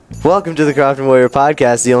Welcome to the Crofton Warrior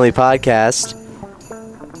Podcast, the only podcast.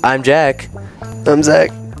 I'm Jack. I'm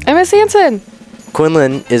Zach. I'm Miss Hansen.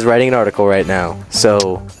 Quinlan is writing an article right now,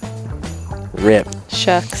 so rip.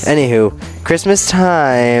 Shucks. Anywho, Christmas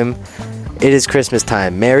time. It is Christmas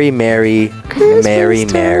time. Merry, Merry, Christmas Merry,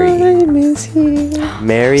 Merry. time is here.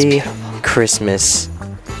 Merry Christmas,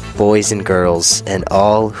 boys and girls, and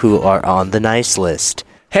all who are on the nice list.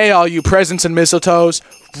 Hey, all you presents and mistletoes.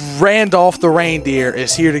 Randolph the reindeer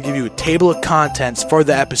is here to give you a table of contents for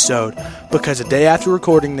the episode because the day after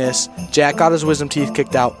recording this, Jack got his wisdom teeth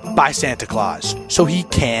kicked out by Santa Claus, so he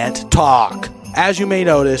can't talk. As you may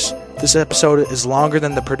notice, this episode is longer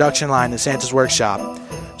than the production line in Santa's workshop,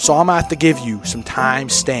 so I'm going to have to give you some time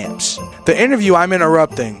stamps. The interview I'm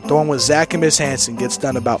interrupting, the one with Zach and Miss Hansen, gets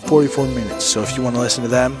done about 44 minutes, so if you want to listen to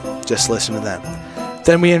them, just listen to them.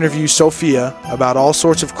 Then we interview Sophia about all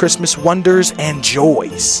sorts of Christmas wonders and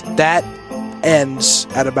joys. That ends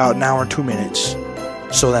at about an hour and 2 minutes.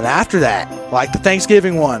 So then after that, like the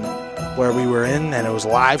Thanksgiving one, where we were in and it was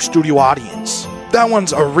live studio audience. That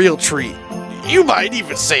one's a real treat. You might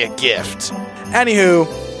even say a gift.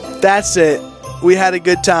 Anywho, that's it. We had a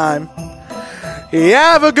good time.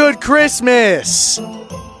 Have a good Christmas!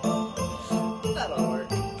 That'll work.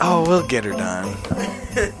 Oh, we'll get her done.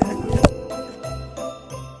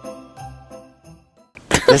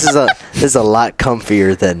 This is a lot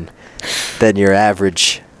comfier than your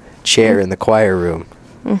average chair in the choir room.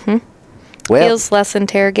 Mm-hmm. Well, Feels less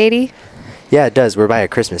interrogaty. yeah, it does. We're by a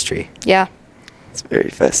Christmas tree. Yeah. It's very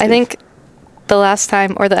festive. I think the last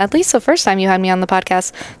time, or at least the first time you had me on the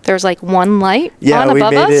podcast, there was like one light on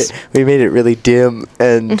above us. We made it really dim,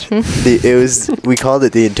 and we called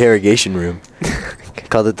it the interrogation room.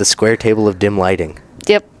 Called it the square table of dim lighting.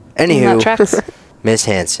 Yep. Anywho, That tracks. Miss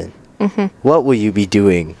Hansen, Mm-hmm. what will you be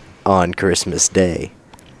doing on Christmas Day?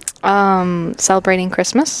 Celebrating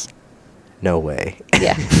Christmas. No way.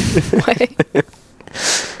 Yeah.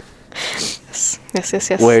 Yes.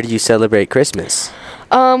 Where do you celebrate Christmas?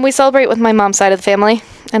 We celebrate with my mom's side of the family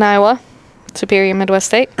in Iowa, Superior Midwest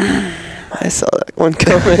State. I saw that one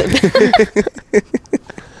coming.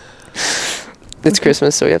 It's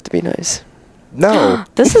Christmas, so we have to be nice. No.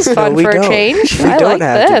 This is fun we for don't. a change. We I don't like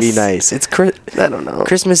have this. to be nice. I don't know.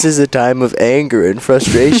 Christmas is a time of anger and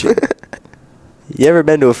frustration. You ever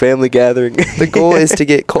been to a family gathering? The goal is to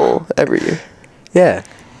get coal every year. Yeah.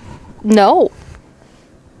 No.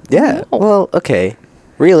 Yeah. No. Well, okay.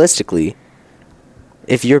 Realistically,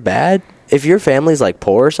 if you're bad, if your family's like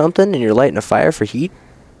poor or something and you're lighting a fire for heat,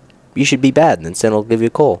 you should be bad, and then Santa will give you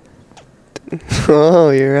coal. Oh,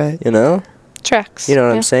 you're right. You know? Tracks. You know what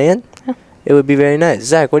Yeah. I'm saying? Yeah. It would be very nice.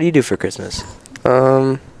 Zach, what do you do for Christmas?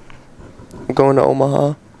 I'm going to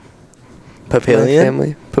Omaha. Papillion? My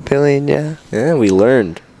family. Papillion, yeah. Yeah, we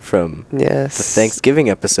learned from Yes. the Thanksgiving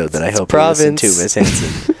episode that I It's hope you listened to, province. Miss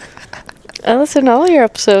Hansen. I listen to all your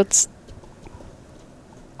episodes.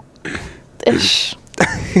 Ish.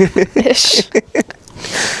 Ish.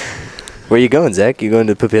 Where you going, Zach? You going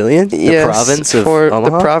to Papillion? Yes, The province of for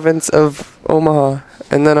Omaha? the province of Omaha.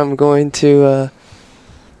 And then I'm going to,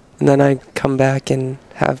 and then I come back and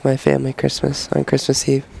have my family Christmas on Christmas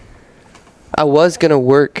Eve. I was going to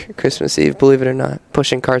work Christmas Eve, believe it or not,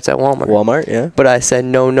 pushing carts at Walmart. Walmart, yeah. But I said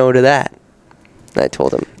no to that. I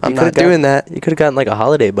told him, I'm You not could've doing that. You could have gotten like a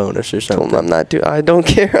holiday bonus or Told something. him I don't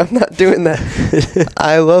care. I'm not doing that.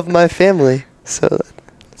 I love my family. So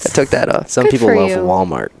I took that off. Some Good people for love you.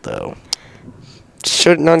 Walmart, though.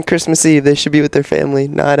 Shouldn't on Christmas Eve. They should be with their family,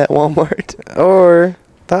 not at Walmart. Or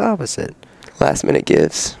the opposite. Last minute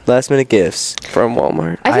gifts Last minute gifts. from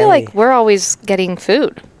Walmart. I feel I- like we're always getting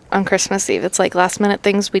food on Christmas Eve. It's like last minute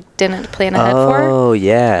things we didn't plan ahead for. Oh,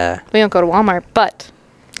 yeah. We don't go to Walmart, but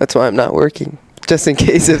That's why I'm not working. Just in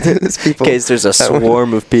case if there's people. In case there's a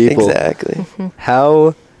swarm of people. Exactly.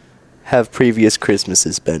 How have previous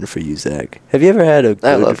Christmases been for you, Zach? Have you ever had a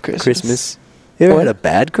good love Christmas. You ever What? had a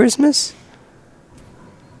bad Christmas?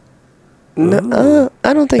 No,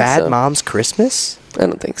 I don't think Bad so. mom's Christmas? I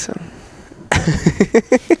don't think so.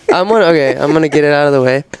 I'm gonna get it out of the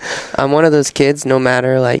way. I'm one of those kids, no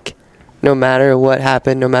matter what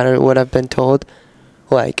happened, no matter what I've been told,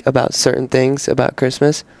 like, about certain things about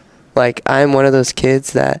Christmas, like, I'm one of those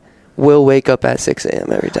kids that will wake up at 6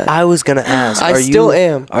 a.m. every time. I was going to ask. I still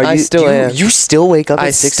am. I still am. You still wake up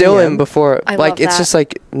at 6 still a.m.? am before, I like, love it's that. just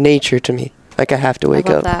like nature to me. Like, I have to wake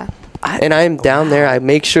I love up. that. And I'm down there. I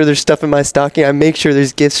make sure there's stuff in my stocking. I make sure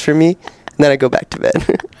there's gifts for me. And then I go back to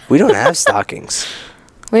bed. We don't have stockings.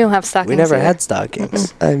 We don't have stockings. We never either. had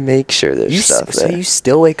stockings. I make sure there's stuff So there. you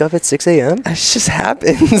still wake up at 6 a.m.? It just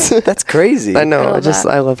happens. That's crazy. I know. I love that.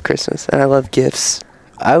 I love Christmas. And I love gifts.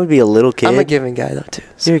 I would be a little kid. I'm a giving guy though too.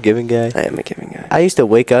 You're a giving guy. I am a giving guy. I used to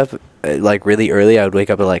wake up like really early. I would wake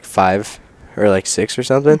up at like 5 or like 6 or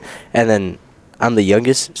something, and then I'm the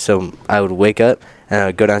youngest, so I would wake up and I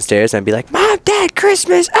would go downstairs and I'd be like, "Mom, Dad,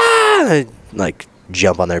 Christmas!" And I'd, like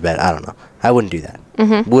jump on their bed. I don't know. I wouldn't do that.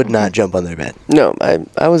 Would not jump on their bed. No,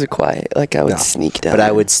 I was a quiet. Like I would sneak down. But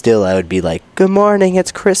I would be like, "Good morning,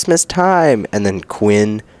 it's Christmas time," and then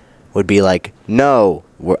Quinn would be like, "No,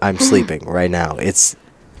 I'm sleeping right now. It's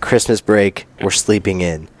Christmas break. We're sleeping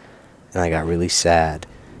in." And I got really sad.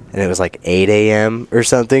 And it was like 8 a.m. or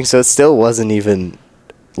something, so it still wasn't even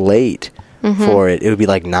late for it. It would be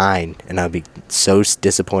like 9, and I would be so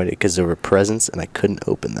disappointed because there were presents and I couldn't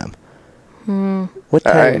open them. What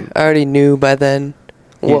time? I already knew by then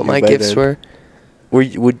what my gifts were.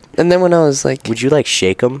 And then when I was like... Would you like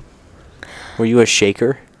shake them? Were you a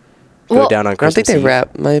shaker? Well, Down on Christmas I don't think they Eve?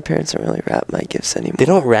 wrap. My parents don't really wrap my gifts anymore. They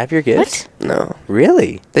don't wrap your gifts? What? No.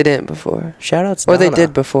 Really? They didn't before. Shout outs Or they Donna.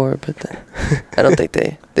 did before, but then I don't think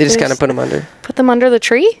they just kind of put them under. Put them under the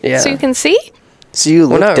tree? Yeah. So you can see? So you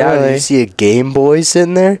look not down and really. you see a Game Boy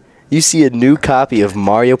sitting there? You see a new copy of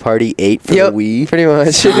Mario Party 8 for the Wii? Pretty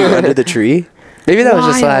much. Under the tree? Maybe that was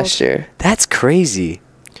just Wild. last year. That's crazy.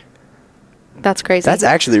 That's crazy. That's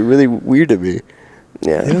actually really weird to me.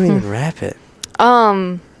 Yeah. They don't even wrap it.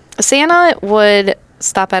 Santa would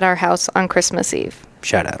stop at our house on Christmas Eve.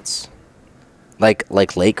 Shout outs. Like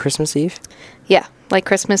late Christmas Eve? Yeah, like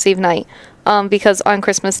Christmas Eve night. Because on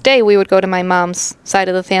Christmas Day, we would go to my mom's side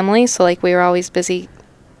of the family. So, like, we were always busy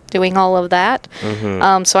doing all of that.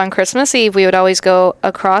 So on Christmas Eve, we would always go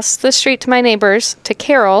across the street to my neighbors to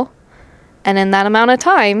carol. And in that amount of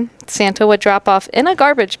time, Santa would drop off in a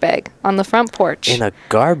garbage bag on the front porch. In a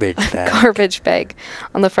garbage bag? Garbage bag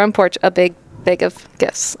on the front porch, a big bag of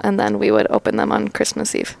gifts. And then we would open them on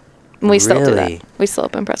Christmas Eve. And we still do Really? that. We still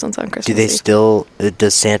open presents on Christmas Do they Eve. still...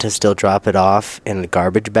 does Santa still drop it off in a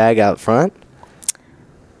garbage bag out front?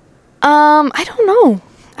 I don't know.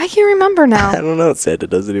 I can't remember now. I don't know what Santa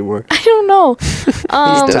does anymore. I don't know. He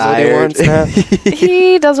does what he wants now.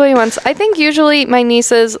 He does what he wants. I think usually my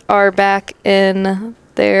nieces are back in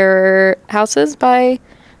their houses by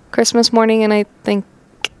Christmas morning, and I think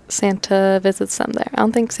Santa visits them there. I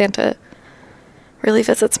don't think Santa really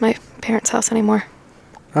visits my parents' house anymore.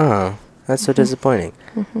 Oh, that's so disappointing.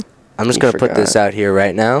 I'm just You gonna put this forgot. out here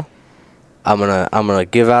right now. I'm gonna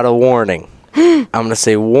give out a warning. I'm gonna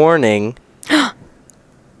say warning.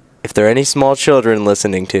 If there are any small children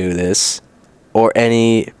listening to this, or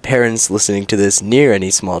any parents listening to this near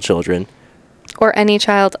any small children, Or any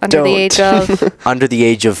child under the Don't. age of under the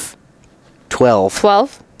age of 12,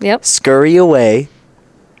 12. Yep. scurry away,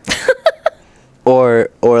 or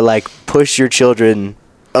like push your children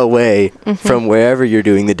away from wherever you're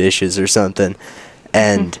doing the dishes or something,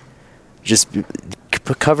 and just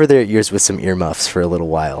cover their ears with some earmuffs for a little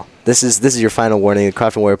while. This is your final warning. The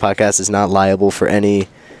Craft and Warrior podcast is not liable for any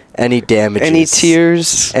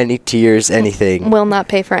damages, Any tears? anything. Will not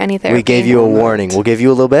pay for any therapy. We gave you a warning. We'll give you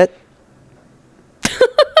a little bit.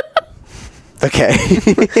 Okay.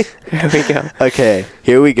 There we go. Okay,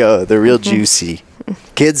 here we go. The real juicy.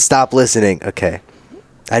 Kids, stop listening. Okay.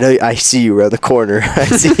 I know. I see you around the corner. I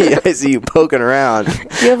see you poking around.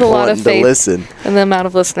 You have a lot of wanting faith to listen. in the amount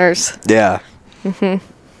of listeners. Yeah.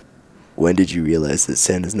 When did you realize that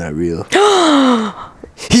Santa's not real?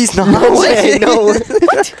 He's not. No way. No.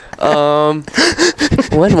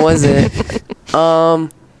 When was it?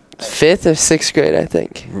 5th or 6th grade, I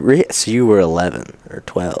think. So you were 11 or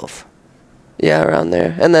 12. Yeah, around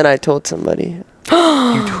there. And then I told somebody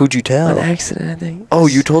Who'd you tell? on accident, I think. Oh,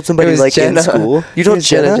 you told somebody It was like Jenna. in school? You It told was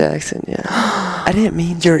Jenna Jenna? Jackson, yeah. I didn't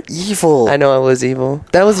mean You're evil. I know I was evil.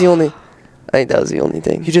 That was the only... I think that was the only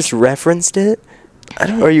thing. You just referenced it? I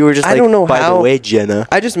don't. Or you were just I like, don't know by how. the way, Jenna.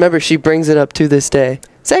 I just remember she brings it up to this day.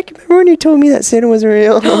 Zach, remember when you told me that Santa wasn't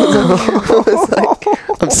real? I was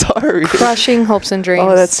like, I'm sorry. Crushing hopes and dreams.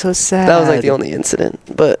 Oh, that's so sad. That was like the only incident.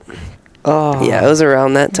 But Oh. yeah, it was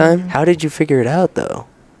around that time. How did you figure it out, though?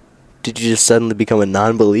 Did you just suddenly become a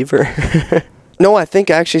non-believer? No, I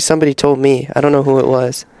think actually somebody told me. I don't know who it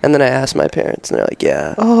was. And then I asked my parents, and they're like,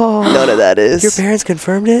 yeah, none of that is. Your parents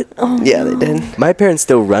confirmed it? Yeah, they did. My parents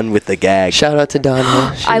still run with the gag. Shout out to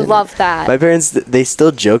Donna. I love that. My parents, they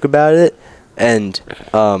still joke about it, and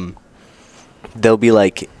we'll be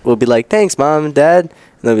like, thanks, Mom and Dad.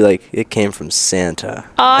 And they'll be like, it came from Santa.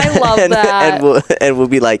 I love that. And we'll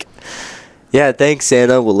be like, yeah, thanks,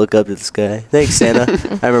 Santa. We'll look up at the sky. Thanks, Santa.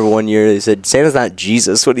 I remember one year they said, Santa's not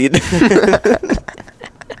Jesus. What are you doing?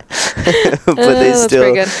 But That's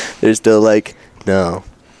pretty good. they're still like, no.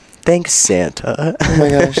 Thanks, Santa. Oh my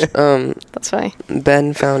gosh. That's funny.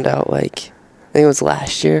 Ben found out like I think it was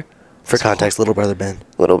last year. For context, little brother Ben.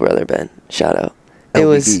 Little brother Ben. Shout out. It LBB,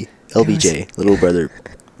 was LBJ, little brother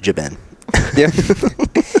Jaben. Yeah.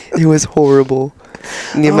 It was horrible.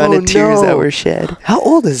 The amount of tears that were shed. How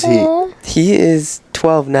old is he? Aw. He is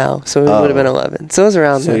 12 now, so he would have been 11. So it was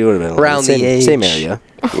around So he would have been around same, the age. same area.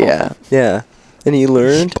 Yeah. Yeah. And he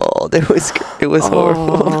learned. Bald. It was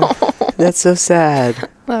horrible. That's so sad.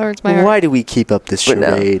 That hurts my heart. Why do we keep up this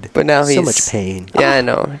charade? But now so he's much pain. Yeah, I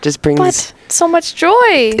know. It just brings. But so much joy.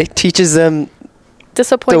 It teaches them.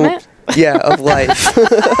 Disappointment. Of life.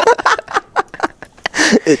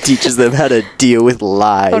 It teaches them how to deal with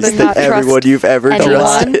lies How to that not everyone trust you've ever anyone.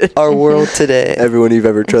 trusted. Our world today. Everyone you've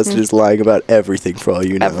ever trusted is lying about everything for all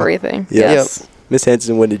you know. Everything. Yeah. Yes. Miss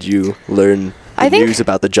Hansen, when did you learn the I think- news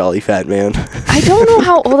about the Jolly Fat Man? I don't know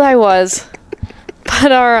how old I was,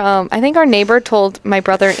 but I think our neighbor told my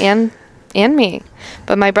brother and me,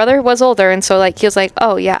 but my brother was older, and so like he was like,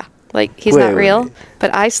 oh yeah, like he's Wait, not real, wait.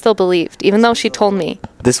 but I still believed, even though she told me.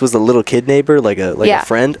 This was a little kid neighbor, like a Yeah.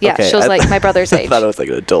 friend? Yeah, she was like my brother's I age. thought it was like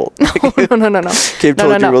an adult. No. Came No, told no,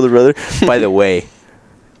 your no. older brother. By the way,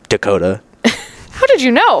 Dakota. How did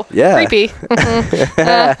you know? Yeah. Creepy.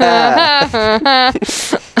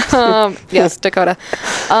 Yes, Dakota.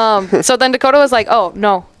 So then Dakota was like, oh,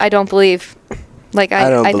 no, I don't believe. Like, I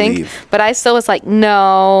don't I think. believe. But I still was like,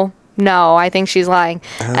 no, I think she's lying.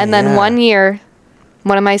 And then yeah. one year,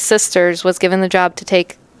 one of my sisters was given the job to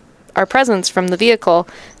take our presents from the vehicle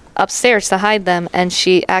upstairs to hide them. And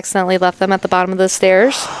she accidentally left them at the bottom of the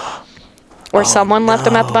stairs. Or someone left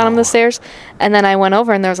them at the bottom of the stairs. And then I went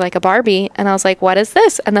over and there was like a Barbie. And I was like, what is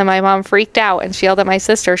this? And then my mom freaked out and she yelled at my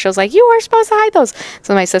sister. She was like, you are supposed to hide those.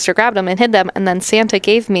 So my sister grabbed them and hid them. And then Santa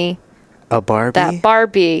gave me A Barbie? that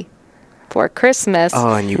Barbie for Christmas.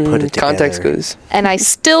 Oh, and you put it together. Context clues. And I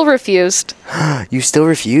still refused. You still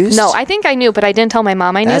refused? No, I think I knew, but I didn't tell my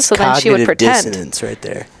mom I knew. That's So then she would cognitive pretend. dissonance right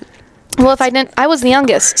there. Well, if I didn't, I was the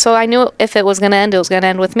youngest, so I knew if it was going to end, it was going to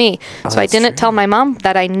end with me. So I that's didn't true. tell my mom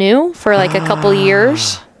that I knew for like a couple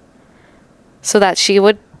years, so that she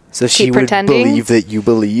would So she keep would pretending. believe that you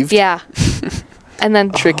believed? Yeah. And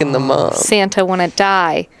then Tricking the mom. Santa wouldn't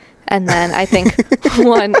die. And then I think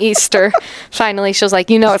one Easter, finally she was like,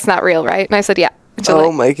 you know it's not real, right? And I said, yeah. And she was Oh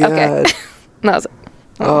like, my God. Okay. And that was it.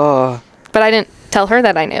 Oh. But I didn't tell her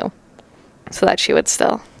that I knew, so that she would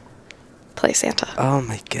still play Santa. Oh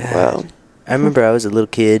my God. Wow. I remember I was a little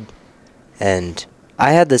kid and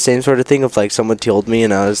I had the same sort of thing of like someone told me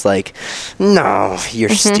and I was like, no, you're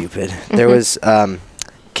stupid. There was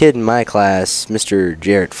kid in my class, Mr.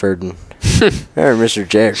 Jarrett Furden. Remember Mr.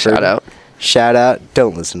 Jarrett Furden? Shout out. Shout out.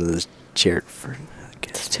 Don't listen to this Jarrett Furden.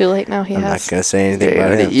 It's too late now. He I'm has. not going to say anything Yeah,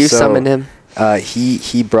 about him. you summoned him.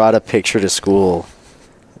 He brought a picture to school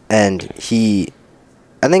and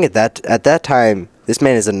I think at that time, this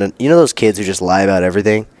man is you know those kids who just lie about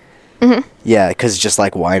everything? Mm-hmm. Yeah, because just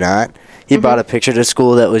like, why not? He brought a picture to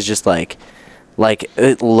school that was just like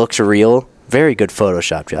it looks real. Very good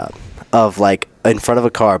Photoshop job of like in front of a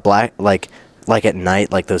car, black like at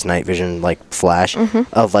night, like those night vision like flash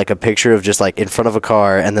of like a picture of just like in front of a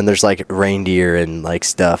car, and then there's like reindeer and like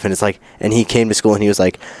stuff, and it's like, and he came to school and he was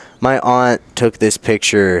like, my aunt took this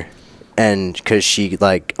picture, and because she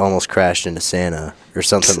like almost crashed into Santa or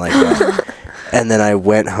something like that. And then I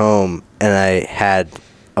went home and I had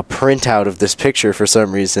a printout of this picture for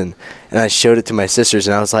some reason, and I showed it to my sisters,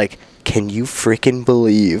 and I was like, can you freaking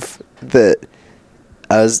believe that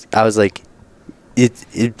I was like,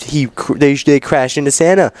 they crashed into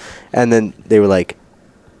Santa, and then they were like,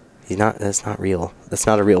 that's not real, that's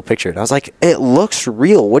not a real picture, and I was like, it looks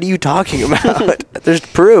real, what are you talking about? There's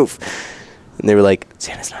proof. And they were like,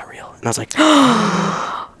 Santa's not real, and I was like,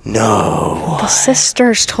 no. The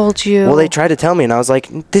sisters told you. Well, they tried to tell me, and I was like,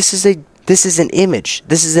 this is an image.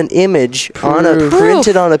 This is an image Proof.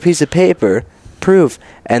 printed on a piece of paper. Proof.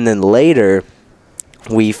 And then later,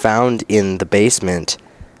 we found in the basement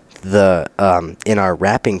in our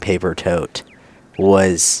wrapping paper tote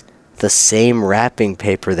was the same wrapping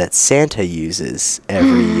paper that Santa uses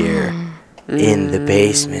every year in the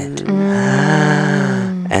basement.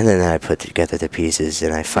 And then I put together the pieces,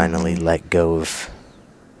 and I finally let go of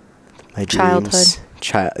my dreams.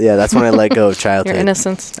 Yeah, that's when I let go of childhood. Your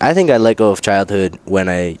innocence. I think I let go of childhood when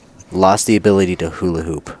I lost the ability to hula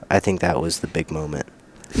hoop. I think that was the big moment.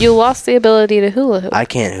 You lost the ability to hula hoop. I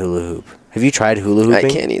can't hula hoop. Have you tried hula hooping? I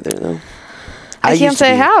can't either, though. I can't used to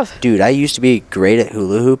say I be- have. Dude, I used to be great at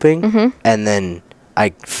hula hooping, and then I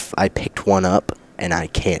picked one up, and I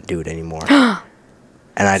can't do it anymore.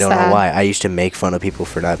 And I don't know Sad. why. I used to make fun of people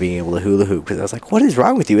for not being able to hula hoop because I was like, what is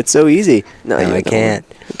wrong with you? It's so easy. No, Now you I can't.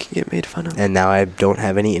 You can get made fun of. And now I don't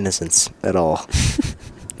have any innocence at all.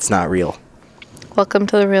 It's not real. Welcome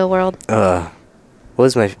to the real world.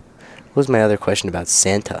 What was my other question about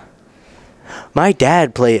Santa? My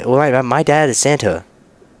dad my dad is Santa,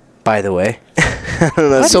 by the way. I don't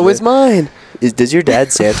know. So is mine. Does your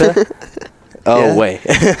dad Santa? Oh, Yeah. wait.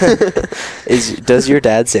 Does your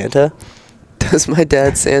dad Santa? Does my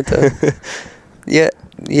dad Santa? Yeah.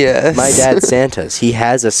 Yes. My dad Santas. He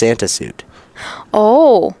has a Santa suit.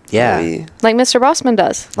 Oh, Yeah. like Mr. Bossman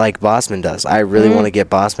does. Like Bossman does. I really want to get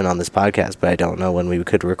Bossman on this podcast, but I don't know when we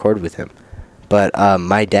could record with him. But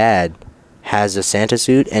my dad has a Santa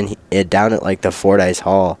suit, and down at like the Fordyce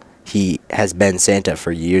Hall, he has been Santa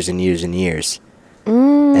for years and years and years.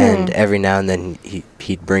 And every now and then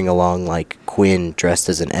he'd bring along like Quinn dressed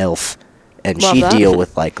as an elf, and Love she'd that. deal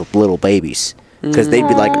with like little babies because they'd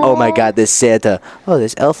be like, "Oh my God, this Santa! Oh,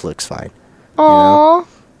 this elf looks fine." Aw,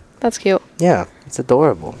 that's cute. Yeah, it's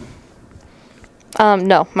adorable.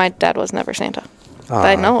 No, my dad was never Santa. That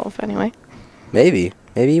I Aw. know of, anyway. Maybe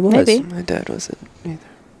he was. Maybe. My dad wasn't either.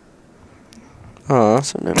 Aw.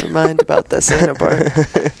 So never mind about the Santa part.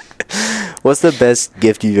 What's the best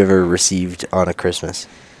gift you've ever received on a Christmas?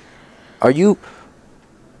 Are you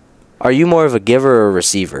more of a giver or a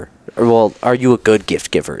receiver? Or, well, are you a good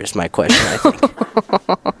gift giver is my question, I think.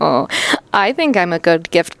 I think I'm a good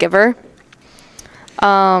gift giver.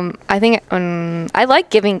 I think I like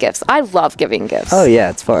giving gifts. I love giving gifts. Oh, yeah,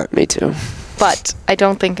 it's fun. Me too. But I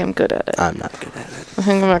don't think I'm good at it. I'm not good at it. I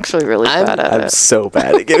think I'm actually really bad at I'm it. so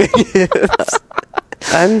bad at giving gifts.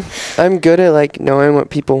 I'm good at like knowing what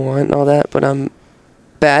people want and all that, but I'm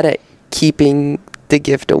bad at keeping the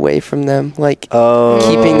gift away from them. Like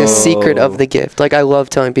keeping the secret of the gift. Like I love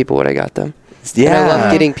telling people what I got them. Yeah. And I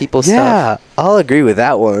love getting people stuff. Yeah, I'll agree with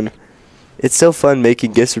that one. It's so fun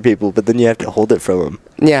making gifts for people, but then you have to hold it from them.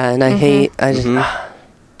 Yeah, and I hate. I just.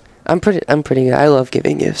 I'm pretty good. I love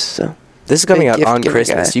giving gifts. So This is coming Big out gift on giver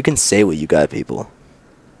Christmas. guy. You can say what you got people.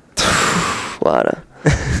 a lot of.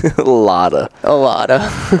 A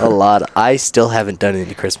lot of. I still haven't done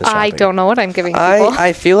any Christmas shopping. I don't know what I'm giving people.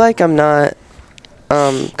 I feel like I'm not,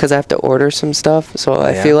 because I have to order some stuff. So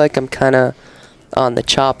I yeah? feel like I'm kind of on the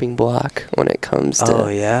chopping block when it comes to Oh,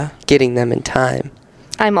 yeah? getting them in time.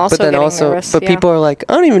 I'm also but then getting also, nervous. but yeah. people are like,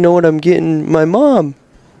 I don't even know what I'm getting my mom,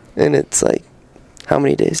 and it's like, how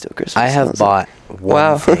many days till Christmas? I have was like, bought one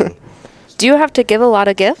Wow. thing. Do you have to give a lot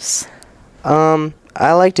of gifts?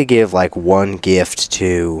 I like to give like one gift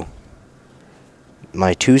to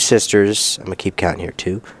my two sisters. I'm gonna keep counting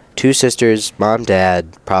here. Two sisters, mom,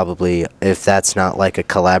 dad, probably, if that's not like a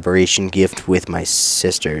collaboration gift with my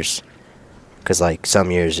sisters. Because like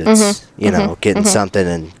some years it's, getting something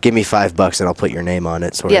and give me $5 and I'll put your name on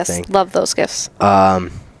it sort Yes, of thing. love those gifts.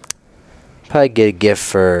 Probably get a gift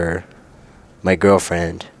for my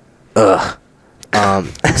girlfriend.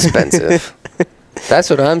 expensive. That's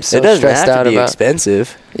what I'm so it doesn't stressed have out to be about.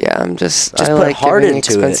 expensive. Yeah, I'm just I put like heart giving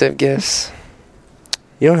into it. expensive gifts.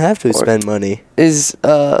 You don't have to Or- spend money. Is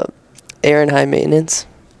Erin high maintenance?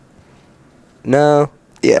 No.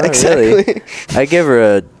 Yeah, Not exactly. really. I give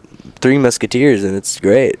her a Three Musketeers and it's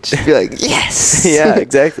great. She'd be like, yes. Yeah,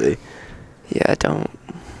 exactly. Yeah, I don't.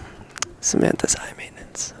 Samantha's high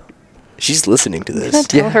maintenance. She's listening to I'm gonna this.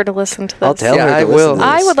 tell Yeah. her to listen to this. I'll tell Yeah, her to I listen will. to this.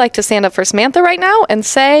 I would like to stand up for Samantha right now and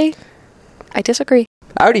say, I disagree.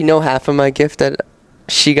 I already know half of my gift that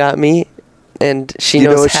she got me, and she Do you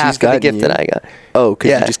know knows what she's half of the gotten gift you? that I got. Oh, because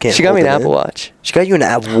Yeah, you just can't. she got me an hold it Apple in? Watch. She got you an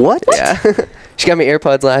Apple. What? Yeah, she got me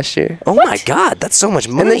AirPods last year, Oh my God, that's so much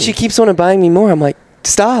money. and then she keeps wanting buying me more. I'm like,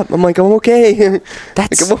 stop. I'm like, I'm okay.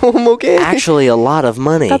 That's Like, I'm okay. actually a lot of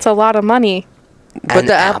money. That's a lot of money. but An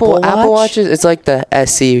the Apple Watch? Watches, it's like the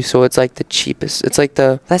SE, so it's like the cheapest. It's like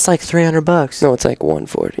the That's like $300. no, it's like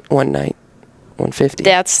 140, 150.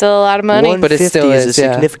 That's still a lot of money. But it 150 still is is, a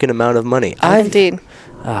yeah. significant amount of money. Indeed.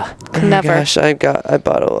 Ah, Oh my Never. gosh, I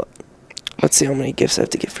bought a lot. Let's see how many gifts I have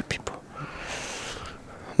to give for people.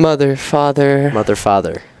 Mother, father, mother,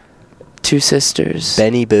 father, two sisters.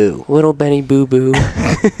 Benny Boo. Little Benny Boo Boo.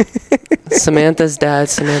 Samantha's dad,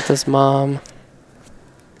 Samantha's mom,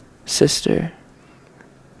 sister.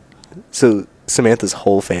 So Samantha's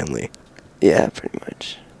whole family. Yeah, pretty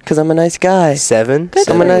much. Because I'm a nice guy. 7? Good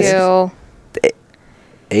I'm a for nice- you.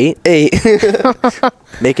 8? 8.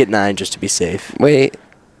 Make it 9 just to be safe. Wait.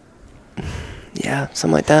 Yeah,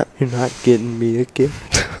 something like that. You're not getting me a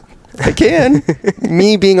gift. I can.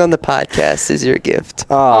 Me being on the podcast is your gift.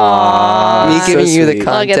 Aww. Me giving you the Look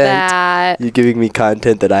content. at that. You giving me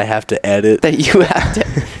content that I have to edit. That you have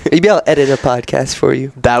to. Maybe I'll edit a podcast for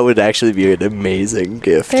you. That would actually be an amazing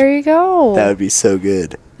gift. There you go. That would be so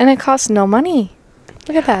good. And it costs no money.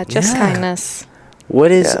 Look at that. Just Yeah. kindness. What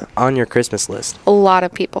is Yeah. on your Christmas list? A lot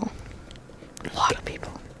of people. A lot of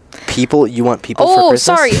people. People? You want people for Oh, Christmas?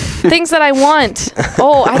 sorry. Things that I want.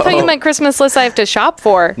 Oh, I thought you meant Christmas list I have to shop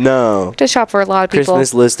for. No. To shop for a lot of people.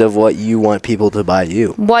 Christmas list of what you want people to buy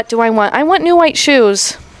you. What do I want? I want new white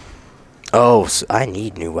shoes. Oh, so I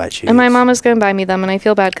need new white shoes. And my mom is going to buy me them, and I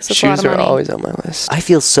feel bad because it's a lot Shoes of are money. always on my list. I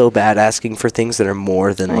feel so bad asking for things that are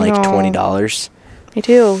more than I like know. $20. I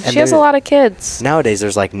do. And She has a they're- lot of kids. Nowadays,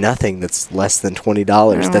 there's like nothing that's less than $20.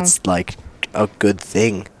 know. That's like a good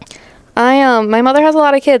thing. My mother has a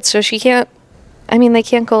lot of kids, so she can't. I mean, they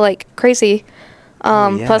can't go like crazy.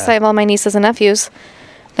 Yeah. Plus, I have all my nieces and nephew.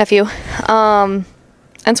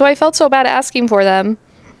 And so I felt so bad asking for them.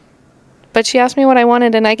 But she asked me what I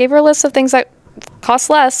wanted, and I gave her a list of things that cost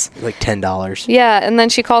less. Like $10. Yeah, and then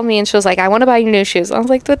she called me and she was like, I want to buy you new shoes. I was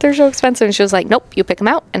like, but they're so expensive. And she was like, nope, you pick them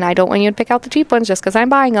out. And I don't want you to pick out the cheap ones just because I'm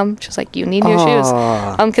buying them. She was like, you need new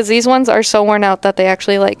Aw. shoes. Because these ones are so worn out that they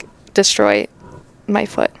actually like destroy my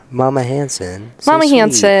foot. Mama Hansen. So Mama sweet.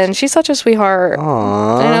 Hansen, she's such a sweetheart.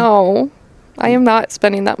 Aw. I know. I am not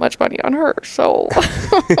spending that much money on her, so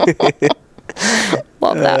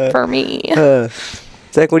love that for me.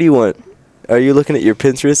 Zach, what do you want? Are you looking at your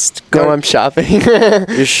Pinterest? No, I'm shopping.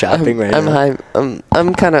 You're shopping right I'm now. high.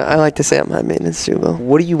 I'm kind of. I like to say I'm high maintenance too, Will.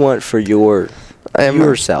 What do you want for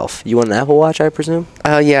yourself? You want an Apple Watch, I presume?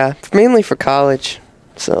 Yeah, mainly for college.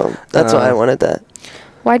 So that's why I wanted that.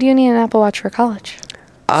 Why do you need an Apple Watch for college?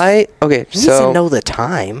 Okay. You need to know the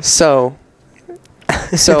time. So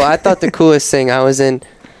I thought the coolest thing. I was in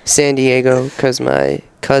San Diego because my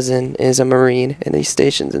cousin is a Marine and he's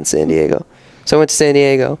stationed in San Diego. So I went to San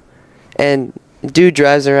Diego, and dude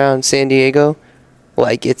drives around San Diego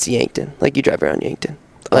like it's Yankton. Like you drive around Yankton.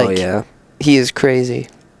 Like, Oh, yeah? He is crazy.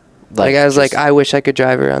 Like I was like, I wish I could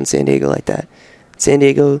drive around San Diego like that. San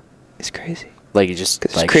Diego is crazy. Like you just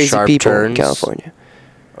There's like crazy sharp people turns? in California.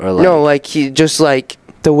 Or like, No, like he just like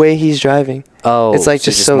the way he's driving. oh, it's like so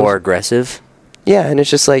just so more aggressive. Yeah, and it's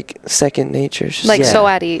just like second nature. It's just Like Yeah. so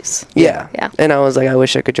at ease. yeah. Yeah. And I was like, I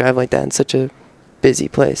wish I could drive like that in such a busy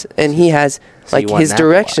place. And he has So you like want his an Apple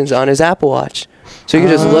directions on his Apple Watch, so you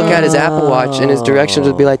could just look at his Apple Watch and his directions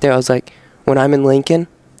would be like there. I was like, when I'm in Lincoln,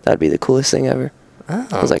 that'd be the coolest thing ever. Oh,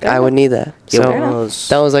 I was like, I would need that. Yeah, So one of those-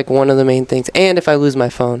 that was like one of the main things. And if I lose my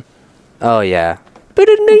phone, Oh yeah.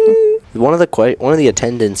 One of the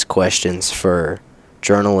attendance questions for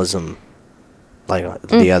journalism, like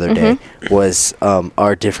the other day, was,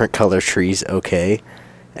 are different color trees okay?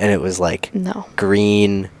 And it was like No.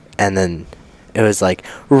 green, and then it was like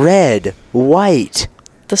red, white,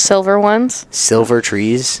 The silver ones? silver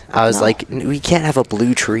trees. I was No. like, we can't have a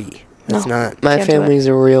blue tree. That's No. not. my Can't do it. family's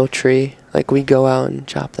a real tree. Like we go out and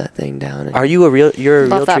chop that thing down. And Are you a real? You're a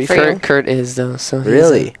Love real that tree for fan? you. Kurt is though. So he's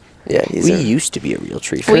Really? yeah, he's We a- used to be a real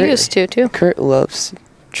tree We fan. used to, too. Kurt loves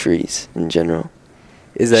trees in general.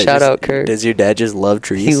 Is that Shout just- out, Kurt. Does your dad just love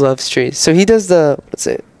trees? He loves trees. So he does the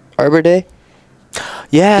Arbor Day.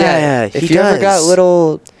 Yeah, If he you ever got does.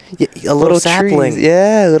 little a little sapling. trees,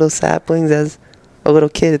 yeah, little saplings as a little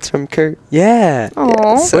kid. It's from Kurt. Yeah.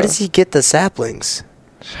 Aw. so- Where does he get the saplings?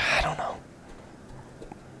 I don't know.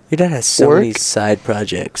 Your dad has so many Work? side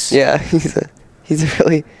projects. Yeah, he's a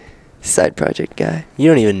really side project guy. You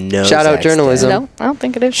don't even know. Shout out Zach's journalism. dad. No, I don't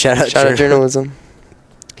think it is. Shout out Journalism.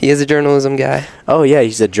 He is a journalism guy. Oh yeah,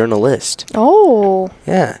 he's a journalist. Oh.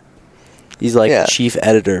 Yeah. He's like Yeah. chief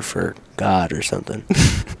editor for God or something.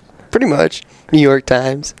 Pretty much. New York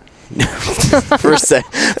Times.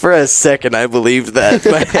 for a second, I believed that.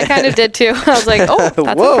 I kind of did, too. I was like, oh, that's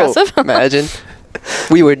Whoa. impressive. Imagine.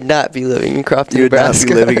 We would not be living in Crofton, You would not Nebraska.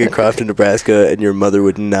 be living in Crofton, Nebraska, and your mother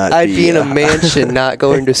would not I'd be in a mansion, not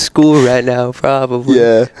going to school right now, probably.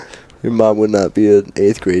 Yeah. Your mom would not be an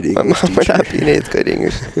 8th grade My English mom would teacher. not be an 8th grade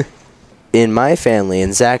English. In my family,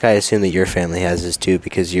 and Zach, I assume that your family has this too,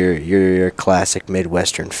 because you're a classic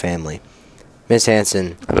Midwestern family. Miss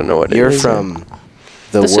Hansen, I don't know what it you're is. from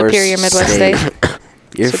the The worst superior Midwest state. state.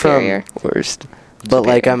 You're Superior. Worst. but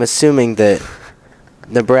like Superior. I'm assuming that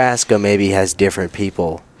Nebraska maybe has different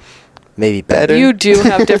people, maybe better. You do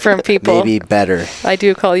have different people. Maybe better. I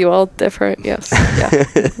do call you all different, yes. Yeah.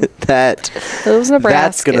 Those Nebraskans.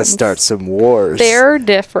 That's gonna start some wars. They're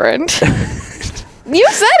different. You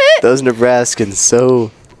said it. Those Nebraskans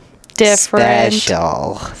so Different.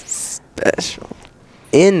 special.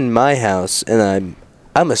 In my house, and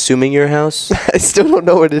I'm assuming your house. I still don't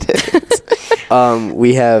know what it is.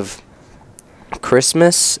 We have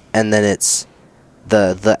Christmas, and then it's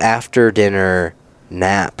the after dinner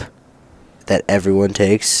nap that everyone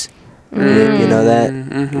takes. You know that?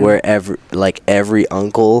 Mm-hmm. Where every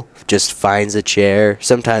uncle just finds a chair.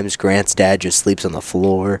 Sometimes Grant's dad just sleeps on the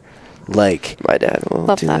floor. Like, My dad will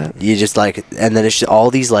Love do that. that. you just like, and then it's just all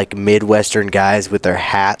these like Midwestern guys with their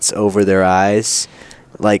hats over their eyes,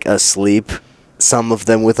 like asleep. Some of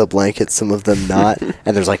them with a blanket, some of them not.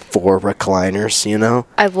 And there's like 4 recliners, you know?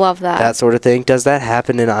 I love that. That sort of thing. Does that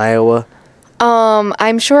happen in Iowa?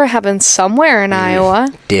 I'm sure it happens somewhere in Iowa.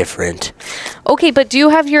 Different. Okay, but do you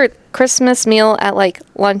have your Christmas meal at like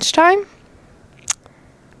lunchtime?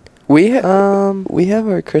 We have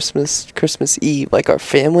our Christmas Eve, like our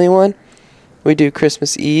family one. We do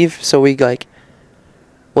Christmas Eve, so we like.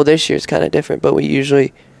 Well, this year's kind of different, but we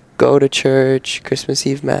usually go to church, Christmas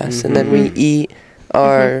Eve mass, and then we eat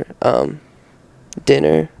our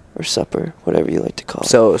dinner or supper, whatever you like to call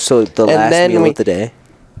it. So the And last then meal we- of the day.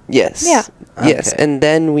 Yes. Yeah. Yes, Okay. and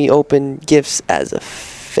then we open gifts as a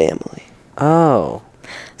family. Oh.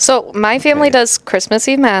 So my family Okay. does Christmas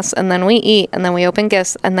Eve mass, and then we eat, and then we open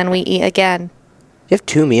gifts, and then we eat again. You have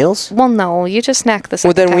 2 meals? Well, no, you just snack the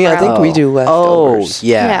Well, second then time I think around. we do leftovers. Oh,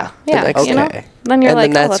 yeah. Yeah, The yeah. next You know, day. then you're and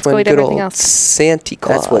like, then oh, that's let's when go eat good everything old else. Santa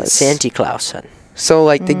Claus. That's what Santa Claus said. So,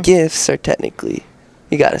 like, the gifts are technically,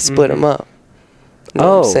 you got to split them up. You know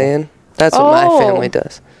what Oh. I'm saying? That's what my family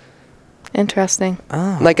does. Interesting.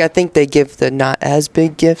 Oh. Like, I think they give the not as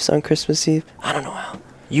big gifts on Christmas Eve. I don't know how.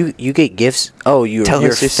 You get gifts? Oh, your Tell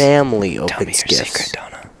us your s- family Tell me opens your gifts. secret,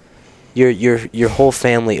 Donna. Your whole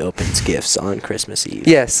family opens gifts on Christmas Eve.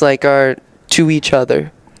 Yes, like our to each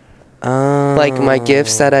other. Oh. Like, my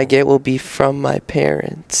gifts that I get will be from my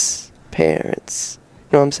parents. Parents.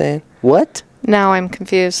 You know what I'm saying? What? Now I'm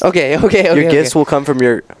confused. Okay. Your gifts will come from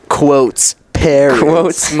your quotes parents.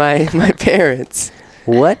 Quotes my parents.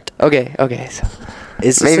 What? Okay. So.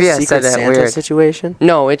 Is this Maybe a I Secret said that Santa weird. situation?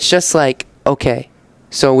 No, it's just like, okay,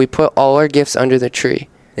 so we put all our gifts under the tree.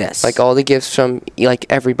 Yes. Like all the gifts from like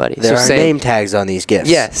everybody. There so are say, name tags on these gifts.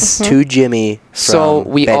 Yes. To Jimmy from So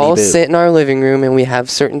we Betty all Boop. sit in our living room and we have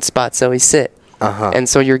certain spots that we sit. Uh-huh. And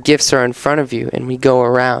so your gifts are in front of you and we go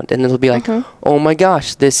around and it'll be like, oh my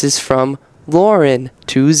gosh, this is from Lauren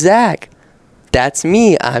to Zach. That's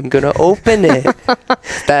me. I'm going to open it.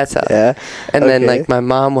 That's how. Yeah. And then Okay. like my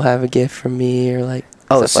mom will have a gift from me or like.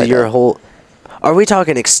 Oh, stuff so like your that. whole... Are we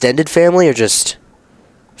talking extended family or just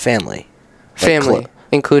family? Like Family,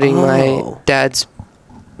 including my Oh. dad's,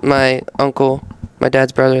 my uncle, my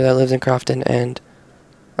dad's brother that lives in Crofton, and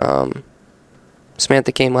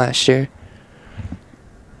Samantha came last year.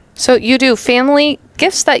 So you do family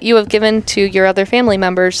gifts that you have given to your other family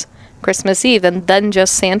members Christmas Eve, and then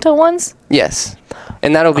just Santa ones? Yes,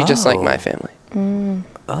 and that'll be just like Oh. my family.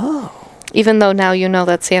 Even though now you know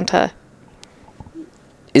that Santa.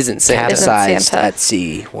 Isn't Santa? Isn't Capsized Santa. at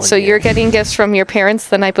sea. one So year. you're getting gifts from your parents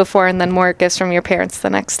the night before, and then more gifts from your parents the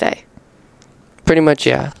next day. Pretty much,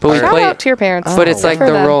 yeah. But we Shout play out it, to your parents. but it's Good like for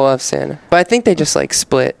the them. role of Santa. But I think they just like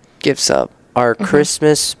split gifts up. Are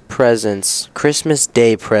Christmas presents, Christmas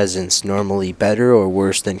Day presents, normally better or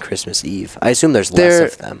worse than Christmas Eve? I assume there's less They're-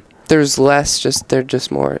 of them. There's less, they're just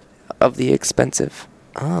more of the expensive.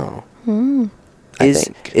 Oh. I Is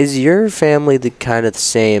think. is your family the kind of the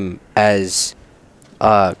same as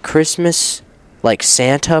Christmas, like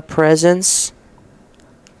Santa presents?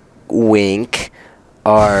 Wink.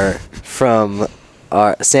 Are from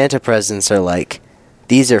our Santa presents are like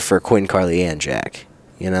these are for Quinn, Carly, and Jack.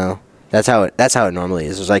 You know, that's how it normally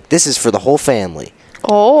is. It's like this is for the whole family.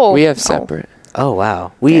 Oh. We have Oh. separate. Oh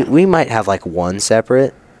wow, we might have like one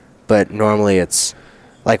separate, but normally it's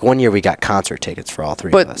like one year we got concert tickets for all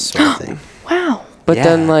three But- of us. Sort of thing. Wow. But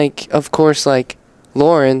then, Yeah. like, of course, like,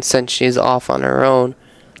 Lauren, since she's off on her own,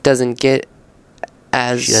 doesn't get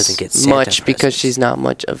as She doesn't get Santa much because presents. she's not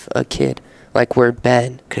much of a kid. Like, where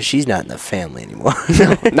Ben, Because she's not in the family anymore.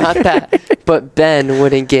 no, not that, but Ben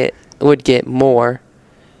would get more,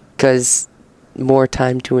 because more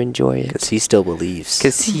time to enjoy it. Because he still believes.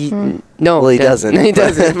 Because he, no, Well, he doesn't. He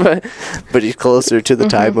doesn't, but But he's closer to the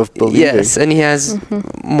time of believing. yes, and he has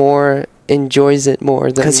more, enjoys it more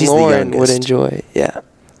than 'Cause he's the Lauren would youngest. enjoy. Yeah,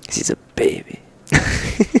 'cause he's a baby.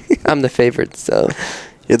 I'm the favorite, so.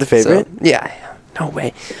 You're the favorite? So, yeah.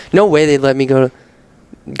 No way they'd let me go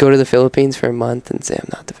to the Philippines for a month and say I'm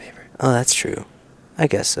not the favorite. Oh, that's true. I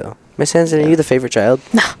guess so. Miss Hansen, are you the favorite child?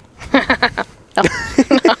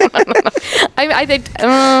 I think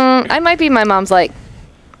I might be my mom's like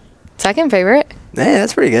second favorite, Hey,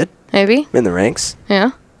 that's pretty good. maybe. I'm in the ranks.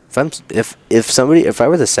 Yeah. If I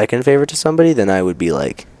were the second favorite to somebody, then I would be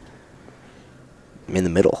like I'm in the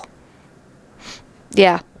middle.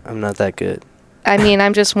 Yeah. I'm not that good. I mean,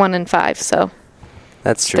 I'm just 1 in 5, so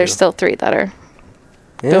That's true. there's still 3 that are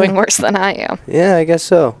yeah. doing worse than I am. Yeah, I guess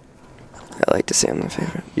so. I like to say I'm the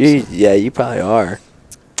favorite. You probably are.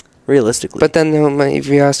 realistically. But then if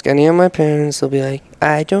you ask any of my parents, they'll be like,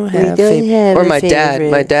 I don't have don't have Or a my dad.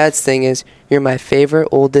 favorite. My dad's thing is, you're my favorite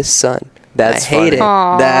oldest son. That's I hate funny. it.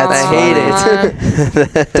 Aw. That's I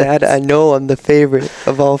hate it. Dad, I know I'm the favorite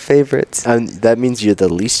of all favorites. That means you're the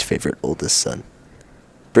least favorite oldest son.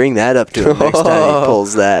 Bring that up to him next time he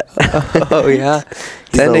pulls that. Oh, yeah.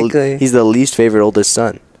 Technically. He's the least favorite oldest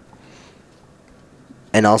son.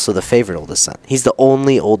 And also the favorite oldest son. He's the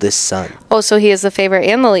only oldest son. Oh, so he is the favorite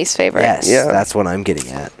and the least favorite. Yes, Yeah. that's what I'm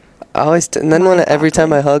getting at. I always and then every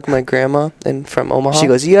time I hug my grandma and from Omaha, She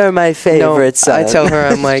goes, "You're my favorite son." I tell her,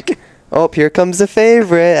 I'm like, oh, here comes the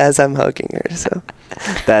favorite as I'm hugging her. So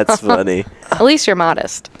That's funny. At least you're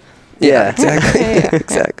modest. Yeah. exactly. Yeah.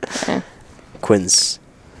 Exactly. Quinn's.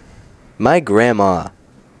 My grandma.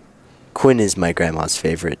 Quinn is my grandma's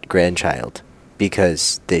favorite grandchild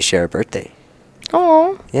because they share a birthday.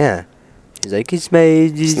 Oh. Yeah. He's like, it's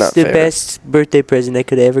not the fair. best birthday present I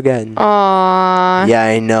could have ever gotten. Aww. Yeah,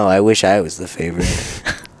 I know. I wish I was the favorite.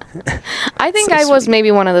 I think So I was sweet.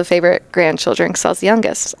 maybe one of the favorite grandchildren because I was the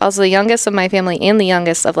youngest. I was the youngest of my family and the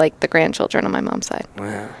youngest of like the grandchildren on my mom's side.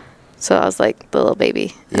 Wow. So I was like the little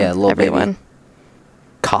baby. Yeah, and little baby. everyone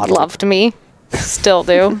Coddled. loved me. Still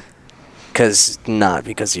do. Not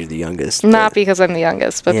because you're the youngest. Not but- because I'm the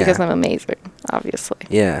youngest, but Yeah. because I'm amazing, obviously.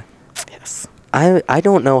 Yeah. Yes. I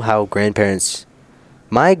don't know how grandparents.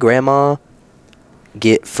 My grandma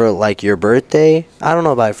get for like your birthday. I don't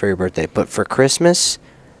know about for your birthday, but for Christmas,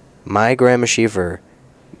 my grandma Schiefer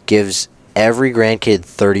gives every grandkid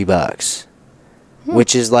 $30,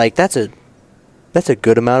 which is like that's a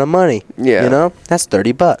good amount of money. Yeah. You know, that's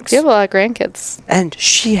 $30. You have a lot of grandkids. And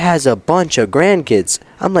she has a bunch of grandkids.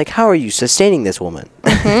 I'm like, how are you sustaining this woman?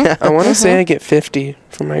 I want to say I get 50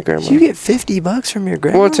 from my grandma. You get $50 from your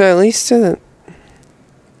grandma. well, to at least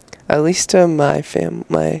to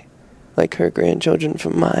my like her grandchildren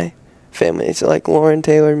from my family. So like Lauren,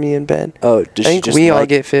 Taylor, me, and Ben. Oh, does I she think just we all like-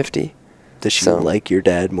 get 50. Does she so- like your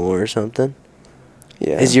dad more or something?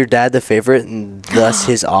 Yeah. Is your dad the favorite, and thus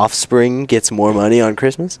his offspring gets more money on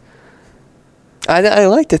Christmas? I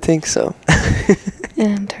like to think so. I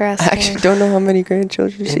Interesting. actually don't know how many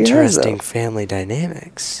grandchildren she has. Interesting Though. family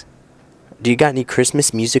dynamics. Do you got any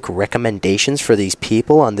Christmas music recommendations for these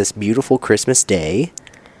people on this beautiful Christmas day?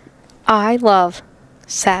 I love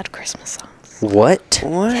sad Christmas songs. What?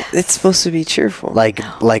 What? It's supposed to be cheerful.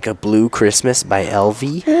 Like a Blue Christmas by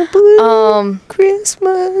LV?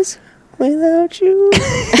 Christmas without you.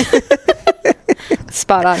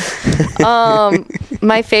 Spot on.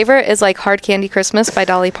 My favorite is like Hard Candy Christmas by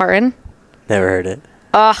Dolly Parton. Never heard it.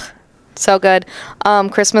 Ugh, so good.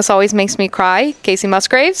 Christmas Always Makes Me Cry, Casey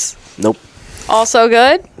Musgraves. Nope. Also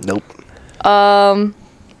good. Nope.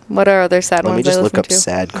 What are other sad Let ones me just I look listen up to?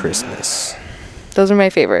 Sad Christmas. Those are my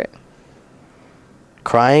favorite.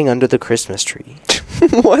 Crying Under the Christmas Tree.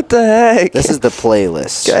 What the heck? This is the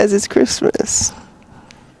playlist. Guys, it's Christmas.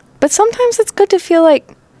 But sometimes it's good to feel like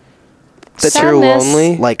That you're sadness,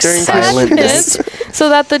 lonely. Like during silentness. sadness, so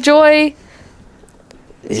that the joy,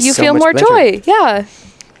 It's you so feel much more better. joy. Yeah.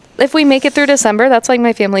 If we make it through December, that's like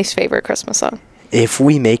my family's favorite Christmas song. If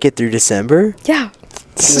we make it through December? Yeah.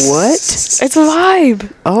 What? It's a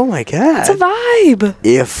vibe. Oh my god. It's a vibe.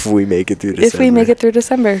 If we make it through December. If we make it through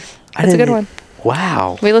December. I That's a didn't good e- one.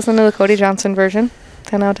 Wow. We listen to the Cody Johnson version.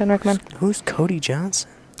 10 out of 10 recommend. Who's Cody Johnson?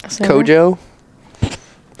 Singer. Kojo?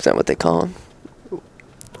 Is that what they call him?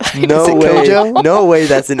 No Is it way. Kojo? No way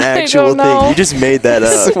that's an actual don't know. thing. You just made that I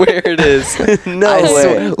up. swear it is. No I way.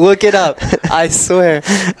 swear. Look it up. I swear.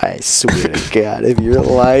 I swear to God, if you're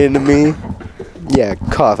lying to me, yeah,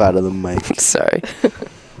 cough out of the mic. Sorry.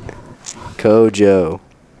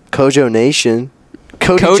 Kojo Nation.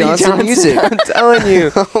 Cody Johnson Music. I'm telling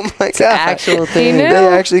you. Oh my It's an God. actual You thing. knew? They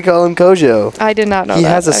actually call him Kojo. I did not know He that.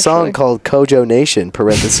 has a song actually. called Kojo Nation,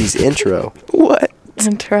 parentheses, intro. What?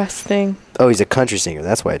 Interesting. Oh, he's a country singer.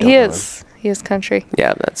 That's why I don't He know him. is. He is country.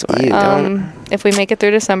 Yeah, that's why. Ew. I don't. If we make it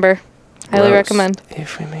through December, highly Gross. recommend.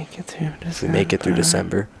 If we make it through December. If we make it through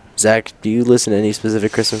December. Zach, do you listen to any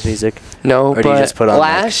specific Christmas music? No, Or but do you just put on,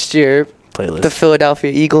 like, last year, Playlist. the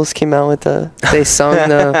Philadelphia Eagles came out with they sung they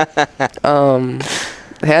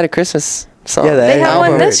had a Christmas song. Yeah, They have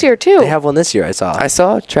one album. this year, too. They have one this year, I saw. I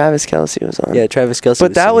saw Travis Kelce was on. Yeah, Travis Kelce.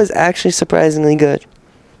 But that singing. was actually surprisingly good.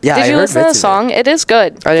 Yeah, Did I you heard listen to the bits of it. song? It is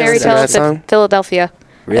good. I didn't Fairy listen to Tale that song. of Philadelphia.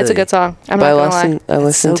 It's Really? a good song. I'm But not gonna lie. I It's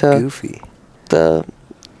listened so to goofy. the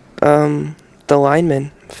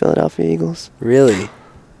lineman, Philadelphia Eagles. Really?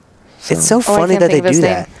 It's so I funny can't that they think of his do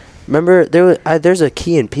name. that. Remember, there's a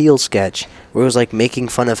Key and Peele sketch where it was like making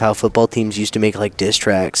fun of how football teams used to make like diss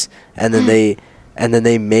tracks, and then they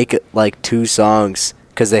make like two songs,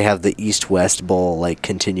 because they have the East-West Bowl, like,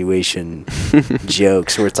 continuation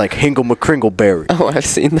jokes where it's like, Hingle McCringleberry. Oh, I've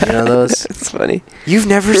seen that. You know those? It's funny. You've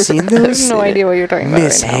never seen I have those? no idea what you're talking about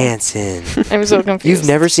Miss right now. Hansen. I'm so confused. You've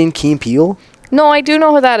never seen Key and Peele? No, I do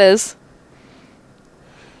know who that is.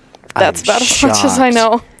 That's I'm about as much as I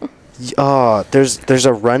shocked. know. Oh, there's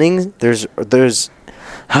a running,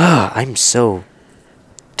 I'm so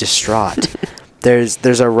distraught.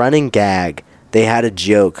 There's a running gag. They had a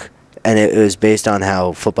joke, and it was based on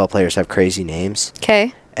how football players have crazy names.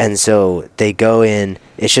 Okay. And so they go in.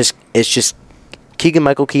 It's just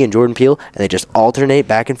Keegan-Michael Key and Jordan Peele, and they just alternate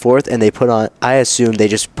back and forth. And they put on. I assume they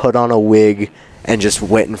just put on a wig and just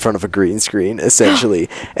went in front of a green screen, essentially.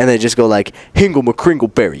 And they just go like, Hingle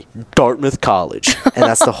McCringleberry, Dartmouth College, and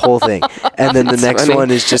that's the whole thing. And then the next funny. one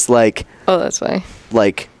is just like, Oh, that's funny.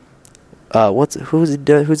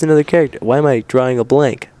 who's another character? Why am I drawing a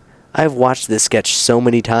blank? I've watched this sketch so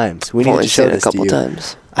many times. We need Only to show seen it this a couple to you.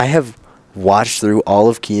 times. I have watched through all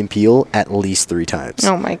of Key and Peele at least 3 times.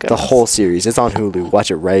 Oh my The goodness. whole series. It's on Hulu. Watch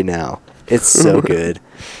it right now. It's so good.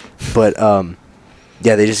 But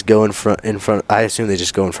yeah, they just go in front. I assume they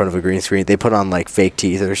just go in front of a green screen. They put on like fake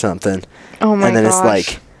teeth or something. Oh my And then gosh. it's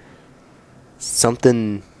like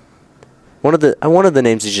something. One of the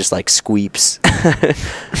names is just like Squeeps.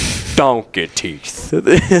 Donkey teeth.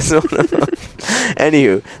 Is one of them.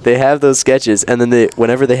 Anywho, they have those sketches, and then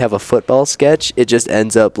whenever they have a football sketch, it just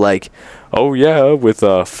ends up like, oh yeah, with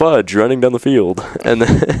Fudge running down the field, and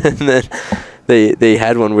then they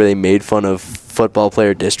had one where they made fun of football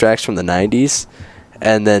player diss tracks from the 90s,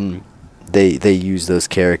 and then they use those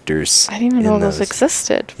characters. I didn't even know in those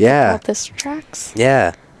existed. Yeah. All this tracks.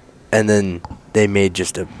 Yeah. And then they made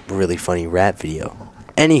just a really funny rap video.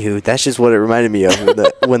 Anywho, that's just what it reminded me of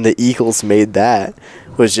when the Eagles made that,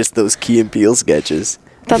 was just those Key and Peele sketches.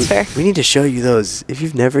 That's fair. We need to show you those. If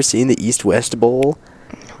you've never seen the East-West Bowl,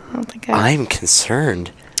 I don't think I. I'm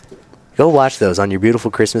concerned. Go watch those on your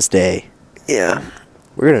beautiful Christmas day. Yeah.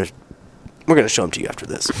 We're gonna show them to you after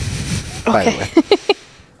this. By the way,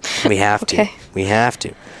 we have to. Okay. We have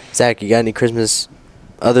to. Zach, you got any Christmas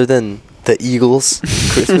other than the Eagles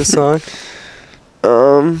Christmas song?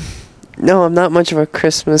 No, I'm not much of a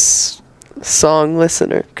Christmas song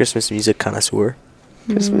listener. Christmas music connoisseur.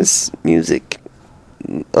 Christmas music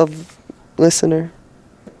of listener.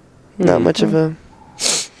 Not much of a.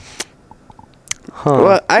 Huh.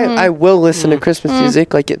 Well, I will listen to Christmas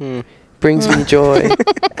music. Like, it brings me joy.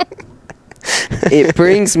 It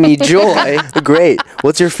brings me joy. Great.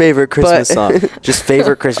 What's your favorite Christmas song? Just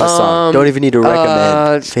favorite Christmas song. Don't even need to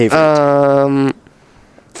recommend. Favorite.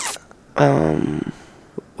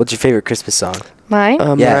 What's your favorite Christmas song? Mine?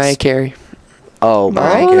 Yes. Mariah Carey. Oh,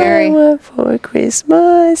 Mariah Mariah Carey. All I want for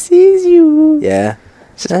Christmas is you. Yeah.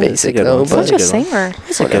 It's just That's a basic good though, one. but Such a singer.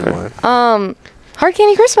 That's a good Whatever. one. Hard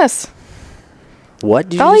Candy Christmas. What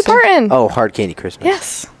did Dolly you say? Parton. Oh, Hard Candy Christmas.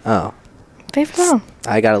 Yes. Oh, Favorite song.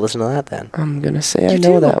 I gotta listen to that then. I'm gonna say I You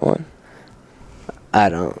know do. that one. I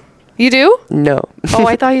don't. You do? No. Oh,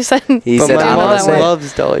 I thought you said. He But said my I mom don't that say. one.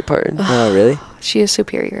 loves Dolly Parton. Oh, really? She is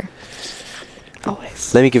superior.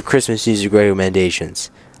 Always. Let me give Christmas music recommendations.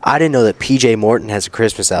 I didn't know that PJ Morton has a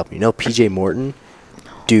Christmas album. You know PJ Morton?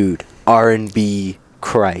 Dude, R&B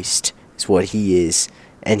Christ is what he is.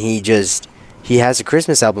 And he has a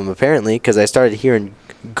Christmas album apparently, because I started hearing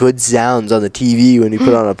good sounds on the TV when he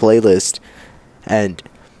put on a playlist. And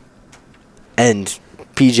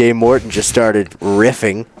PJ Morton just started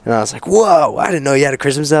riffing. And I was like, whoa, I didn't know you had a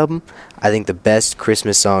Christmas album. I think the best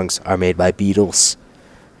Christmas songs are made by Beatles.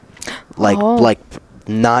 Like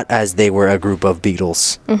not as they were a group of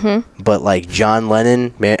Beatles, but like John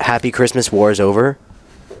Lennon, Happy Christmas, War's Over.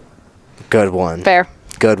 Good one. Fair.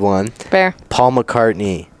 Good one. Fair. Paul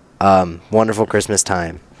McCartney, Wonderful Christmas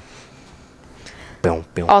Time.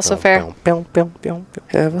 Also fair.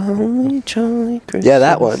 Have a holy jolly Christmas. Yeah,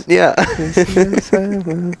 that one. Yeah. Christmas, I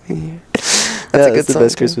will be here. That's the song,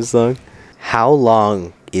 best too. Christmas song. How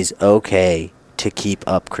long is okay to keep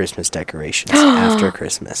up Christmas decorations after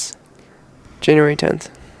Christmas? January 10th.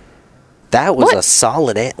 That was What? a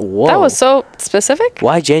solid whoa. That was so specific.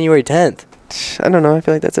 Why January 10th? I don't know. I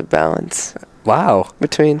feel like that's a balance Wow.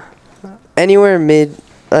 between anywhere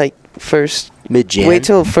first. Mid-Jan? Wait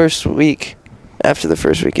till first week after the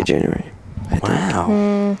first week of January. I think.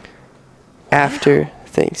 Wow. After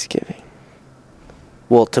Thanksgiving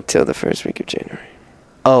Well, till the first week of January.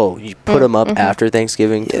 Oh, you put them up after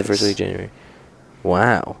Thanksgiving to the first Yes. week of January.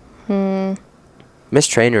 Wow. Miss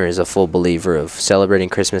Trainer is a full believer of celebrating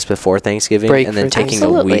Christmas before Thanksgiving Break and then for taking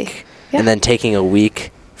Thanksgiving. a Absolutely. week Yeah. and then taking a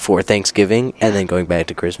week for Thanksgiving and then going back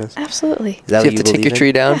to Christmas? Absolutely. Is that Do you what have to take your believe in?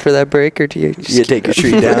 tree down for that break, or do you just You take your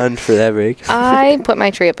tree down for that break? I put my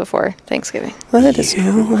tree up before Thanksgiving. Let it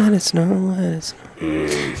snow, let it snow, let it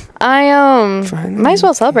snow. I might as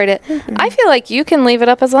well celebrate it. I feel like you can leave it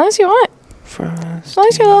up as long as you want. As long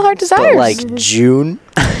as your little heart desires. But like June?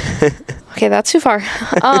 Okay, that's too far.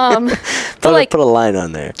 But like put a line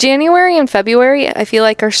on there. January and February, I feel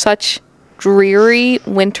like are such dreary,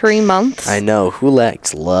 wintry months. I know. Who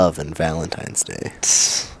lacks love and Valentine's Day?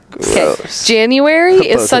 Okay, January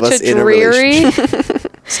is Both of such us a in a dreary.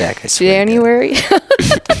 Zach, I swear. January.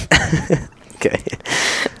 Okay.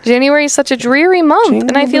 January is such a dreary month,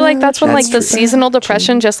 and I feel like that's when like the That's true. seasonal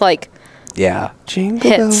depression just like Yeah. Jingle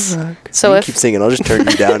hits. bell rock. So you if keep singing, I'll just turn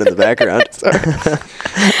you down in the background.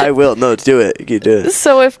 I will. No, do it. You keep doing it.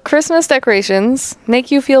 So if Christmas decorations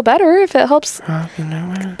make you feel better, if it helps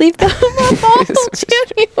leave them up all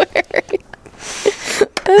January.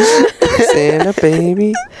 Santa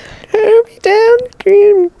baby, turn me down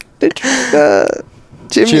the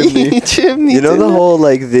chimney. You know the whole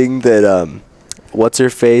like thing that what's her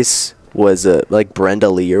face was like Brenda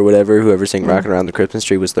Lee or whatever, whoever sang Rockin' Around the Christmas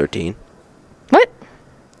Tree was 13. What?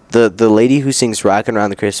 The lady who sings Rockin' Around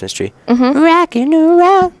the Christmas Tree. Mm-hmm. Rockin'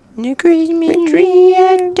 around the Christmas tree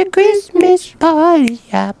at the Christmas party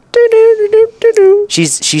shop.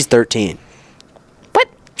 She's 13. What?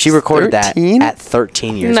 She recorded 13? that at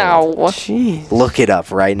 13 years old. No. Jeez. Look it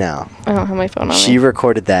up right now. I don't have my phone on She me.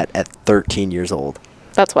 recorded that at 13 years old.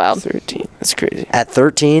 That's wild. 13. That's crazy. At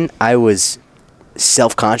 13, I was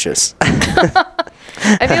self-conscious.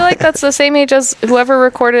 I feel like that's the same age as whoever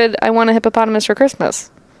recorded I Want a Hippopotamus for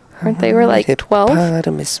Christmas. Aren't they were like 12?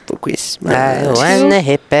 Hippopotamus for Christmas. want a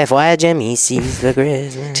hippopotamus for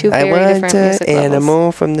Christmas. Two I very want different an music levels.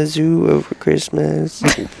 animal from the zoo over Christmas.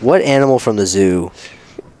 What animal from the zoo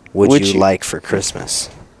would Would you you- like for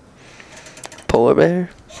Christmas? Polar bear.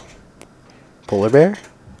 Polar bear?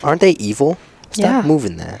 Aren't they evil? Stop Yeah.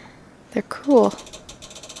 moving that. They're cool.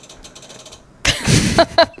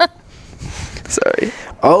 Sorry.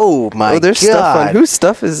 Oh my there's god. stuff on. Whose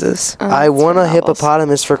stuff is this? I it's Want a from novels.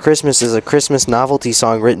 Hippopotamus for Christmas is a Christmas novelty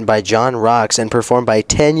song written by John Rocks and performed by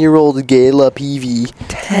 10-year-old Gayla Peavy.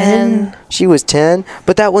 10. She was 10,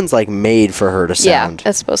 but that one's like made for her to Yeah, sound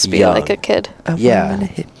it's supposed to be young. like a kid. I Yeah. want a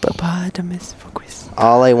hippopotamus for Christmas.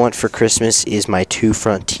 All I want for Christmas is my 2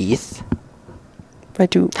 front teeth. My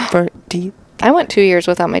two front teeth. I went 2 years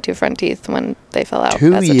without my 2 front teeth when they fell out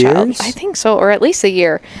 2 as a child. years? I think so, or at least a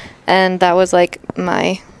year. And that was like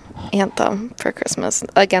my anthem for Christmas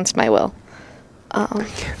against my will.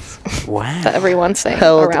 Wow. That everyone sang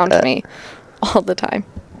Held around at- me all the time.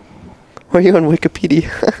 Were you on Wikipedia?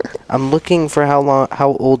 I'm looking for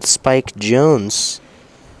how old Spike Jones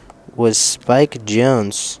was. Spike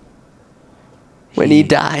Jones when he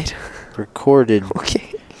died. recorded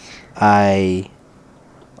Okay.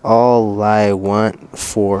 All I want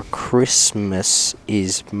for Christmas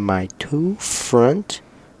is my 2 front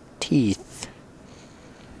teeth.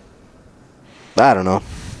 I don't know.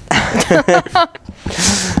 I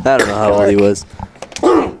don't know how old he was.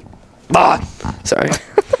 Sorry.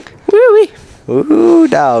 Woo-wee. Ooh,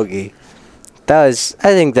 doggy. I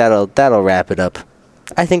think that'll wrap it up.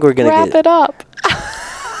 I think we're gonna Wrap get it up.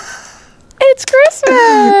 It's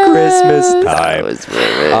Christmas. Christmas That time. was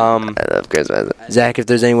really, I love Christmas. Zach, if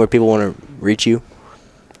there's anywhere people want to reach you,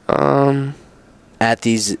 at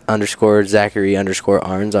these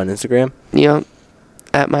 _Zachary_Arns on Instagram, Yep.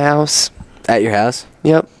 At my house. at your house,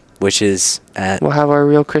 Yep. which is at We'll have our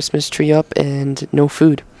real Christmas tree up and no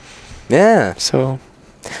food. yeah. So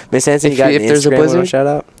Miss Hansen, you If- got if an there's a Instagram you wanna blizzard- shout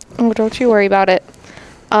out? Oh, don't you worry about it.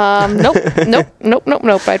 Nope.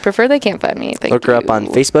 I'd prefer they can't find me. Thank Look her up on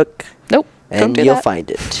you. Facebook, Nope. Don't and do you'll that.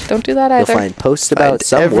 find it. Don't do that You'll either. find posts about find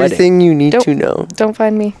some everything wedding. you need Nope. to know. Don't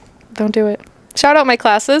find me. Don't do it. Shout out my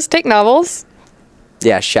classes. Take novels.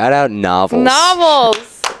 Yeah, shout out novels.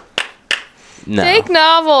 Novels. No. Take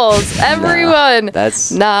novels. Everyone.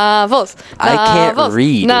 That's Novels. I can't Novels.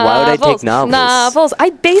 read. Why would I take novels? Novels. I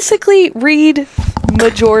basically read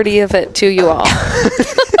majority of it to you all.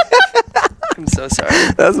 I'm so sorry.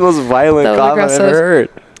 that's the most violent That was comment I've ever aggressive.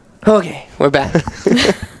 heard. Okay, we're back.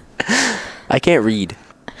 I can't read.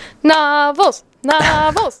 Novels.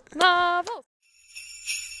 Novels.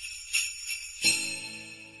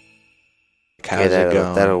 Okay,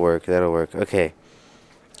 that'll work. That'll work. Okay.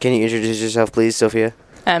 Can you introduce yourself, please, Sophia?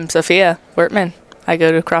 I'm Sophia Wertman. I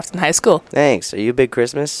go to Crofton High School. Thanks. Are you a big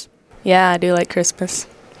Christmas? Yeah, I do like Christmas.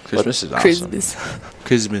 Christmas is awesome. Christmas.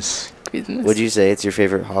 Christmas. Christmas. Would you say it's your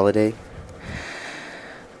favorite holiday?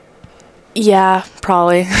 Yeah,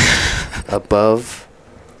 probably. Above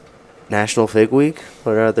National Fig Week?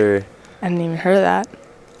 What other? I didn't even heard of that.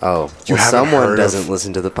 Oh, You well, haven't someone heard doesn't of-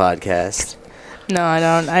 listen to the podcast. No, I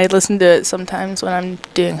don't. I listen to it sometimes when I'm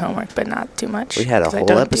doing homework, but not too much. We had a 'cause I whole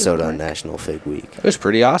don't do episode on homework. National Fig Week. It was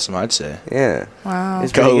pretty awesome, I'd say. Yeah. Wow.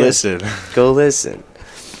 It's Go pretty good. listen. Go listen.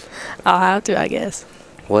 I'll have to, I guess.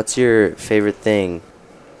 What's your favorite thing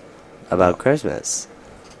about Christmas?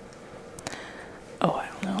 Oh, I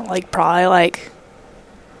don't know. Like, probably, like,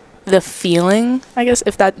 the feeling, I guess,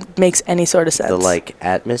 if that makes any sort of sense. The, like,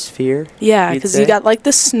 atmosphere? Yeah, you'd because say? you got, like,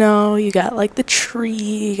 the snow, you got, like, the tree,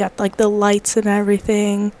 you got, like, the lights and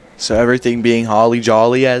everything. So everything being holly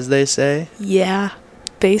jolly, as they say. Yeah,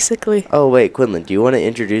 basically. Oh, wait, Quinlan, do you want to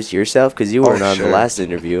introduce yourself? Because you Oh, weren't on the sure. last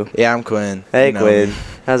interview. Yeah, I'm Quinn. Hey, You know Quinn. me.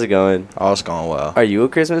 How's it going? Oh, it's going well. Are you a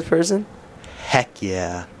Christmas person? Heck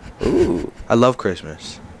yeah. Ooh. I love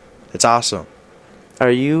Christmas. It's awesome.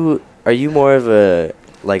 Are you more of a,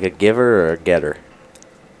 like, a giver or a getter?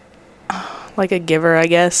 Like a giver, I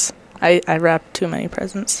guess. I wrap too many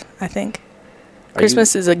presents, I think. Are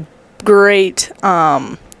Christmas is a great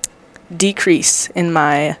decrease in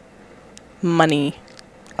my money,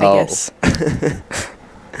 I Oh. guess.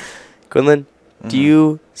 Quinlan, do Mhm.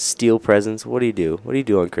 you steal presents? What do you do? What do you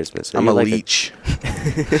do on Christmas? Are I'm you a like leech.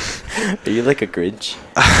 Are you like a Grinch?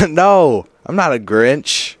 No, I'm not a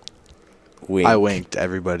Grinch. Wink. I winked,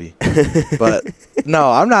 everybody. But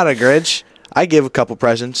no, I'm not a Grinch. I give a couple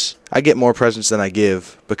presents. I get more presents than I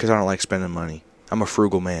give because I don't like spending money. I'm a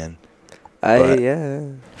frugal man. but- Yeah.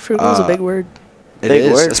 Frugal is a big word. It Big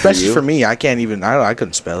is, word for especially you. for me. I can't even. I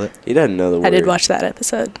couldn't spell it. He doesn't know the word. I did watch that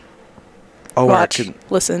episode. Oh, Watch, I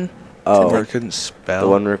couldn't. listen. Oh, Or I couldn't spell. the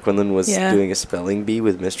one where Quinlan was Yeah. doing a spelling bee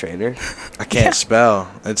with Miss Trainer. I can't spell.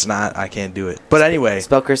 It's not. I can't do it. But anyway,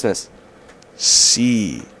 Spell Christmas.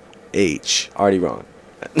 C H. Already wrong.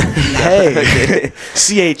 Hey,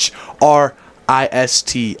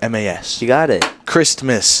 CHRISTMAS. You got it.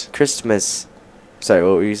 Christmas. Christmas. Sorry,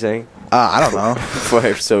 what were you saying? I don't know. Before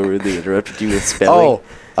I so rudely interrupted you with spelling.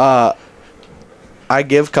 I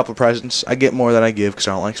give a couple presents. I get more than I give because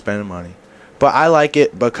I don't like spending money. But I like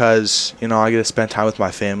it because I get to spend time with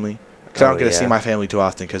my family. Because I don't get to see yeah. my family too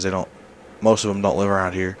often because most of them don't live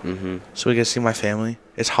around here. Mm-hmm. So we get to see my family.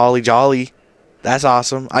 It's holly jolly. That's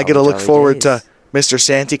awesome. I get to Holly look jolly forward days. to Mr.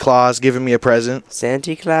 Santa Claus giving me a present.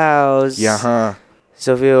 Santa Claus. Yeah, huh?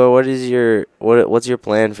 Sophia, what's your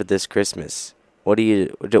plan for this Christmas? What do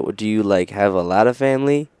you like have a lot of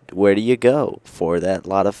family? Where do you go for that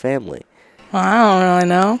lot of family? Well, I don't really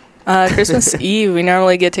know. Christmas Eve, we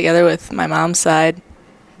normally get together with my mom's side,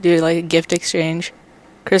 do like a gift exchange.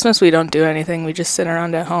 Christmas, we don't do anything. We just sit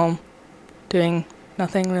around at home, doing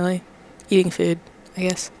nothing really, eating food, I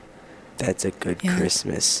guess. That's a good Yeah.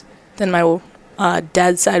 Christmas. Then my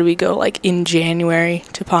dad's side, we go like in January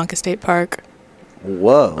to Ponca State Park.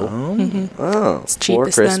 Whoa. hmm Oh, It's for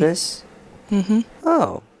cheapest then. Christmas? hmm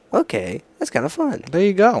Oh, okay. That's kind of fun. There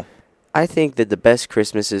you go. I think that the best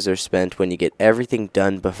Christmases are spent when you get everything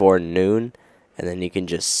done before noon, and then you can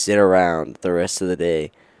just sit around the rest of the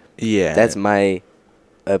day. Yeah. That's my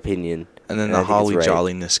opinion. and then and I the think it's holly right.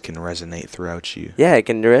 jolliness can resonate throughout you. Yeah, it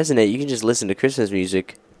can resonate. You can just listen to Christmas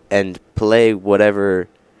music and play whatever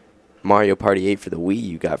Mario Party 8 for the Wii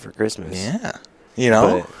you got for Christmas. Yeah. You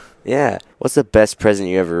know? But, yeah. What's the best present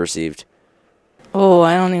you ever received? Oh,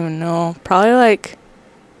 I don't even know. Probably like,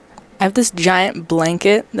 I have this giant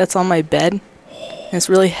blanket that's on my bed. And it's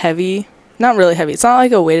really heavy. Not really heavy. It's not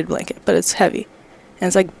like a weighted blanket, but it's heavy. And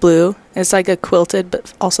it's like blue. And it's like a quilted,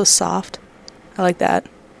 but also soft. I like that.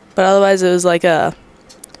 But otherwise, it was like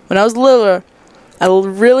when I was littler, I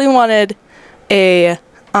really wanted a,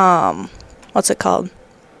 what's it called?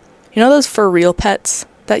 You know those for real pets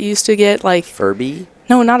that you used to get like, Furby?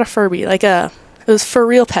 no, not a Furby, it was for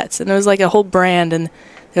real pets, and it was like a whole brand, and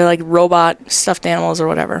they're like robot stuffed animals or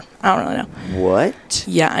whatever. I don't really know. What?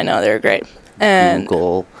 Yeah, I know, they're great. And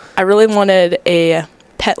Google. I really wanted a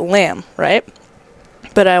pet lamb, right?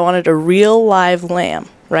 But I wanted a real live lamb,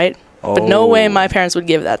 right? But no way my parents would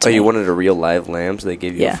give that to Oh, me. you wanted a real live lamb, so they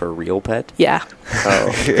gave you Yeah. a for real pet? Yeah,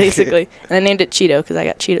 Oh. basically. And I named it Cheeto because I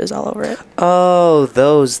got Cheetos all over it. Oh,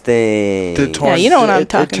 those things. Yeah, you know what I'm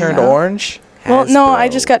talking It turned about. orange. Well, no, I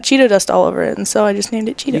Hasbro. just got Cheeto dust all over it, and so I just named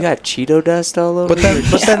it Cheeto. You got Cheeto dust all over But then,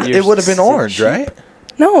 you? it You're would have been so orange, cheap. right?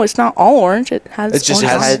 No, it's not all orange. It has It just It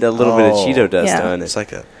orange has- on had a little bit of Oh. Cheeto dust Yeah. on it. It's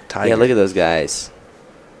like a tiger. Yeah, look at those guys.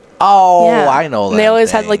 Oh, Yeah. I know that. And they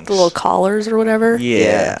always had like the little collars or whatever.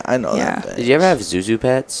 Yeah, I know Yeah. that. Thing. Did you ever have Zuzu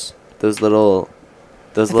pets? Those little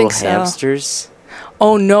think so. hamsters?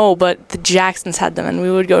 Oh no, but the Jacksons had them, and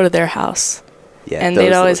we would go to their house, Yeah, and those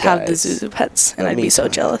they'd always little have the guys. Zuzu pets, and Let I'd me be so tell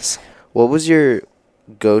you. jealous. What was your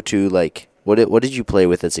go-to like What did you play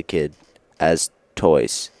with as a kid, as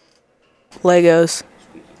toys? Legos,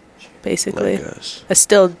 basically. Legos. I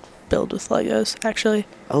still build with Legos, actually.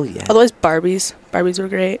 Oh yeah. Otherwise, Barbies. Barbies were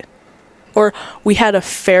great. Or we had a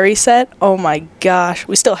fairy set. Oh my gosh,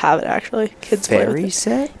 we still have it actually. Kids play with Fairy it.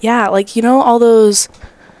 set? Yeah, like you know all those.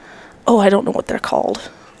 Oh, I don't know what they're called.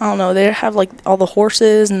 I don't know. They have like all the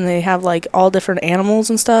horses and they have like all different animals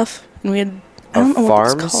and stuff. And we had I don't know what it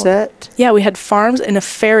was farm called. set? Yeah, we had farms and a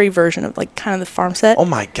fairy version of like kind of the farm set. Oh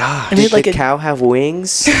my gosh. And we Did had like the a cow have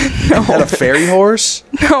wings? Had a fairy horse?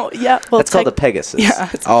 no, yeah. Well, That's called a Pegasus. Yeah.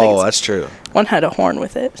 It's a Oh, Pegasus. that's true. One had a horn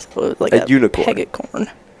with it, so it was like A a unicorn. pegacorn.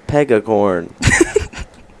 Pegacorn.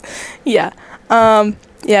 Yeah.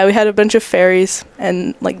 Yeah, we had a bunch of fairies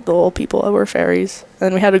and like the little people that were fairies. And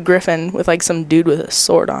then we had a griffin with like some dude with a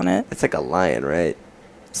sword on it. That's like a lion, right?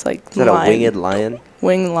 It's like Is that a winged lion?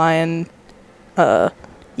 Winged lion,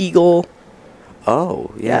 eagle,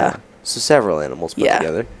 Oh, yeah. Yeah. So several animals put Yeah.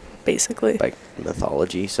 together. basically. Like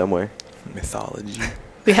mythology somewhere. Mythology.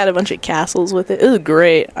 We had a bunch of castles with it. It was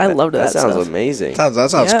great. I loved that sounds stuff. amazing. That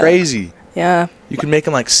sounds Yeah. crazy. Yeah, You can make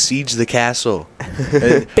them like siege the castle.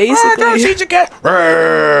 basically. Siege the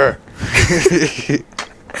castle.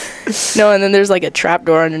 No, and then there's like a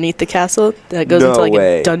trapdoor underneath the castle that goes No into like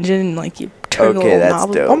way. a dungeon and like you turn Okay, the little that's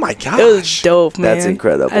knob. dope. Oh my gosh. It was dope, man. That's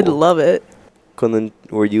incredible. I'd love it. Quinlan,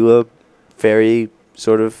 were you a fairy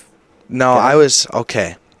sort of? No, Yeah. I was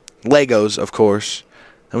okay. Legos, of course.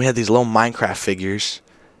 And we had these little Minecraft figures,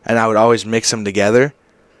 and I would always mix them together.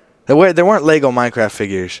 There weren't Lego Minecraft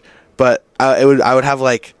figures, but I would have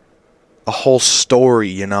like a whole story,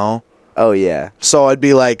 you know. Oh yeah. So I'd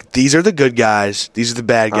be like, these are the good guys, these are the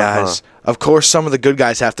bad guys. Of course, some of the good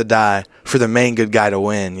guys have to die for the main good guy to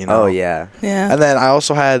win, you know. Oh yeah. Yeah. And then I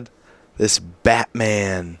also had this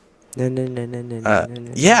Batman. No.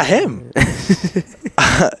 Yeah, him.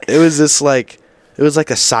 It was like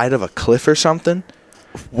a side of a cliff or something.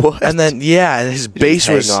 What? And then and his base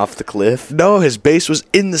hang was off the cliff. no, his base was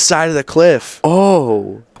in the side of the cliff.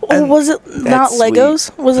 Oh. Oh, and was it not sweet.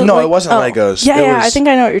 Legos? Was it? No, like- it wasn't Legos. Yeah, It yeah. I was- think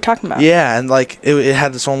I know what you're talking about. Yeah, and like it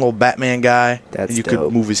had this one little Batman guy. That's and you dope.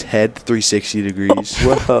 could move his head 360 degrees.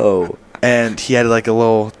 Whoa. And he had like a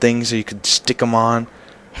little thing so you could stick him on.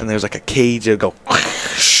 And there was like a cage that would go.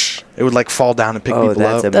 It would like fall down and pick Oh, people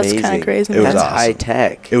that's up. That's amazing. kinda crazy. It was That's awesome. high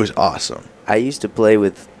tech. It was awesome. I used to play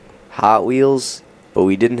with Hot Wheels, but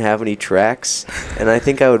we didn't have any tracks, and I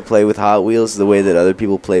think I would play with Hot Wheels the way that other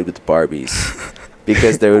people played with Barbies.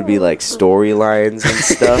 Because there would be like storylines and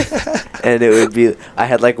stuff, and it would be. I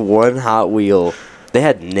had like one Hot Wheel. They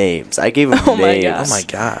had names. I gave them Oh my names. gosh. Oh my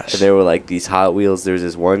gosh. And there were like these Hot Wheels. There was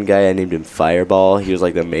this one guy, I named him Fireball. He was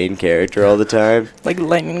like the main character all the time, Like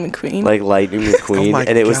Lightning McQueen. like Lightning McQueen. my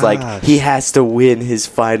And it was like gosh. he has to win his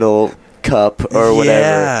final cup or whatever.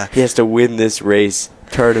 Yeah. He has to win this race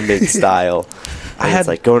tournament style. I And had- it's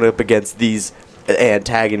like going up against these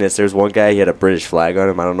antagonists. There's one guy, he had a British flag on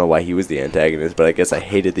him. I don't know why he was the antagonist, but I guess I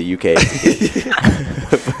hated the UK.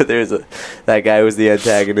 But that guy was the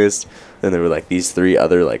antagonist. Then there were like these three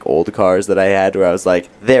other like old cars that I had where I was like,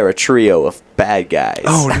 they're a trio of bad guys.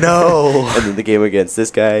 Oh no. And then the game against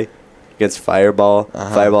this guy, against Fireball.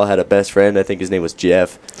 Fireball had a best friend. I think his name was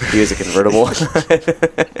Jeff. He was a convertible.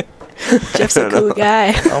 Jeff's a cool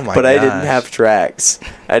guy. Oh my But gosh. I didn't have tracks.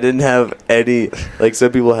 I didn't have any, like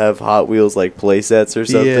some people have Hot Wheels like play sets or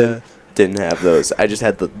something. Yeah. Didn't have those. I just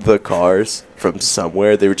had the cars from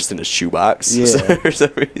somewhere. They were just in a shoebox Yeah. for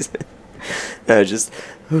some reason. And I was just,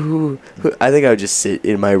 I think I would just sit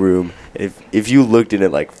in my room. If you looked in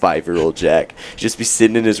at like 5-year-old Jack, just be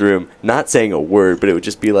sitting in his room, not saying a word, but it would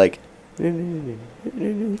just be like,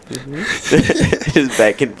 just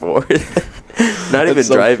back and forth. Not even That's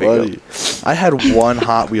so driving funny. them. I had one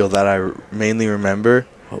Hot Wheel that I mainly remember,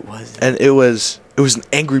 What was it? and it was an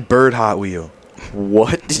Angry Bird Hot Wheel.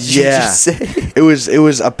 What did you Yeah. just say? It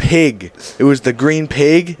was a pig. It was the green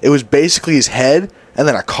pig. It was basically his head and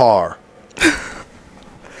then a car.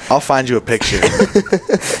 I'll find you a picture.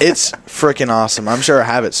 It's freaking awesome. I'm sure I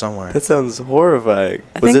have it somewhere. That sounds horrifying.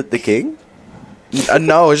 Was think- it the king?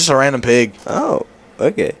 No, it's just a random pig. Oh,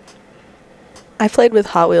 okay. I played with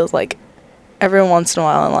Hot Wheels like every once in a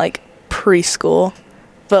while in like preschool,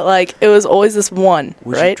 but like it was always this one,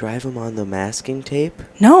 Would you right? drive him on the masking tape?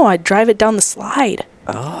 No, I'd drive it down the slide,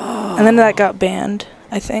 Oh. and then that got banned.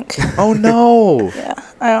 I think. Oh no. Yeah,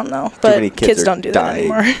 I don't know, many but kids kids are don't do dying.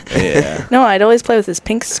 that anymore. Yeah. No, I'd always play with this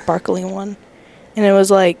pink sparkly one, and it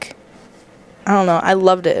was like, I don't know, I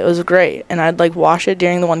loved it. It was great, and I'd like wash it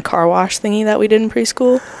during the one car wash thingy that we did in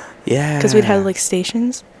preschool, Yeah. because we'd had like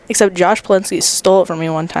stations. Except Josh Polensky stole it from me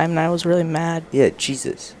one time, and I was really mad. Yeah,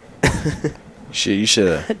 Jesus. You should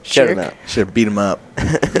have Shut him out. beat him up.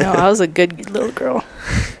 No, I was a good little girl.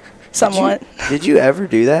 Somewhat. Did you ever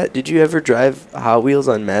do that? Did you ever drive Hot Wheels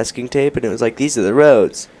on masking tape and it was like, these are the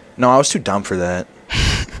roads? No, I was too dumb for that.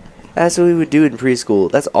 That's what we would do in preschool.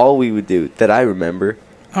 That's all we would do that I remember.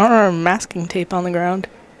 I don't remember masking tape on the ground.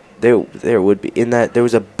 There would be in that there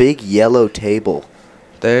was a big yellow table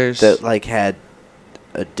that like had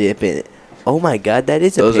a dip in it. Oh my God, that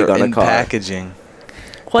is a those pig are on a in car. packaging.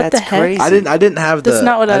 What That's the heck? crazy. I didn't have the. That's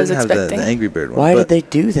not what I was didn't have expecting. the Angry Bird one. Why but did they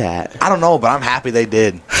do that? I don't know, but I'm happy they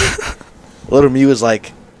did. Little me was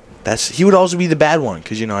like, he would always be the bad one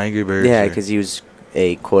because Angry Birds. Yeah, because he was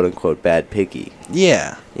a quote unquote bad piggy.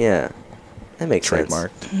 Yeah. Yeah, that makes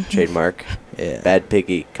Trademarked. sense. Trademark. Yeah. Bad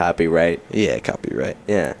piggy. Copyright. Yeah, copyright.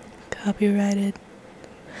 Yeah. Copyrighted.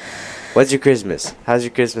 What's your Christmas? How's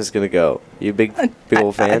your Christmas gonna go? You a big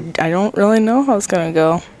old fan? I don't really know how it's gonna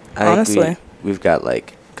go. I honestly. think we've got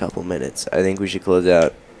like a couple minutes. I think we should close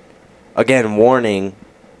out. Again, warning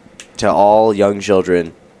to all young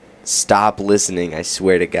children: stop listening. I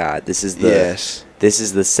swear to God, this is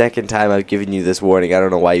the second time I've given you this warning. I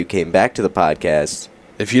don't know why you came back to the podcast.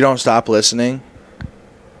 If you don't stop listening,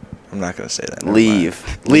 I'm not gonna say that. Never Leave.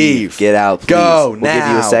 mind. Leave. Get out. Please. Go We'll give you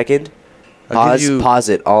a now. second. I'll give you- Pause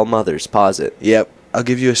it. All mothers, pause it. Yep. I'll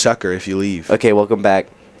give you a sucker if you leave. Okay, welcome back.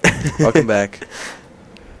 Welcome back.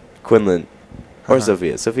 Quinlan. Or Uh-huh.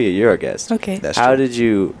 Sophia. Sophia, you're our guest. Okay. That's How true. did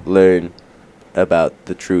you learn about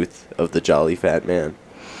the truth of the jolly fat man?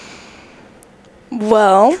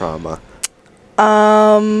 Well, Trauma.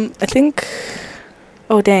 I think.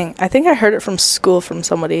 Oh dang! I think I heard it from school from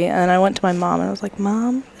somebody, and I went to my mom and I was like,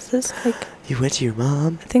 "Mom, is this like? You went to your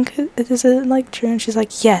mom? I think is it like true?" And she's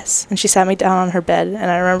like, "Yes." And she sat me down on her bed,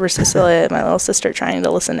 and I remember Cecilia, my little sister, trying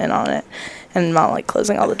to listen in on it, and mom like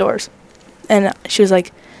closing all the doors, and she was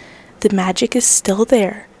like, "The magic is still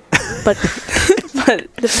there, but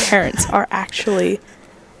but the parents are actually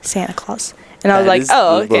Santa Claus." And I was like,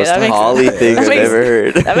 "Oh, okay, that makes Holly thing that I've makes- ever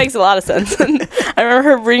heard. that makes a lot of sense." And I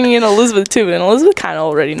remember her bringing in Elizabeth too, and Elizabeth kind of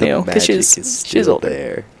already The knew because she magic is was still older,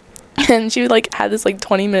 there. and she like had this like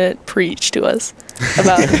 20-minute preach to us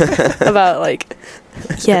about like,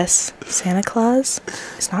 yes, Santa Claus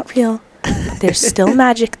is not real. There's still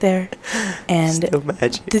magic there, and Still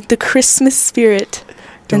magic. the Christmas spirit.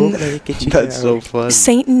 Don't And let it get you That's down. so fun.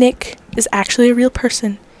 Saint Nick is actually a real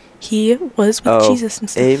person. He was with Jesus and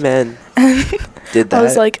stuff. Amen. Did that? I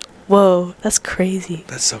was like, whoa, that's crazy.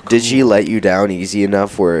 That's so cool. Did she let you down easy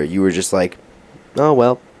enough where you were just like, oh,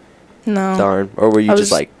 well, No. darn? Or were you I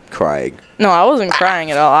just was- like crying? No, I wasn't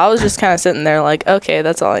crying at all. I was just kind of sitting there like, okay,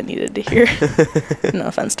 that's all I needed to hear. No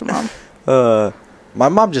offense to mom. My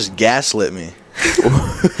mom just gaslit me.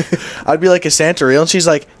 I'd be like, "Is Santa real?" And she's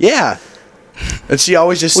like, "Yeah." And she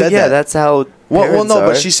always just Well, said yeah, that. that's how. Well, parents no, are.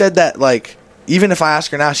 but she said that like even if I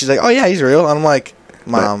ask her now, she's like, "Oh yeah, he's real." And I'm like,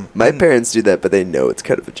 "Mom, My and parents do that, but they know it's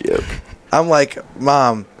kind of a joke. I'm like,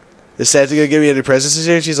 "Mom, is Santa gonna give me any presents this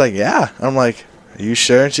year?" And she's like, "Yeah." And I'm like, "Are you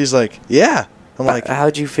sure?" And she's like, "Yeah." I'm like,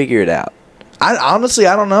 How'd you figure it out? I honestly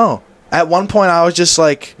I don't know. At one point, I was just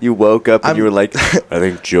like, You woke up and I'm- you were like, I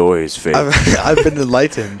think joy is fake. I've been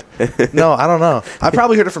enlightened. No, I don't know. I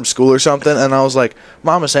probably heard it from school or something, and I was like,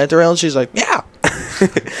 "Mom, is Santa real?" And she's like, "Yeah."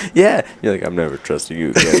 Yeah. You're like, I'm never trusting you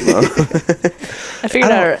again, Mom. I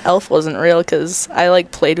figured out our elf wasn't real because I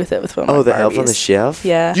like played with it with one of my Oh, the elf on the Barbies. shelf?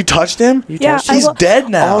 Yeah. You touched him? You Yeah, touched I him? He's lo- dead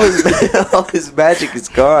now. All his magic is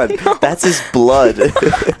gone. That's his blood.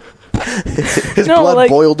 His No, blood like-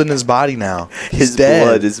 boiled in his body now. He's His dead.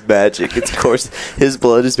 blood is magic. It's, of course, his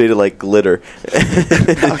blood is made of like glitter.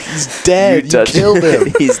 No, he's dead. You touched- killed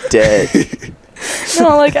him. He's dead.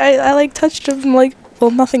 No, like I like touched him like, well,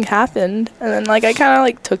 nothing happened, and then like I kind of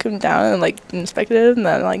like took him down and like inspected him, and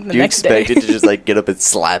then like the You next day. expected to just like get up and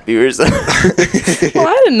slap you or something? Well,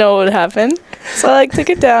 I didn't know what would happen, so I like took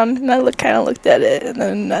it down and I kind of looked at it, and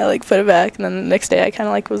then I like put it back, and then the next day I kind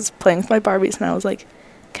of like was playing with my Barbies, and I was like,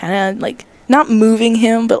 kind of like not moving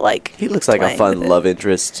him, but like He looks like a playing fun with it. love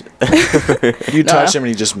interest. You No. touch him and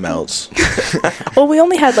he just melts. Well, we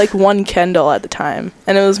only had like one Kendall at the time,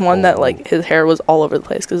 and it was one that Oh. like his hair was all over the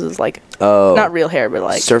place because it was like Oh. not real hair, but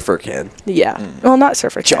like Surfer Ken. yeah. Well, not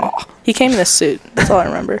Surfer Ken. He came in a suit. That's all I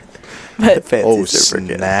remember. But Fancy Oh, Surfer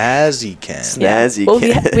Ken. snazzy Ken. yeah. Snazzy Well,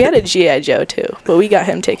 Ken. we had a GI Joe too, but we got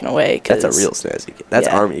him taken away. That's a 'cause- real snazzy Ken. That's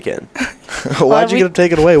Yeah. Army Ken. Why'd you get him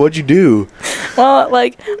taken away? What'd you do? Well,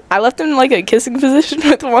 like I left him in like a kissing position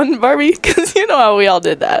with one Barbie because you know how we all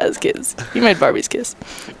did that as kids. You made Barbies kiss,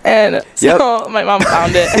 and so my mom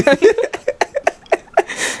found it.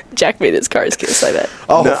 Jack made his cars kiss. I bet.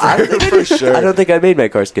 Oh, No, I don't for sure. I don't think I made my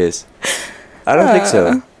car's kiss. I don't think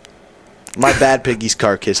so. My bad piggy's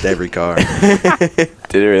car kissed every car. Did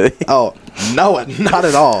it really? Oh, no, not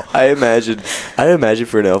at all. I imagine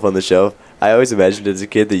for an elf on the shelf, I always imagined as a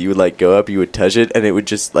kid that you would like go up, you would touch it, and it would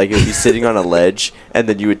just like it would be sitting on a ledge, and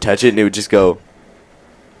then you would touch it, and it would just go.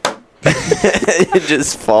 It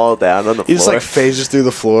just fall down on the He floor. just like phases through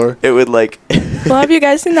the floor. It would like. Well, have you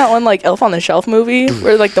guys seen that one like Elf on the Shelf movie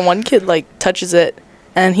where like the one kid like touches it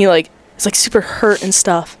and he like is like super hurt and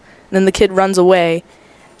stuff, and then the kid runs away,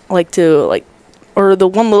 like to like, or the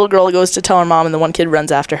one little girl goes to tell her mom, and the one kid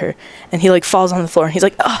runs after her, and he like falls on the floor, and he's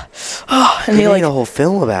like, and They he like, made a whole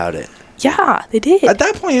film about it. yeah, they did. At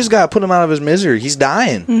that point, you just gotta put him out of his misery. He's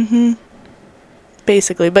dying.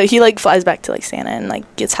 Basically, but he like flies back to like Santa and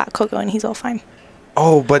like gets hot cocoa, and he's all fine.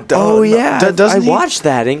 Oh, but I doesn't he? watched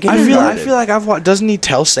that. In I feel like I've watched. Doesn't he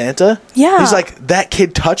tell Santa? Yeah. He's like, that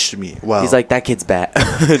kid touched me. Well, He's like, that kid's bad.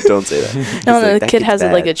 Don't say that. He's No, like, the "That kid kid's has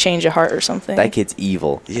bad. like a change of heart or something. That kid's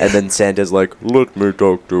evil." Yeah. And then Santa's like, "Let me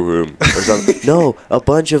talk to him," or something. No, a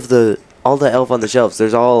bunch of all the elf on the shelves.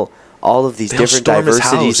 There's all of these They'll different storm his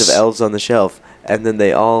diversities house. of elves on the shelf, and then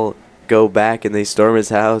they all go back and they storm his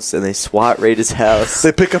house and they SWAT raid his house.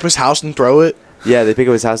 they pick up his house and throw it. Yeah, they pick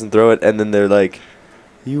up his house and throw it, and then they're like,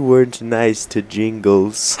 "You weren't nice to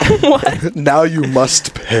Jingles." Now you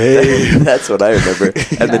must pay. That's what I remember.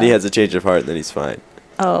 And then he has a change of heart, and then he's fine.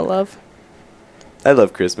 Oh, love. I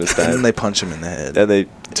love Christmas And then time. they punch him in the head And they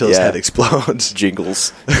until his head explodes.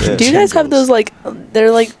 Jingles. Yeah. Do you guys have Jingles. those like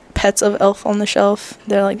they're like pets of Elf on the Shelf?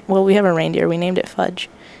 They're like, well, we have a reindeer. We named it Fudge,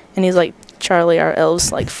 and he's like Charlie, our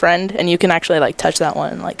elves like friend, and you can actually like touch that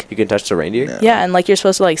one and like You can touch the reindeer? Yeah. yeah, and like you're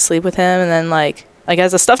supposed to like sleep with him, and then like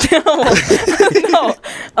as a stuffed animal. No,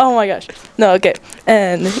 oh my gosh, no, okay,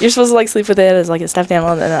 and you're supposed to like sleep with it as like a stuffed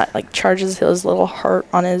animal, and then it like charges his little heart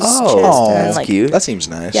on his chest, Oh, and then that's like cute. That seems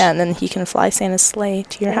nice. yeah, and then he can fly Santa's sleigh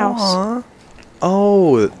to your house. Aw.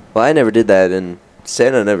 Oh, Well, I never did that, and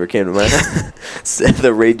Santa never came to my house.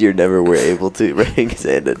 The reindeer never were able to bring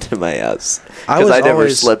Santa to my house. Because I never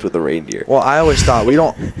slept with a reindeer. well, I always thought we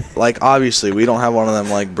don't, like, obviously, we don't have one of them,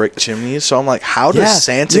 like, brick chimneys. So I'm like, how does Yeah,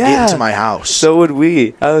 Santa yeah. get into my house? So would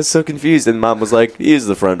we. I was so confused, and Mom was like, "Use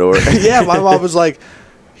the front door." yeah, my mom was like,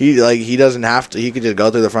 he doesn't have to. He could just go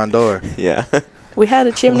through the front door. Yeah. We had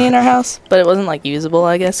a chimney in our house, but it wasn't like usable,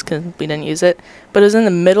 I guess, because we didn't use it. But it was in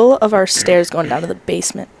the middle of our stairs going down to the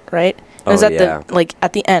basement, right? It was Oh, at yeah.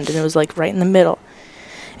 at the end, and it was like right in the middle.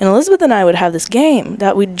 And Elizabeth and I would have this game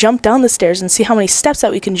that we'd jump down the stairs and see how many steps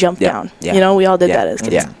that we can jump Yep, down. yeah. You know, we all did Yeah, that as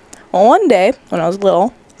kids. yeah. Well, one day when I was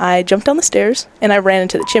little, I jumped down the stairs and I ran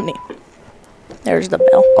into the chimney. There's the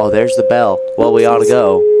bell. Oh, there's the bell. Well, we ought to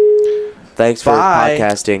go. Thanks for Bye.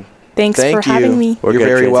 podcasting. Thanks Thank for having you. me. We're You're gonna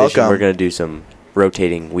very transition. welcome. We're going to do some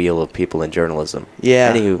rotating wheel of people in journalism.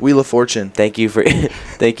 Yeah, Anywho, Wheel of Fortune. thank you for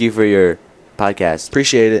your podcast.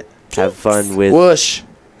 Appreciate it. Have fun with Whoosh.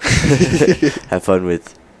 have fun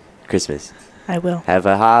with Christmas. I will. Have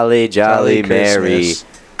a holly jolly merry. Christmas.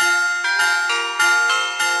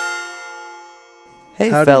 Hey,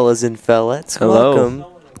 Howdy. fellas and fellettes. Hello. Welcome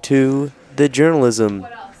to the journalism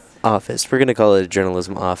office. We're going to call it a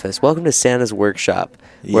journalism office. Welcome to Santa's workshop,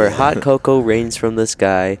 where Yeah. hot cocoa rains from the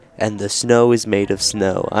sky and the snow is made of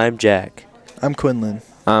snow. I'm Jack. I'm Quinlan.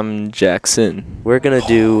 I'm Jackson. We're going to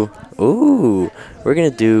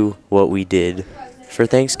do what we did for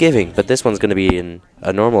Thanksgiving, but this one's going to be in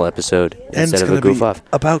a normal episode And it's instead of gonna a goof be off.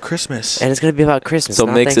 about Christmas. And it's going to be about Christmas, So it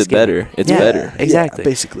not makes it Thanksgiving. better. It's Yeah, better. Exactly. Yeah,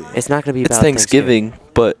 basically. It's not going to be It's about Thanksgiving,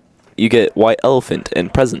 but you get white elephant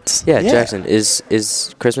and presents. Yeah, Yeah. Jackson, is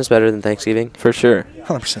Christmas better than Thanksgiving? For sure.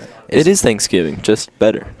 100%. It is Thanksgiving, just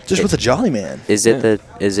better. Just with a jolly man. Is Yeah.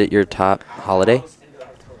 it your top holiday?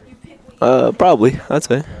 Probably. I'd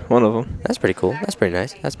say one of them. That's pretty cool. That's pretty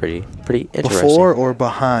nice. That's pretty interesting. Before or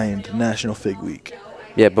behind National Fig Week?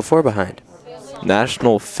 Yeah, before or behind?